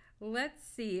let's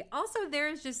see. Also,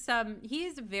 there's just he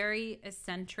is very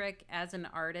eccentric as an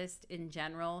artist in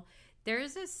general.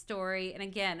 There's a story, and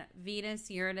again,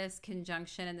 Venus-Uranus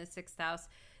conjunction in the 6th house.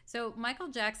 So Michael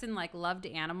Jackson like loved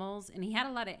animals, and he had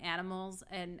a lot of animals.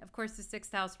 And of course, the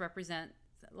 6th house represents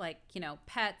like, you know,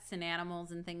 pets and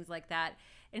animals and things like that.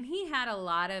 And he had a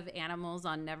lot of animals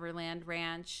on Neverland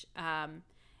Ranch. And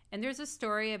there's a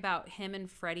story about him and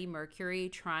Freddie Mercury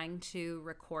trying to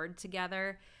record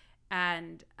together.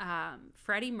 And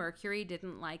Freddie Mercury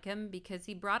didn't like him because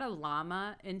he brought a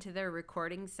llama into their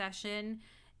recording session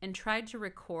and tried to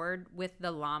record with the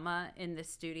llama in the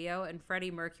studio. And Freddie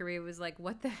Mercury was like,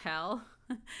 what the hell?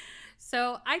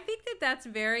 So I think that that's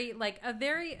very, like, a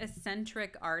very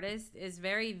eccentric artist is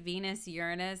very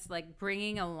Venus-Uranus, like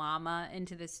bringing a llama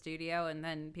into the studio. And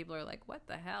then people are like, what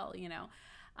the hell, you know?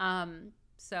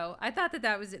 So I thought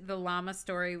that was, the llama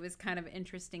story was kind of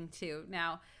interesting too.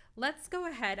 Now, let's go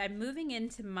ahead. I'm moving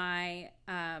into my,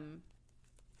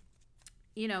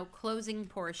 you know, closing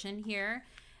portion here.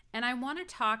 And I want to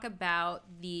talk about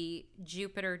the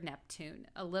Jupiter-Neptune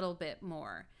a little bit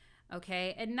more,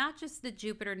 okay? And not just the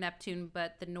Jupiter-Neptune,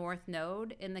 but the North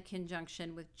Node in the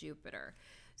conjunction with Jupiter.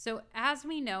 So as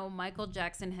we know, Michael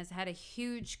Jackson has had a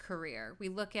huge career. We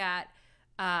look at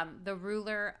the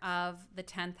ruler of the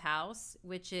 10th house,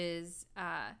 which is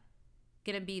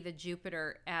going to be the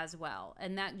Jupiter as well.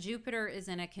 And that Jupiter is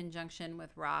in a conjunction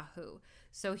with Rahu.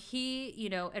 So he, you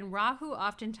know, and Rahu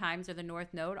oftentimes, or the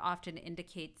North Node, often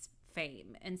indicates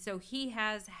fame. And so he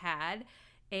has had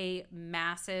a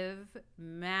massive,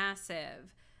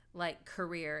 massive, like,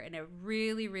 career, and a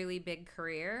really, really big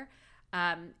career.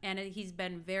 And he's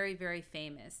been very, very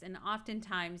famous. And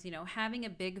oftentimes, you know, having a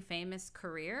big, famous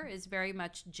career is very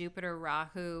much Jupiter,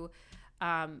 Rahu,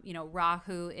 you know,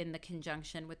 Rahu in the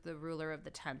conjunction with the ruler of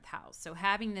the 10th house. So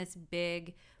having this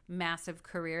big, massive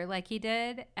career like he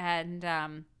did. And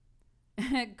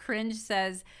Cringe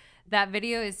says, that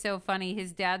video is so funny.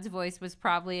 His dad's voice was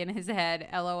probably in his head.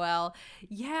 LOL.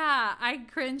 Yeah, I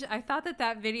cringe. I thought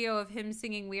that video of him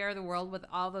singing We Are the World with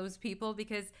all those people,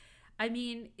 because I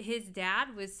mean, his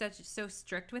dad was so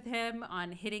strict with him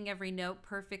on hitting every note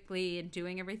perfectly and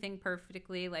doing everything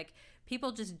perfectly. Like,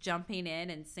 people just jumping in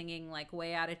and singing like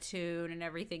way out of tune and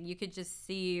everything. You could just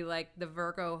see like the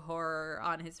Virgo horror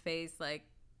on his face. Like,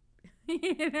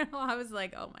 you know, I was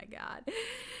like, oh my God.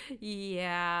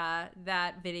 Yeah,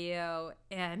 that video.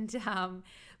 And,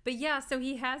 but yeah, so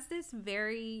he has this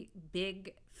very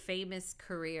big, famous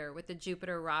career with the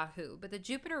Jupiter Rahu, but the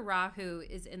Jupiter Rahu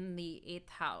is in the 8th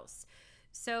house.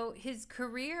 So his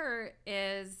career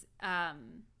is,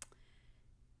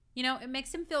 you know, it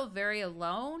makes him feel very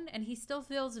alone, and he still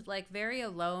feels like very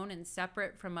alone and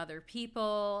separate from other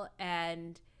people.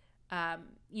 And,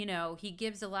 you know, he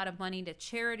gives a lot of money to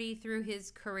charity through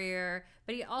his career,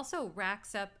 but he also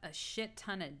racks up a shit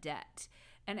ton of debt.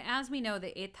 And as we know, the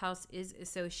 8th house is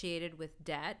associated with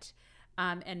debt.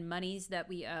 And monies that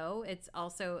we owe. It's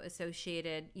also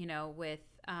associated, you know, with,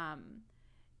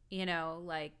 you know,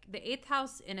 like the 8th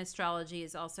house in astrology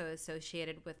is also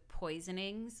associated with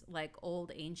poisonings, like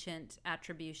old ancient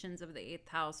attributions of the 8th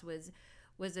house was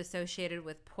associated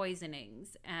with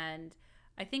poisonings. And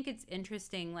I think it's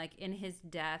interesting, like in his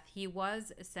death, he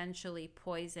was essentially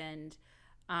poisoned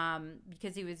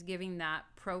because he was giving that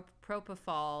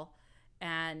propofol,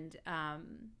 and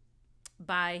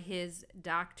by his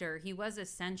doctor, he was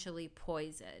essentially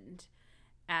poisoned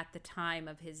at the time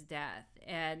of his death.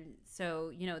 And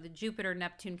so, you know, the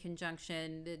Jupiter-Neptune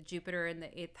conjunction, the Jupiter in the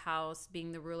 8th house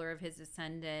being the ruler of his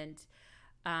ascendant,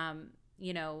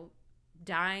 you know,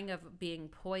 dying of being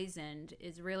poisoned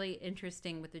is really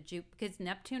interesting with the because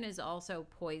Neptune is also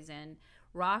poison.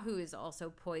 Rahu is also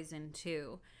poison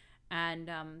too. And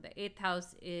the eighth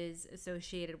house is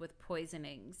associated with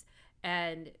poisonings.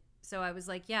 And so I was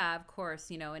like, yeah, of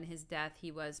course, in his death,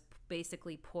 he was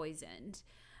basically poisoned.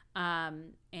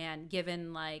 And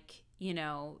given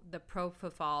the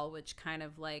propofol, which kind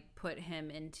of put him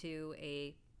into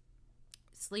a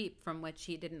sleep from which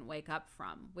he didn't wake up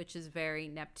from, which is very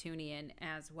Neptunian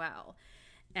as well.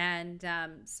 And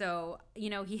so,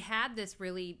 he had this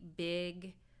really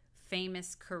big,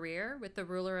 famous career with the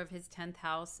ruler of his 10th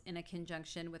house in a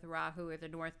conjunction with Rahu or the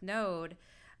North Node.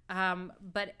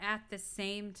 But at the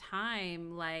same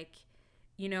time,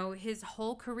 his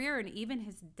whole career and even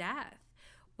his death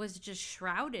was just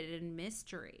shrouded in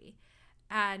mystery.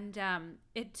 And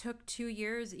it took 2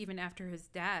 years, even after his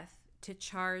death, to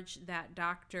charge that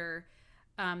doctor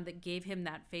that gave him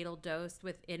that fatal dose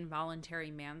with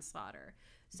involuntary manslaughter.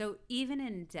 So even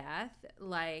in death,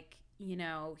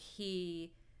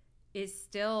 he is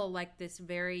still this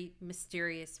very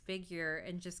mysterious figure,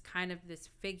 and just kind of this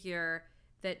figure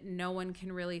that no one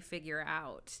can really figure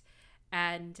out.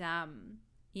 And,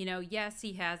 yes,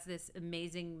 he has this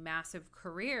amazing, massive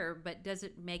career, but does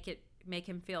it make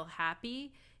him feel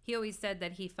happy? He always said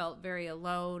that he felt very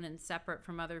alone and separate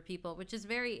from other people, which is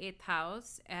very eighth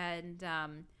house. And,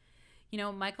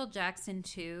 Michael Jackson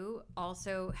too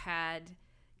also had,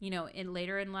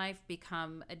 later in life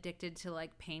become addicted to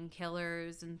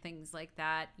painkillers and things like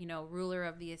that, ruler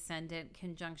of the ascendant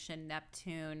conjunction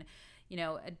Neptune,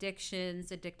 addictions,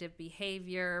 addictive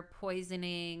behavior,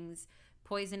 poisonings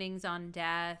on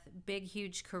death, big,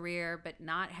 huge career, but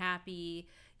not happy.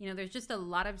 There's just a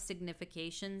lot of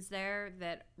significations there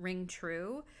that ring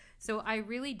true. So I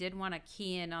really did want to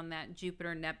key in on that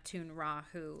Jupiter, Neptune,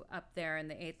 Rahu up there in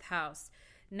the 8th house.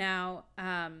 Now,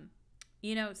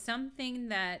 something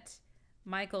that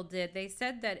Michael did, they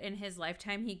said that in his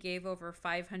lifetime, he gave over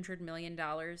 $500 million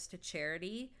to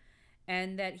charity,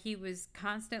 and that he was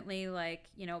constantly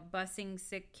busing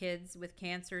sick kids with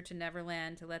cancer to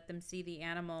Neverland to let them see the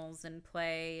animals and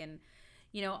play and,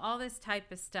 all this type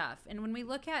of stuff. And when we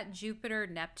look at Jupiter,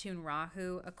 Neptune,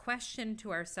 Rahu, a question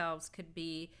to ourselves could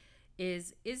be,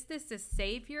 is this a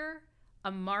savior,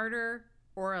 a martyr,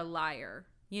 or a liar?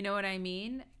 You know what I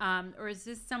mean? Or is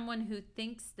this someone who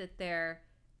thinks that they're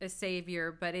a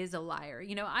savior but is a liar?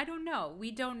 I don't know.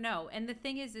 We don't know. And the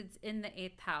thing is, it's in the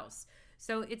 8th house.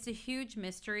 So it's a huge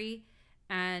mystery,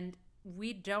 and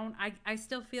I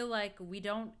still feel like we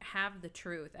don't have the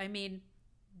truth. I mean,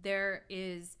 there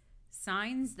is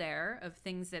signs there of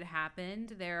things that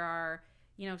happened. There are,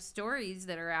 stories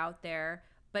that are out there,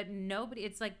 but nobody,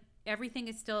 it's like everything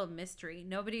is still a mystery.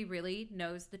 Nobody really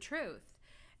knows the truth.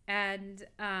 And,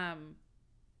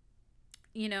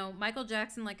 Michael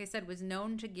Jackson, like I said, was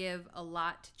known to give a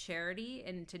lot to charity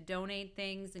and to donate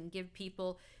things and give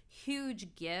people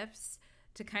huge gifts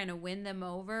to kind of win them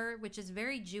over, which is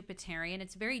very Jupiterian.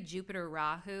 It's very Jupiter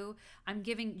Rahu. I'm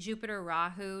giving Jupiter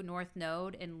Rahu, North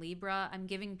Node, and Libra. I'm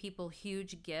giving people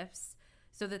huge gifts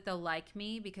so that they'll like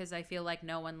me, because I feel like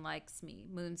no one likes me.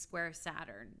 Moon square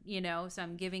Saturn, so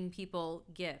I'm giving people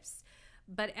gifts.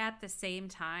 But at the same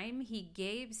time, he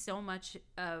gave so much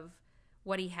of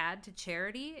what he had to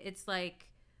charity. It's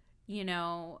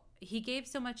he gave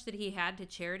so much that he had to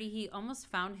charity, he almost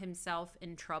found himself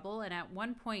in trouble. And at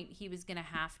one point, he was going to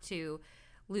have to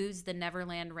lose the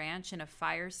Neverland Ranch in a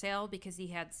fire sale because he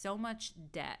had so much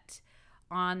debt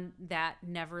on that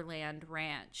Neverland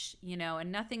Ranch,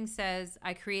 and nothing says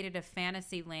I created a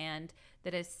fantasy land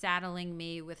that is saddling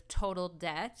me with total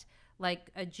debt like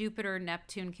a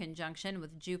Jupiter-Neptune conjunction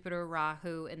with Jupiter,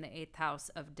 Rahu in the 8th house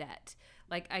of debt.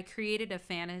 I created a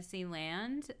fantasy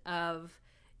land of,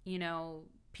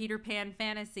 Peter Pan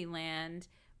fantasy land,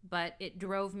 but it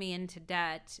drove me into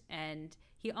debt, and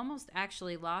he almost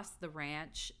actually lost the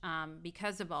ranch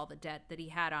because of all the debt that he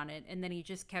had on it. And then he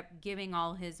just kept giving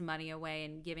all his money away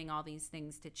and giving all these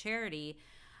things to charity.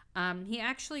 He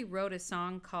actually wrote a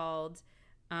song called,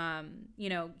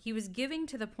 he was giving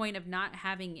to the point of not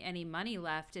having any money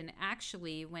left. And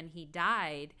actually, when he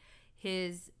died,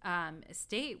 his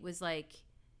estate was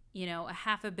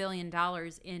 $500 million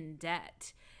in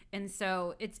debt. And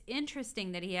so it's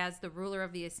interesting that he has the ruler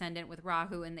of the ascendant with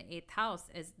Rahu in the 8th house,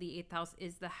 as the 8th house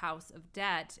is the house of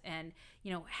debt. And,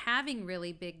 having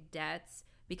really big debts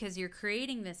because you're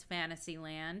creating this fantasy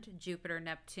land, Jupiter,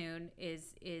 Neptune,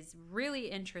 is really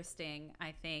interesting,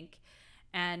 I think.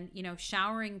 And,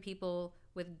 showering people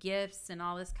with gifts and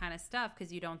all this kind of stuff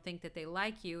because you don't think that they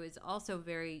like you is also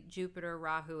very Jupiter,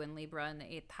 Rahu, and Libra in the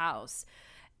 8th house.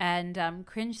 And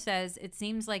Cringe says it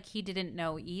seems like he didn't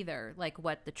know either, like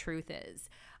what the truth is.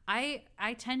 I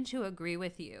tend to agree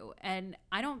with you, and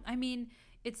I mean,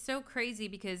 it's so crazy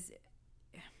because,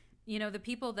 you know, the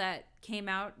people that came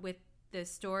out with the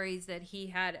stories that he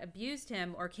had abused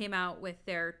him or came out with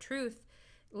their truth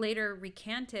later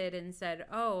recanted and said,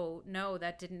 oh, no,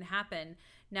 that didn't happen.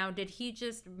 Now, did he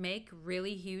just make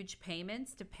really huge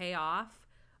payments to pay off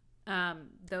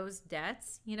those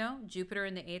debts? You know, Jupiter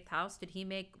in the 8th house, did he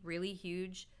make really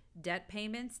huge debt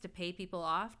payments to pay people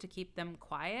off to keep them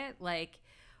quiet? Like,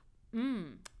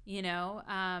 you know,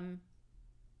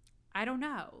 I don't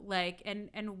know. Like,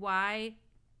 and why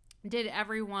did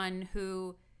everyone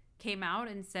who came out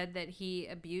and said that he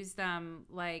abused them,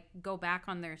 like, go back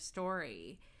on their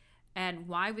story? And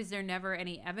why was there never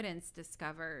any evidence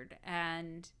discovered?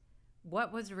 And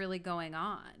what was really going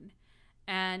on?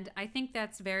 And I think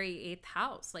that's very 8th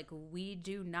house. Like, we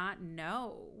do not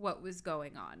know what was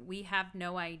going on. We have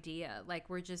no idea. Like,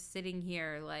 we're just sitting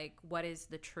here like, what is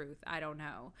the truth? I don't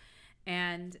know.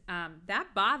 And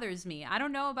that bothers me. I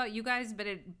don't know about you guys, but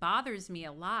it bothers me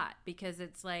a lot because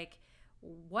it's like,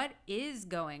 what is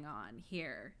going on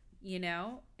here, you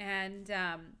know? And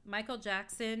Michael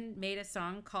Jackson made a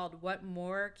song called What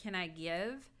More Can I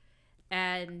Give?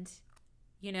 And,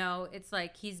 you know, it's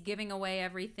like he's giving away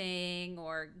everything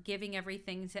or giving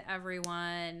everything to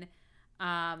everyone.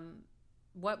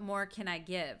 What more can I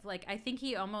give? Like, I think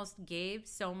he almost gave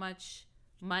so much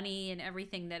money and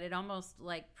everything that it almost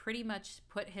like pretty much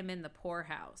put him in the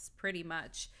poorhouse, pretty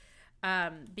much.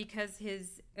 Because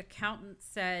his accountant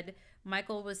said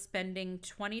Michael was spending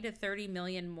 20 to 30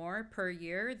 million more per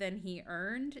year than he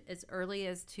earned as early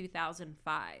as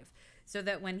 2005. So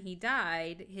that when he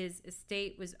died, his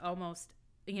estate was almost,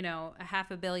 you know,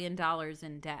 $500 million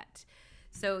in debt.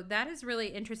 So that is really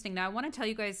interesting. Now, I want to tell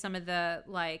you guys some of the,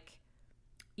 like,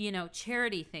 you know,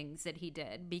 charity things that he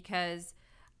did, because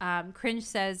Cringe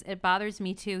says, it bothers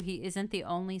me too. He isn't the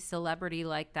only celebrity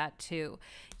like that too.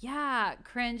 Yeah,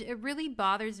 Cringe, it really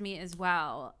bothers me as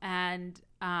well. And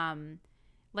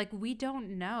like, we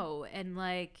don't know. And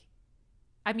like,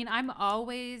 I mean, I'm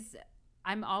always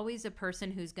a person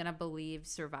who's going to believe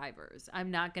survivors. I'm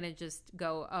not going to just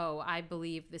go, oh, I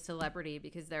believe the celebrity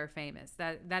because they're famous.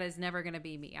 That is never going to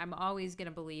be me. I'm always going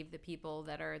to believe the people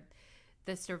that are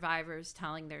the survivors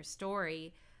telling their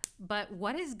story. But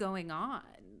what is going on?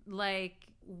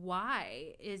 Like,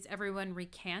 why is everyone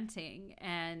recanting?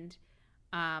 And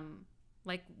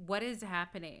like, what is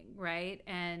happening, right?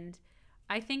 And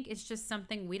I think it's just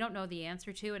something we don't know the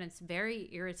answer to, and it's very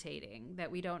irritating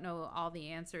that we don't know all the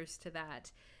answers to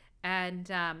that. And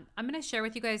I'm going to share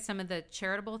with you guys some of the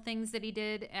charitable things that he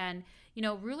did. And, you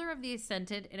know, ruler of the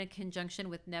Ascendant in a conjunction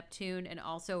with Neptune and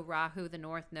also Rahu, the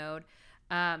North Node,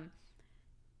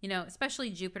 you know,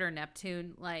 especially Jupiter,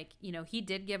 Neptune, like, you know, he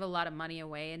did give a lot of money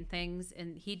away and things.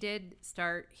 And he did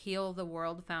start Heal the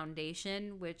World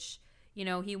Foundation, which, you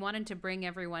know, he wanted to bring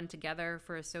everyone together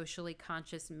for a socially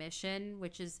conscious mission,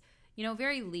 which is, you know,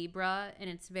 very Libra.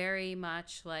 And it's very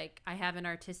much like, I have an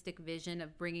artistic vision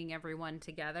of bringing everyone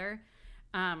together.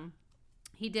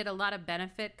 He did a lot of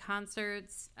benefit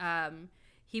concerts.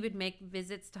 He would make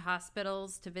visits to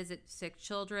hospitals to visit sick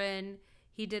children.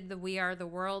 He did the We Are the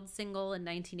World single in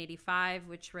 1985,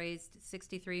 which raised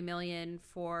 $63 million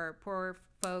for poor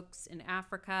folks in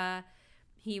Africa.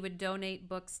 He would donate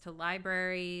books to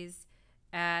libraries.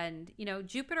 And, you know,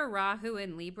 Jupiter, Rahu,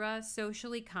 and Libra,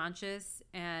 socially conscious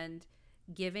and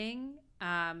giving,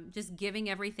 just giving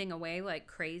everything away like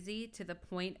crazy to the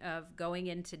point of going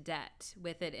into debt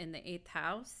with it in the 8th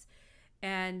house.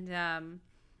 And,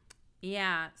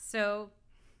 yeah, so...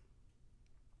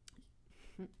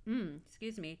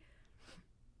 excuse me.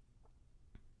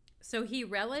 So he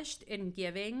relished in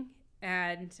giving,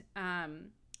 and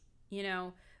you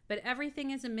know, but everything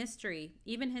is a mystery.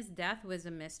 Even his death was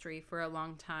a mystery for a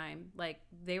long time. Like,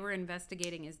 they were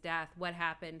investigating his death. What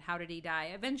happened? How did he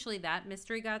die? Eventually that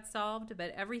mystery got solved,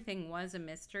 but everything was a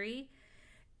mystery.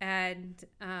 And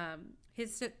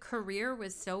his career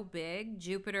was so big,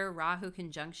 Jupiter Rahu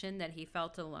conjunction, that he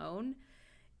felt alone.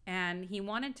 And he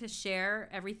wanted to share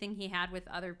everything he had with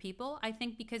other people, I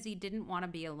think, because he didn't want to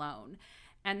be alone.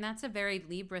 And that's a very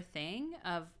Libra thing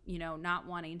of, you know, not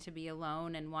wanting to be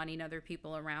alone and wanting other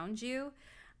people around you.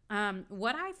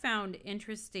 What I found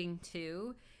interesting,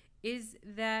 too, is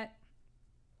that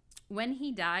when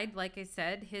he died, like I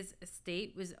said, his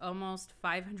estate was almost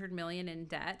 $500 million in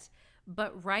debt.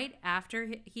 But right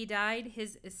after he died,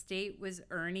 his estate was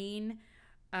earning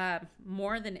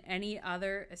more than any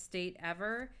other estate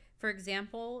ever. For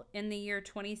example, in the year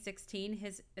 2016,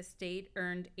 his estate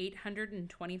earned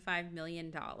 $825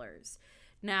 million.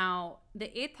 Now,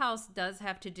 the eighth house does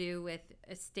have to do with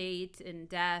estate and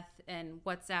death and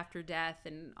what's after death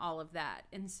and all of that.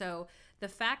 And so the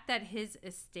fact that his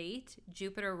estate,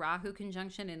 Jupiter Rahu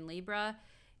conjunction in Libra,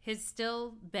 has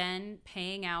still been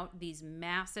paying out these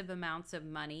massive amounts of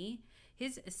money.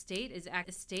 His estate is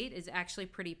actually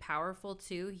pretty powerful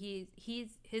too.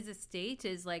 His estate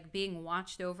is like being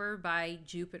watched over by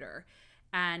Jupiter.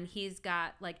 And he's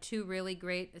got like 2 really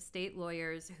great estate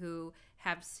lawyers who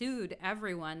have sued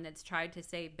everyone that's tried to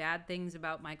say bad things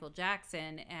about Michael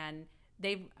Jackson, and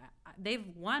they've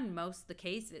won most of the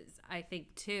cases, I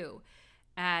think, too.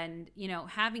 And, you know,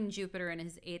 having Jupiter in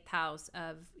his 8th house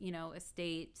of, you know,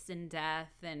 estates and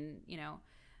death and, you know,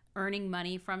 earning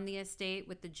money from the estate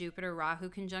with the Jupiter Rahu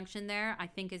conjunction there, I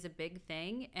think is a big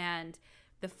thing. And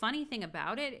the funny thing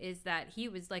about it is that he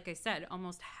was, like I said,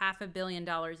 almost $500 million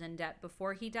in debt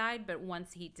before he died. But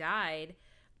once he died,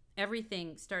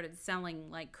 everything started selling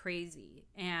like crazy.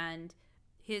 And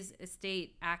his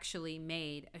estate actually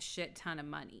made a shit ton of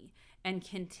money and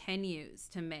continues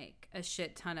to make a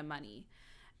shit ton of money.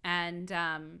 And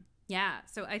yeah,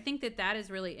 so I think that that is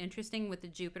really interesting with the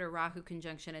Jupiter Rahu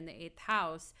conjunction in the 8th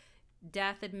house.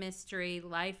 Death a mystery,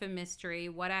 life a mystery,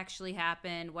 what actually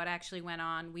happened, what actually went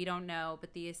on, we don't know,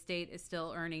 but the estate is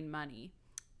still earning money.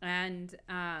 And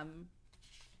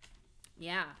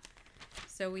yeah,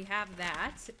 so we have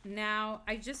that. Now,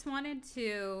 I just wanted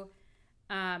to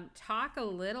talk a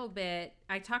little bit.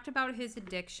 I talked about his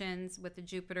addictions with the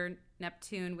Jupiter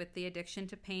Neptune, with the addiction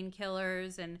to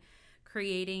painkillers and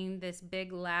creating this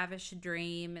big lavish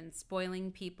dream and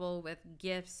spoiling people with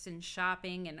gifts and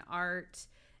shopping and art,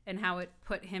 and how it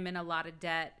put him in a lot of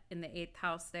debt in the 8th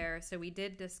house there. So we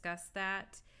did discuss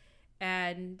that.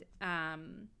 And,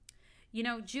 you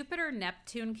know,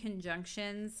 Jupiter-Neptune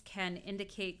conjunctions can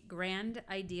indicate grand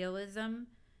idealism,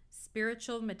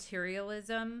 spiritual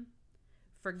materialism,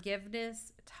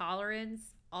 forgiveness,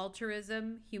 tolerance,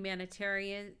 altruism,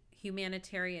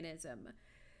 humanitarianism.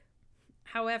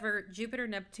 However,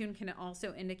 Jupiter-Neptune can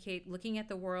also indicate looking at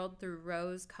the world through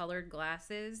rose-colored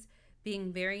glasses,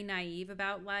 being very naive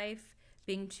about life,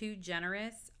 being too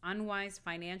generous, unwise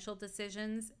financial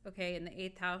decisions, okay, in the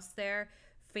 8th house there,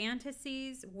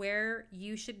 fantasies where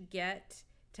you should get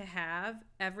to have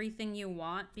everything you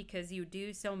want because you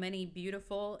do so many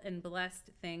beautiful and blessed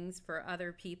things for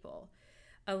other people.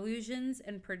 Illusions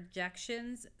and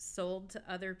projections sold to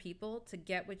other people to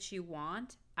get what you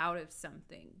want out of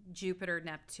something.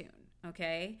 Jupiter-Neptune,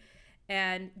 okay?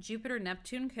 And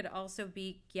Jupiter-Neptune could also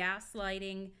be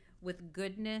gaslighting with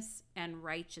goodness and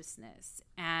righteousness.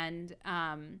 And,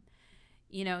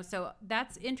 you know, so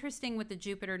that's interesting with the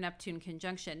Jupiter-Neptune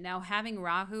conjunction. Now, having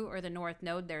Rahu or the North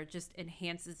Node there just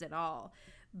enhances it all.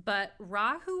 But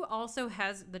Rahu also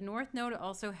has, the North Node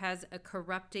also has a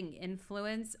corrupting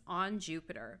influence on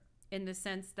Jupiter in the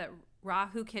sense that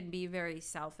Rahu can be very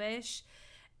selfish.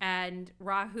 And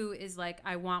Rahu is like,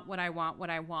 I want what I want, what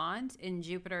I want. And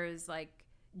Jupiter is like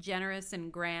generous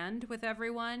and grand with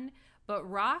everyone. But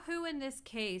Rahu in this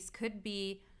case could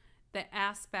be the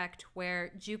aspect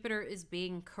where Jupiter is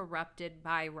being corrupted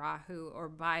by Rahu or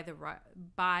by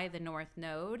the North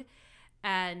Node.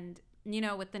 And, you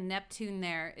know, with the Neptune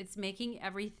there, it's making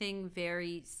everything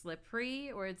very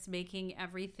slippery, or it's making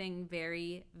everything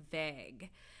very vague.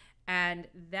 And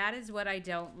that is what I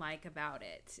don't like about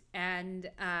it. And,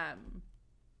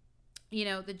 you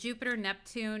know, the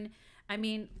Jupiter-Neptune, I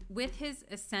mean, with his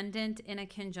ascendant in a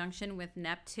conjunction with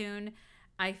Neptune,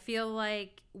 I feel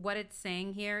like what it's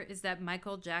saying here is that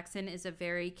Michael Jackson is a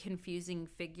very confusing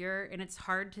figure, and it's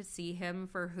hard to see him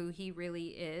for who he really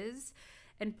is.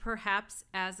 And perhaps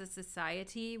as a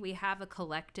society, we have a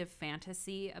collective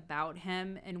fantasy about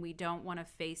him, and we don't want to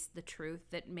face the truth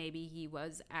that maybe he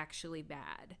was actually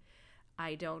bad.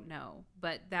 I don't know,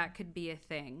 but that could be a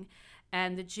thing.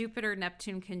 And the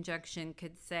Jupiter-Neptune conjunction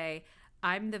could say,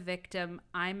 I'm the victim,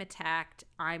 I'm attacked,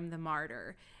 I'm the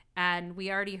martyr. And we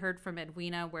already heard from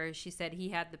Edwina where she said he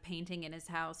had the painting in his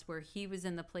house where he was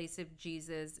in the place of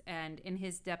Jesus. And in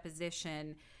his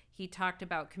deposition, he talked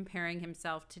about comparing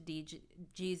himself to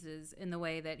Jesus in the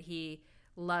way that he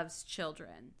loves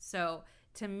children. So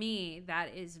to me,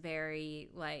 that is very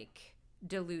like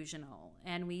delusional.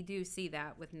 And we do see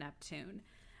that with Neptune.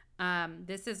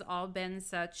 This has all been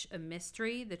such a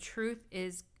mystery. The truth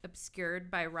is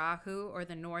obscured by Rahu or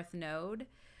the North Node.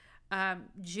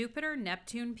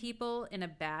 Jupiter-Neptune people in a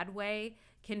bad way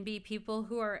can be people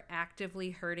who are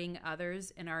actively hurting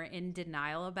others and are in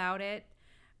denial about it.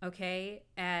 Okay.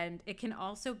 And it can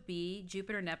also be,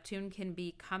 Jupiter-Neptune can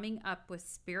be coming up with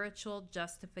spiritual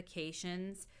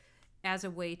justifications as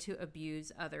a way to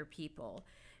abuse other people.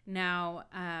 Now,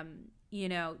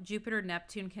 Jupiter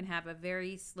Neptune can have a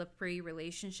very slippery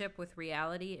relationship with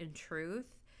reality and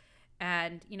truth.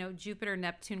 And, Jupiter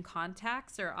Neptune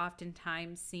contacts are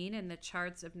oftentimes seen in the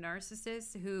charts of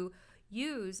narcissists who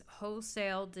use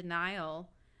wholesale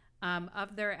denial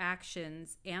of their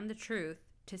actions and the truth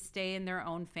to stay in their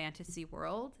own fantasy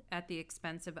world at the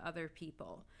expense of other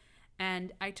people.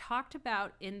 And I talked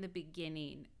about in the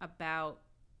beginning about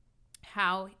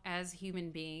how, as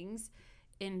human beings,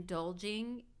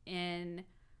 indulging in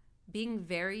being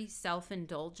very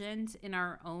self-indulgent in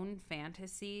our own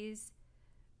fantasies,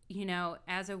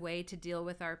 as a way to deal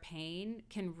with our pain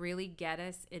can really get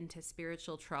us into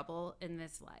spiritual trouble in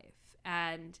this life.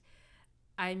 And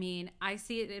I mean, I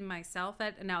see it in myself.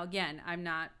 Now, again, I'm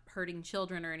not hurting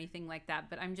children or anything like that,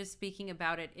 but I'm just speaking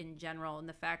about it in general, and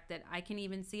the fact that I can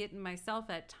even see it in myself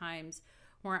at times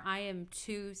where I am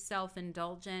too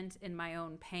self-indulgent in my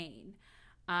own pain.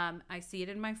 I see it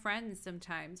in my friends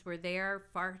sometimes where they are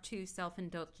far too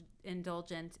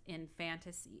self-indulgent in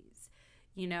fantasies.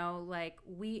 Like,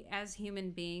 we as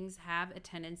human beings have a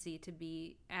tendency to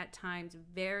be at times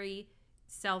very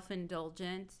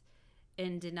self-indulgent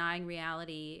in denying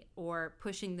reality or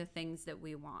pushing the things that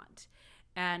we want.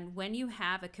 And when you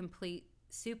have a complete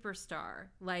superstar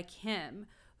like him,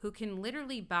 who can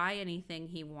literally buy anything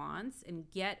he wants and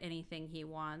get anything he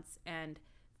wants and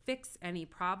fix any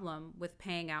problem with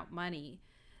paying out money,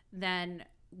 then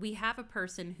we have a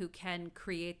person who can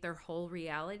create their whole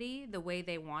reality the way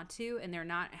they want to, and they're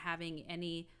not having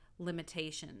any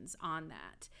limitations on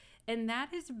that. And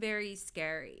that is very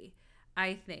scary,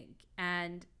 I think.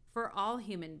 And for all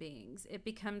human beings, it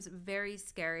becomes very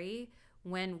scary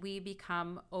when we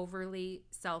become overly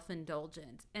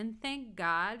self-indulgent. And thank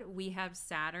God we have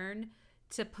Saturn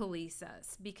to police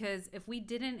us, because if we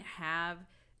didn't have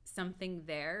something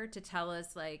there to tell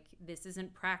us, like, this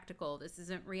isn't practical, this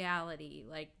isn't reality,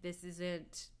 like, this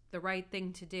isn't the right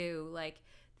thing to do, like,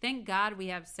 thank God we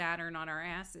have Saturn on our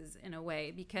asses in a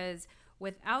way, because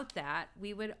without that,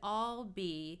 we would all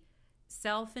be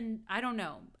I don't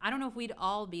know if we'd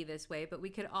all be this way, but we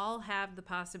could all have the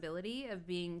possibility of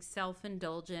being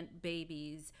self-indulgent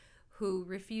babies who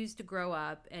refuse to grow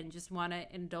up and just want to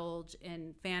indulge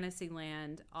in fantasy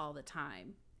land all the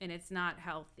time. And it's not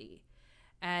healthy.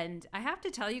 And I have to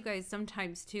tell you guys,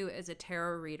 sometimes too, as a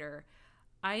tarot reader,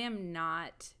 I am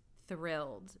not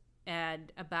thrilled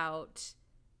about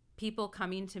people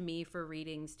coming to me for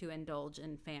readings to indulge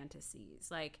in fantasies.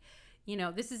 Like,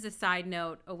 this is a side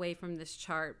note away from this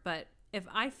chart, but if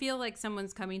I feel like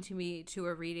someone's coming to me to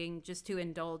a reading just to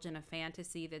indulge in a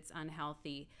fantasy that's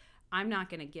unhealthy, I'm not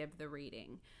going to give the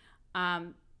reading.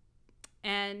 And,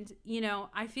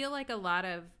 I feel like a lot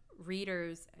of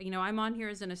readers, I'm on here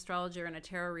as an astrologer and a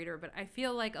tarot reader, but I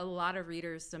feel like a lot of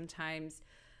readers sometimes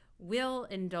will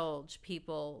indulge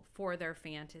people for their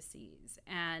fantasies.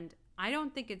 And I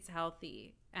don't think it's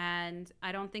healthy, and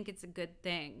I don't think it's a good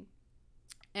thing.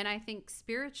 And I think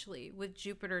spiritually with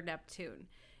Jupiter Neptune,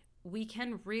 we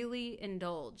can really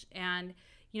indulge. And,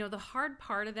 the hard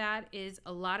part of that is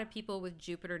a lot of people with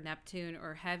Jupiter Neptune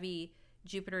or heavy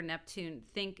Jupiter Neptune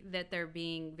think that they're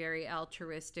being very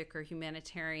altruistic or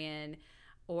humanitarian,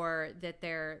 or that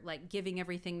they're like giving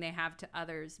everything they have to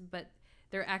others, but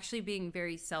they're actually being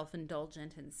very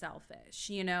self-indulgent and selfish.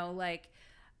 Like,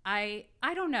 I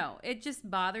don't know. It just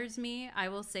bothers me. I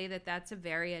will say that that's a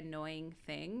very annoying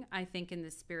thing, I think, in the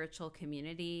spiritual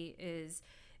community, is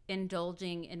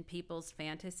indulging in people's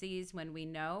fantasies when we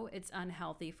know it's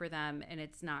unhealthy for them and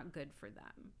it's not good for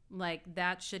them. Like,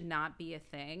 that should not be a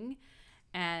thing.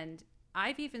 And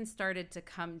I've even started to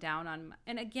come down on,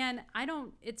 and again,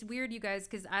 it's weird, you guys,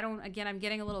 because I'm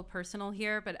getting a little personal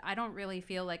here, but I don't really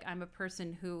feel like I'm a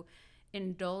person who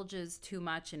indulges too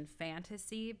much in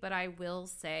fantasy, but I will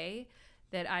say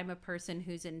that I'm a person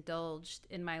who's indulged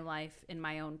in my life in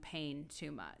my own pain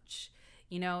too much,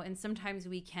 and sometimes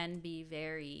we can be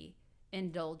very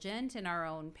indulgent in our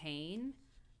own pain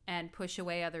and push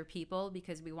away other people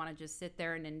because we want to just sit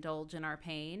there and indulge in our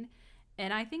pain.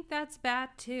 And I think that's bad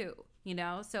too,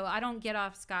 so I don't get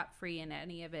off scot-free in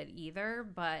any of it either,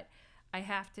 but I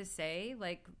have to say,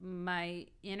 like, my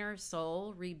inner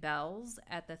soul rebels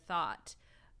at the thought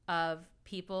of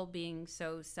people being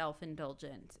so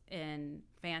self-indulgent in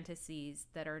fantasies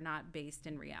that are not based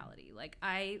in reality. Like,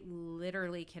 I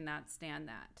literally cannot stand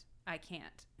that. I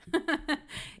can't.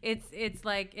 It's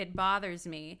like, it bothers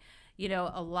me,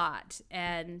 a lot.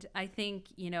 And I think,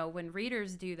 when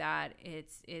readers do that,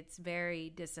 it's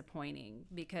very disappointing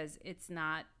because it's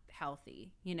not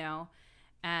healthy,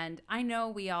 And I know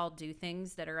we all do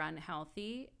things that are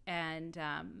unhealthy, and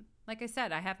like I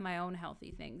said, I have my own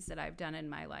healthy things that I've done in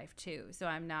my life too. So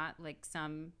I'm not like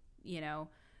some,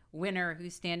 winner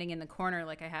who's standing in the corner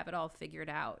like I have it all figured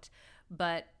out.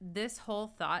 But this whole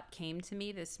thought came to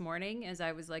me this morning as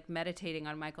I was like meditating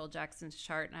on Michael Jackson's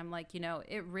chart. And I'm like,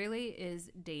 it really is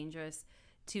dangerous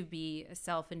to be a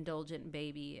self-indulgent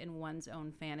baby in one's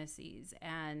own fantasies.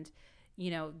 And,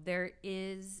 there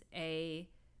is a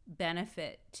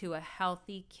benefit to a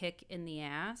healthy kick in the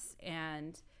ass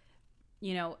and,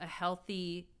 a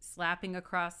healthy slapping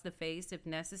across the face if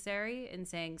necessary and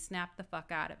saying, snap the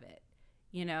fuck out of it.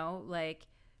 Like,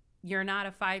 you're not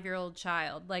a 5-year-old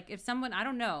child. Like, if someone, I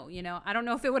don't know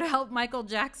if it would help Michael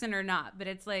Jackson or not, but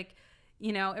it's like,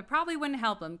 it probably wouldn't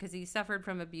help him because he suffered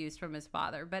from abuse from his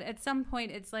father. But at some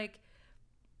point, it's like,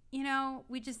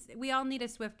 we all need a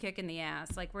swift kick in the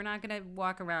ass. Like, we're not going to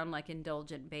walk around like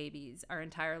indulgent babies our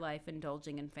entire life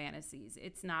indulging in fantasies.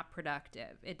 It's not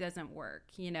productive. It doesn't work,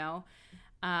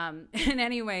 And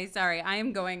anyway, sorry, I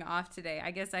am going off today.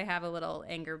 I guess I have a little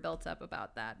anger built up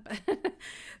about that,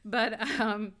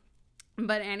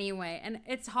 but anyway, and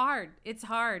it's hard. It's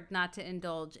hard not to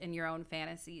indulge in your own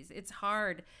fantasies. It's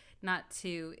hard not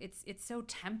to, it's so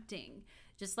tempting.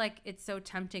 Just like it's so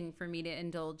tempting for me to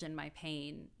indulge in my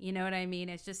pain. You know what I mean?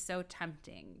 It's just so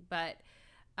tempting. But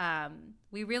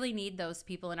we really need those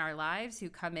people in our lives who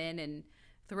come in and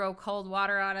throw cold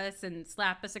water on us and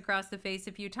slap us across the face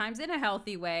a few times in a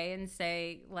healthy way and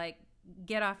say, like,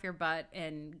 get off your butt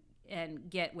and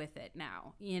get with it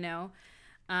now,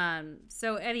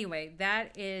 So anyway,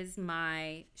 that is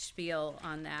my spiel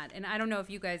on that. And I don't know if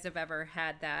you guys have ever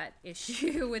had that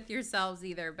issue with yourselves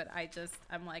either, but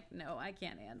I'm like, no, I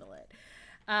can't handle it.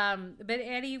 But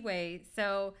anyway,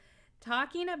 so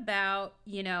talking about,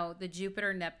 the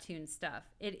Jupiter-Neptune stuff,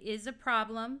 it is a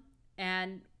problem.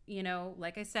 And,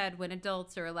 like I said, when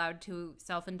adults are allowed to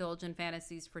self-indulge in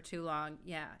fantasies for too long,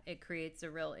 yeah, it creates a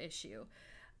real issue.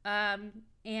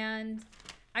 And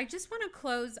I just want to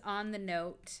close on the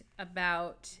note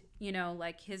about,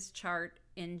 like his chart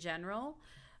in general,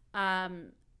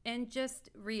 and just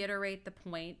reiterate the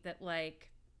point that, like,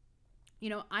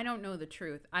 I don't know the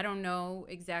truth. I don't know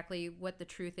exactly what the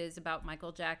truth is about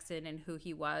Michael Jackson and who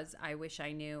he was. I wish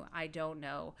I knew. I don't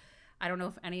know. I don't know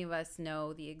if any of us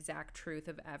know the exact truth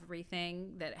of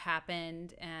everything that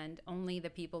happened, and only the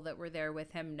people that were there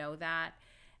with him know that.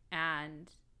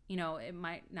 And it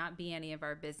might not be any of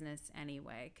our business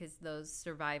anyway, because those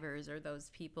survivors or those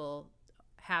people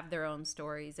have their own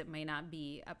stories. It may not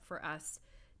be up for us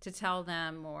to tell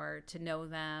them or to know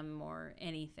them or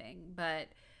anything. But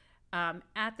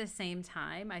at the same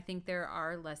time, I think there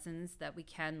are lessons that we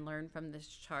can learn from this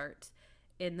chart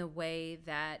in the way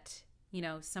that,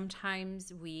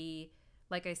 sometimes we,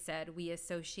 like I said, we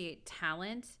associate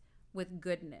talent with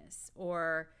goodness,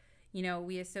 or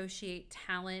we associate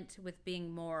talent with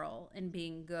being moral and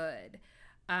being good.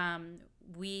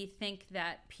 We think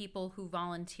that people who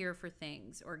volunteer for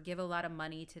things or give a lot of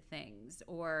money to things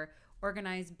or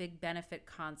organize big benefit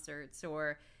concerts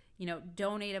or,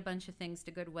 donate a bunch of things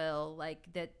to Goodwill,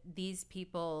 like that these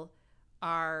people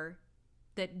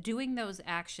that doing those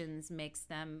actions makes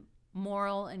them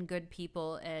moral and good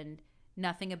people and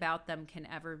nothing about them can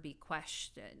ever be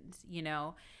questioned,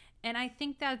 And I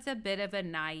think that's a bit of a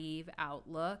naive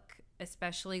outlook,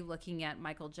 especially looking at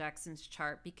Michael Jackson's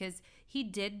chart, because he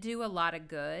did do a lot of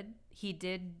good. He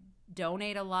did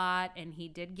donate a lot, and he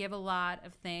did give a lot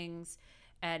of things,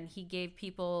 and he gave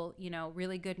people,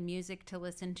 really good music to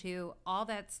listen to. All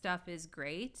that stuff is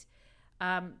great.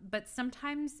 But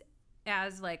sometimes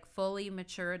as like fully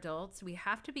mature adults, we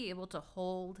have to be able to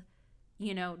hold,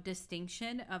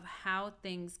 distinction of how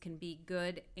things can be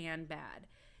good and bad.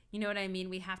 You know what I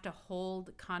mean? We have to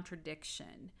hold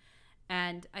contradiction.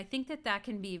 And I think that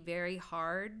can be very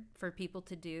hard for people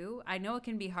to do. I know it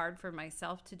can be hard for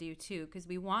myself to do too, because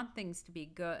we want things to be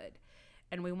good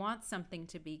and we want something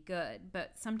to be good.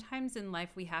 But sometimes in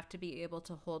life, we have to be able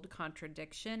to hold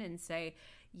contradiction and say,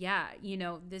 yeah,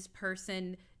 this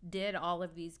person did all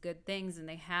of these good things and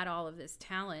they had all of this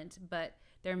talent, but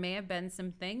there may have been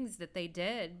some things that they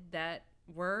did that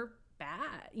were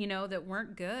bad, that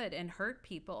weren't good and hurt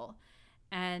people.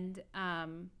 And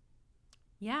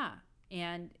yeah,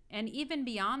 and even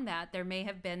beyond that, there may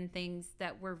have been things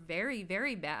that were very,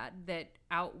 very bad that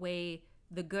outweigh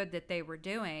the good that they were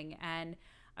doing. And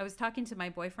I was talking to my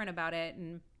boyfriend about it,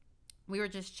 and we were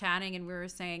just chatting, and we were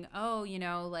saying, oh,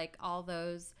 like all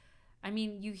those, I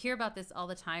mean, you hear about this all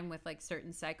the time with like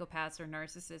certain psychopaths or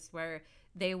narcissists where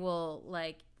they will,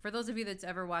 like, for those of you that's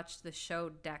ever watched the show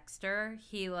Dexter,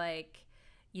 he like,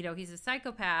 you know, he's a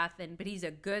psychopath, but he's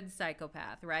a good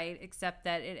psychopath, right? Except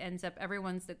that it ends up,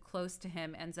 everyone's that close to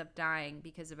him ends up dying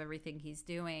because of everything he's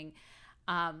doing.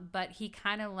 But he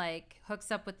kind of like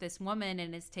hooks up with this woman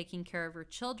and is taking care of her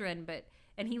children,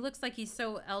 and he looks like he's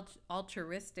so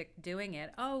altruistic doing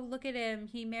it. Oh, look at him.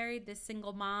 He married this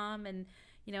single mom, and,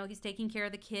 you know, he's taking care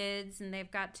of the kids, and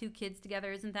they've got 2 kids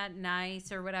together. Isn't that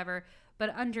nice, or whatever? But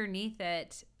underneath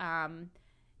it,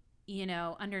 you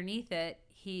know,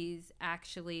 he's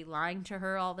actually lying to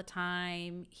her all the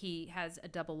time. He has a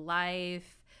double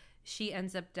life. She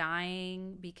ends up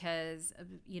dying because of,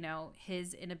 you know,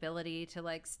 his inability to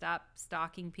like stop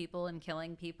stalking people and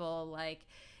killing people. Like,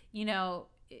 you know,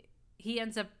 he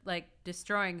ends up like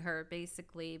destroying her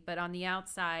basically, but on the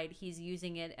outside, he's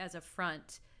using it as a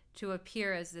front to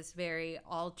appear as this very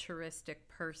altruistic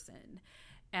person.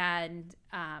 And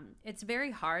it's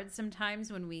very hard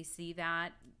sometimes when we see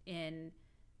that in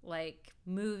like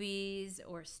movies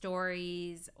or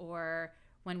stories, or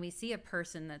when we see a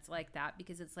person that's like that,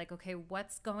 because it's like, okay,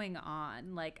 what's going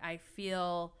on? Like, I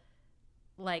feel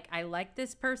like I like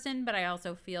this person, but I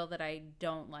also feel that I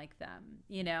don't like them,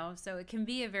 you know? So it can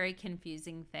be a very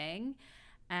confusing thing.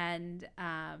 And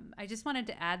I just wanted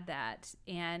to add that.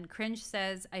 And Cringe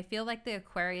says, I feel like the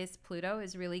Aquarius Pluto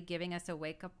is really giving us a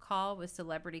wake-up call with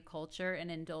celebrity culture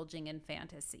and indulging in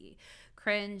fantasy.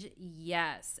 Cringe,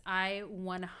 yes, I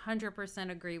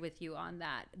 100% agree with you on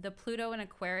that. The Pluto in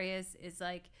Aquarius is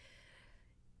like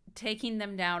taking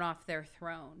them down off their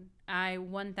throne. I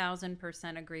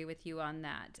 1000% agree with you on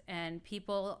that. And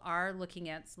people are looking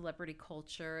at celebrity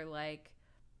culture like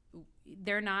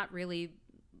they're not really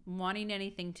wanting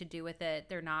anything to do with it.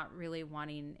 They're not really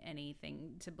wanting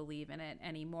anything to believe in it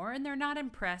anymore, and they're not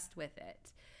impressed with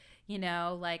it. You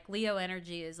know, like Leo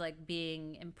energy is like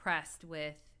being impressed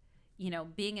with, you know,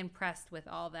 being impressed with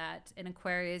all that. And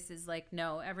Aquarius is like,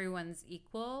 no, everyone's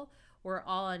equal. We're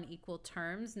all on equal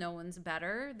terms. No one's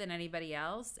better than anybody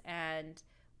else. And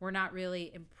we're not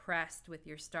really impressed with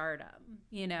your stardom,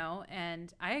 you know?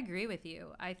 And I agree with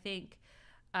you. I think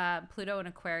Pluto in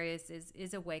Aquarius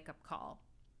is a wake-up call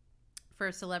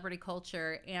for celebrity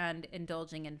culture and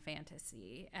indulging in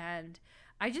fantasy. And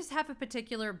I just have a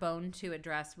particular bone to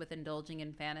address with indulging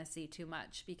in fantasy too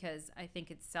much, because I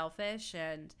think it's selfish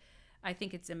and I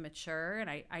think it's immature, and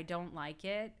I don't like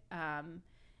it.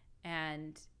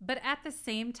 But at the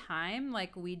same time,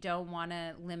 like, we don't want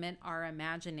to limit our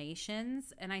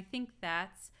imaginations. And I think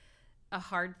that's a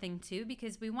hard thing too,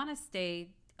 because we want to stay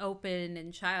open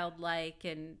and childlike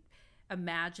and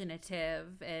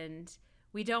imaginative, and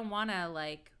we don't want to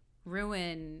like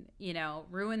ruin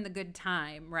the good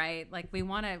time, right? Like we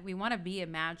want to be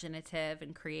imaginative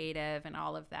and creative and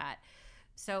all of that.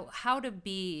 So how to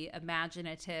be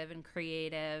imaginative and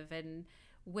creative and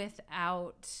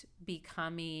without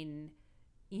becoming,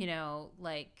 you know,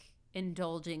 like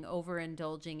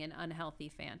overindulging in unhealthy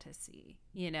fantasy,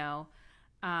 you know?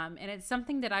 And it's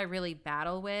something that I really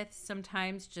battle with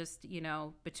sometimes, just, you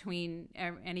know, between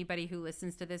anybody who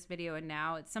listens to this video and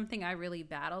now, it's something I really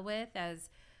battle with as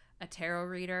a tarot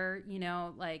reader, you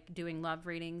know, like doing love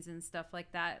readings and stuff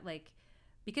like that. Like,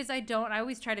 because I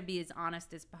always try to be as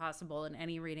honest as possible in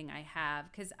any reading I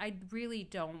have, because I really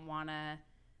don't want to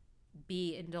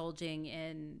be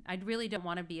I really don't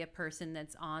want to be a person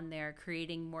that's on there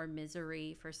creating more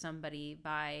misery for somebody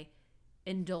by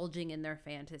indulging in their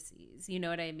fantasies. You know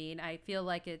what I mean? I feel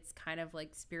like it's kind of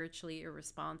like spiritually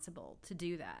irresponsible to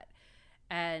do that.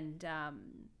 And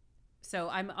so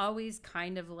I'm always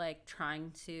kind of like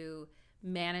trying to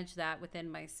manage that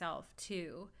within myself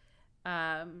too.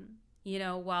 You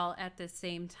know, while at the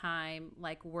same time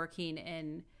like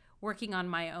working on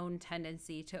my own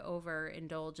tendency to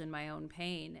overindulge in my own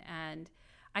pain. And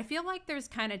I feel like there's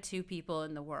kind of 2 people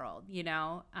in the world, you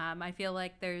know? I feel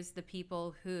like there's the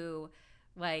people who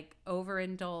like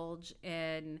overindulge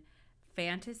in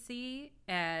fantasy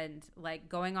and like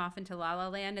going off into la la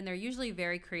land, and they're usually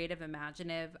very creative,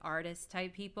 imaginative, artist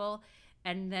type people.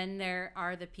 And then there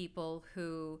are the people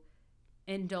who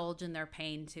indulge in their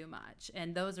pain too much,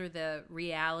 and those are the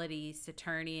reality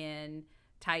Saturnian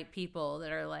type people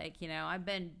that are like, you know, I've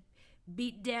been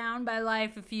beat down by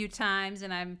life a few times,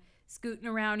 and I'm scooting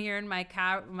around here in my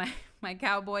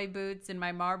cowboy boots and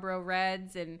my Marlboro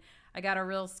Reds, and I got a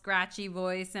real scratchy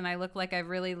voice, and I look like I've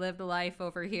really lived a life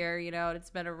over here, you know. It's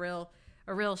been a real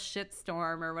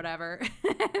shitstorm or whatever.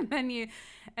 and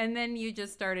then you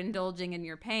just start indulging in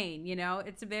your pain, you know.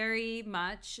 It's very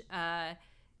much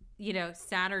you know,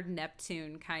 Saturn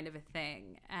Neptune kind of a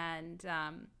thing. And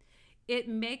it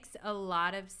makes a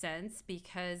lot of sense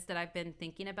because that I've been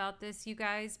thinking about this, you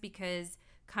guys, because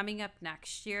coming up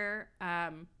next year,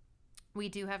 We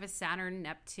do have a Saturn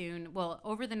Neptune. Well,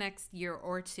 over the next year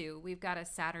or two, we've got a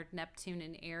Saturn Neptune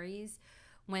in Aries.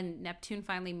 When Neptune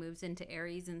finally moves into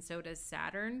Aries, and so does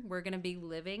Saturn, we're going to be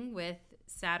living with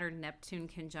Saturn Neptune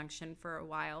conjunction for a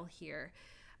while here.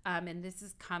 And this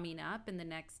is coming up in the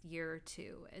next year or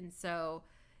two. And so,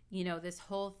 you know, this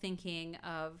whole thinking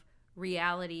of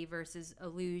reality versus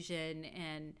illusion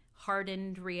and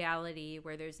hardened reality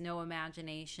where there's no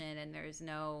imagination and there's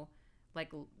no,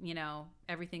 like, you know,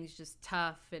 everything's just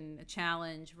tough and a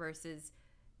challenge versus,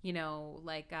 you know,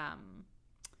 like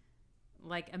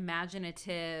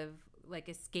imaginative, like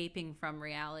escaping from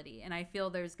reality. And I feel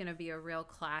there's going to be a real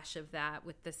clash of that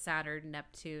with the Saturn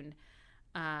Neptune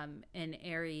in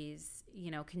Aries,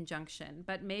 you know, conjunction.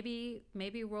 But maybe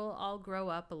we'll all grow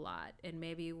up a lot, and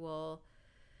maybe we'll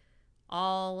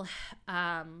all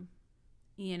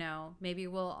you know, maybe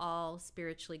we'll all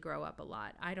spiritually grow up a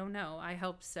lot. I don't know. I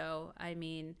hope so. I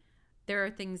mean, there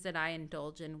are things that I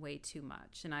indulge in way too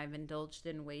much, and I've indulged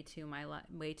in way too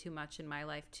much in my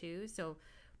life too. So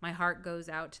my heart goes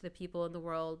out to the people in the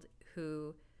world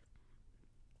who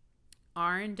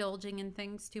are indulging in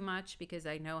things too much, because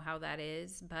I know how that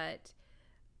is. But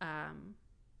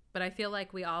I feel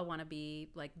like we all want to be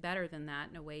like better than that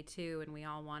in a way too, and we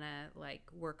all want to like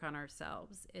work on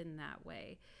ourselves in that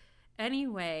way.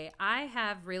 Anyway, I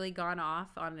have really gone off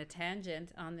on a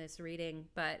tangent on this reading,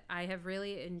 but I have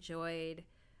really enjoyed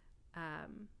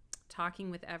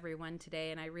talking with everyone today,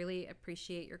 and I really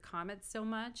appreciate your comments so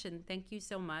much, and thank you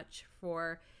so much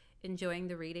for enjoying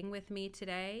the reading with me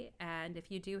today. And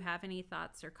if you do have any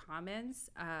thoughts or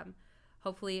comments,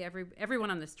 hopefully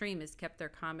everyone on the stream has kept their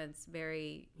comments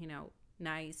very, you know,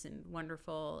 nice and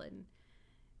wonderful and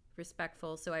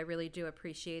respectful, so I really do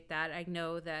appreciate that. I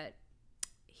know that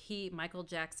Michael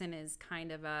Jackson is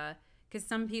kind of because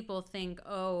some people think,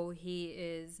 oh, he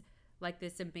is like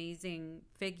this amazing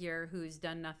figure who's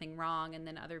done nothing wrong, and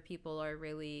then other people are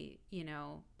really, you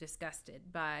know, disgusted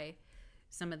by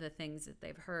some of the things that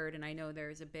they've heard. And I know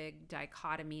there's a big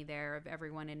dichotomy there of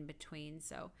everyone in between.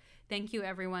 So thank you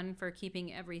everyone for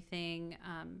keeping everything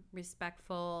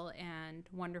respectful and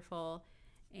wonderful.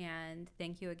 And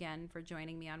thank you again for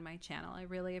joining me on my channel. I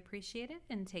really appreciate it,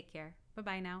 and take care.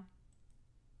 Bye-bye now.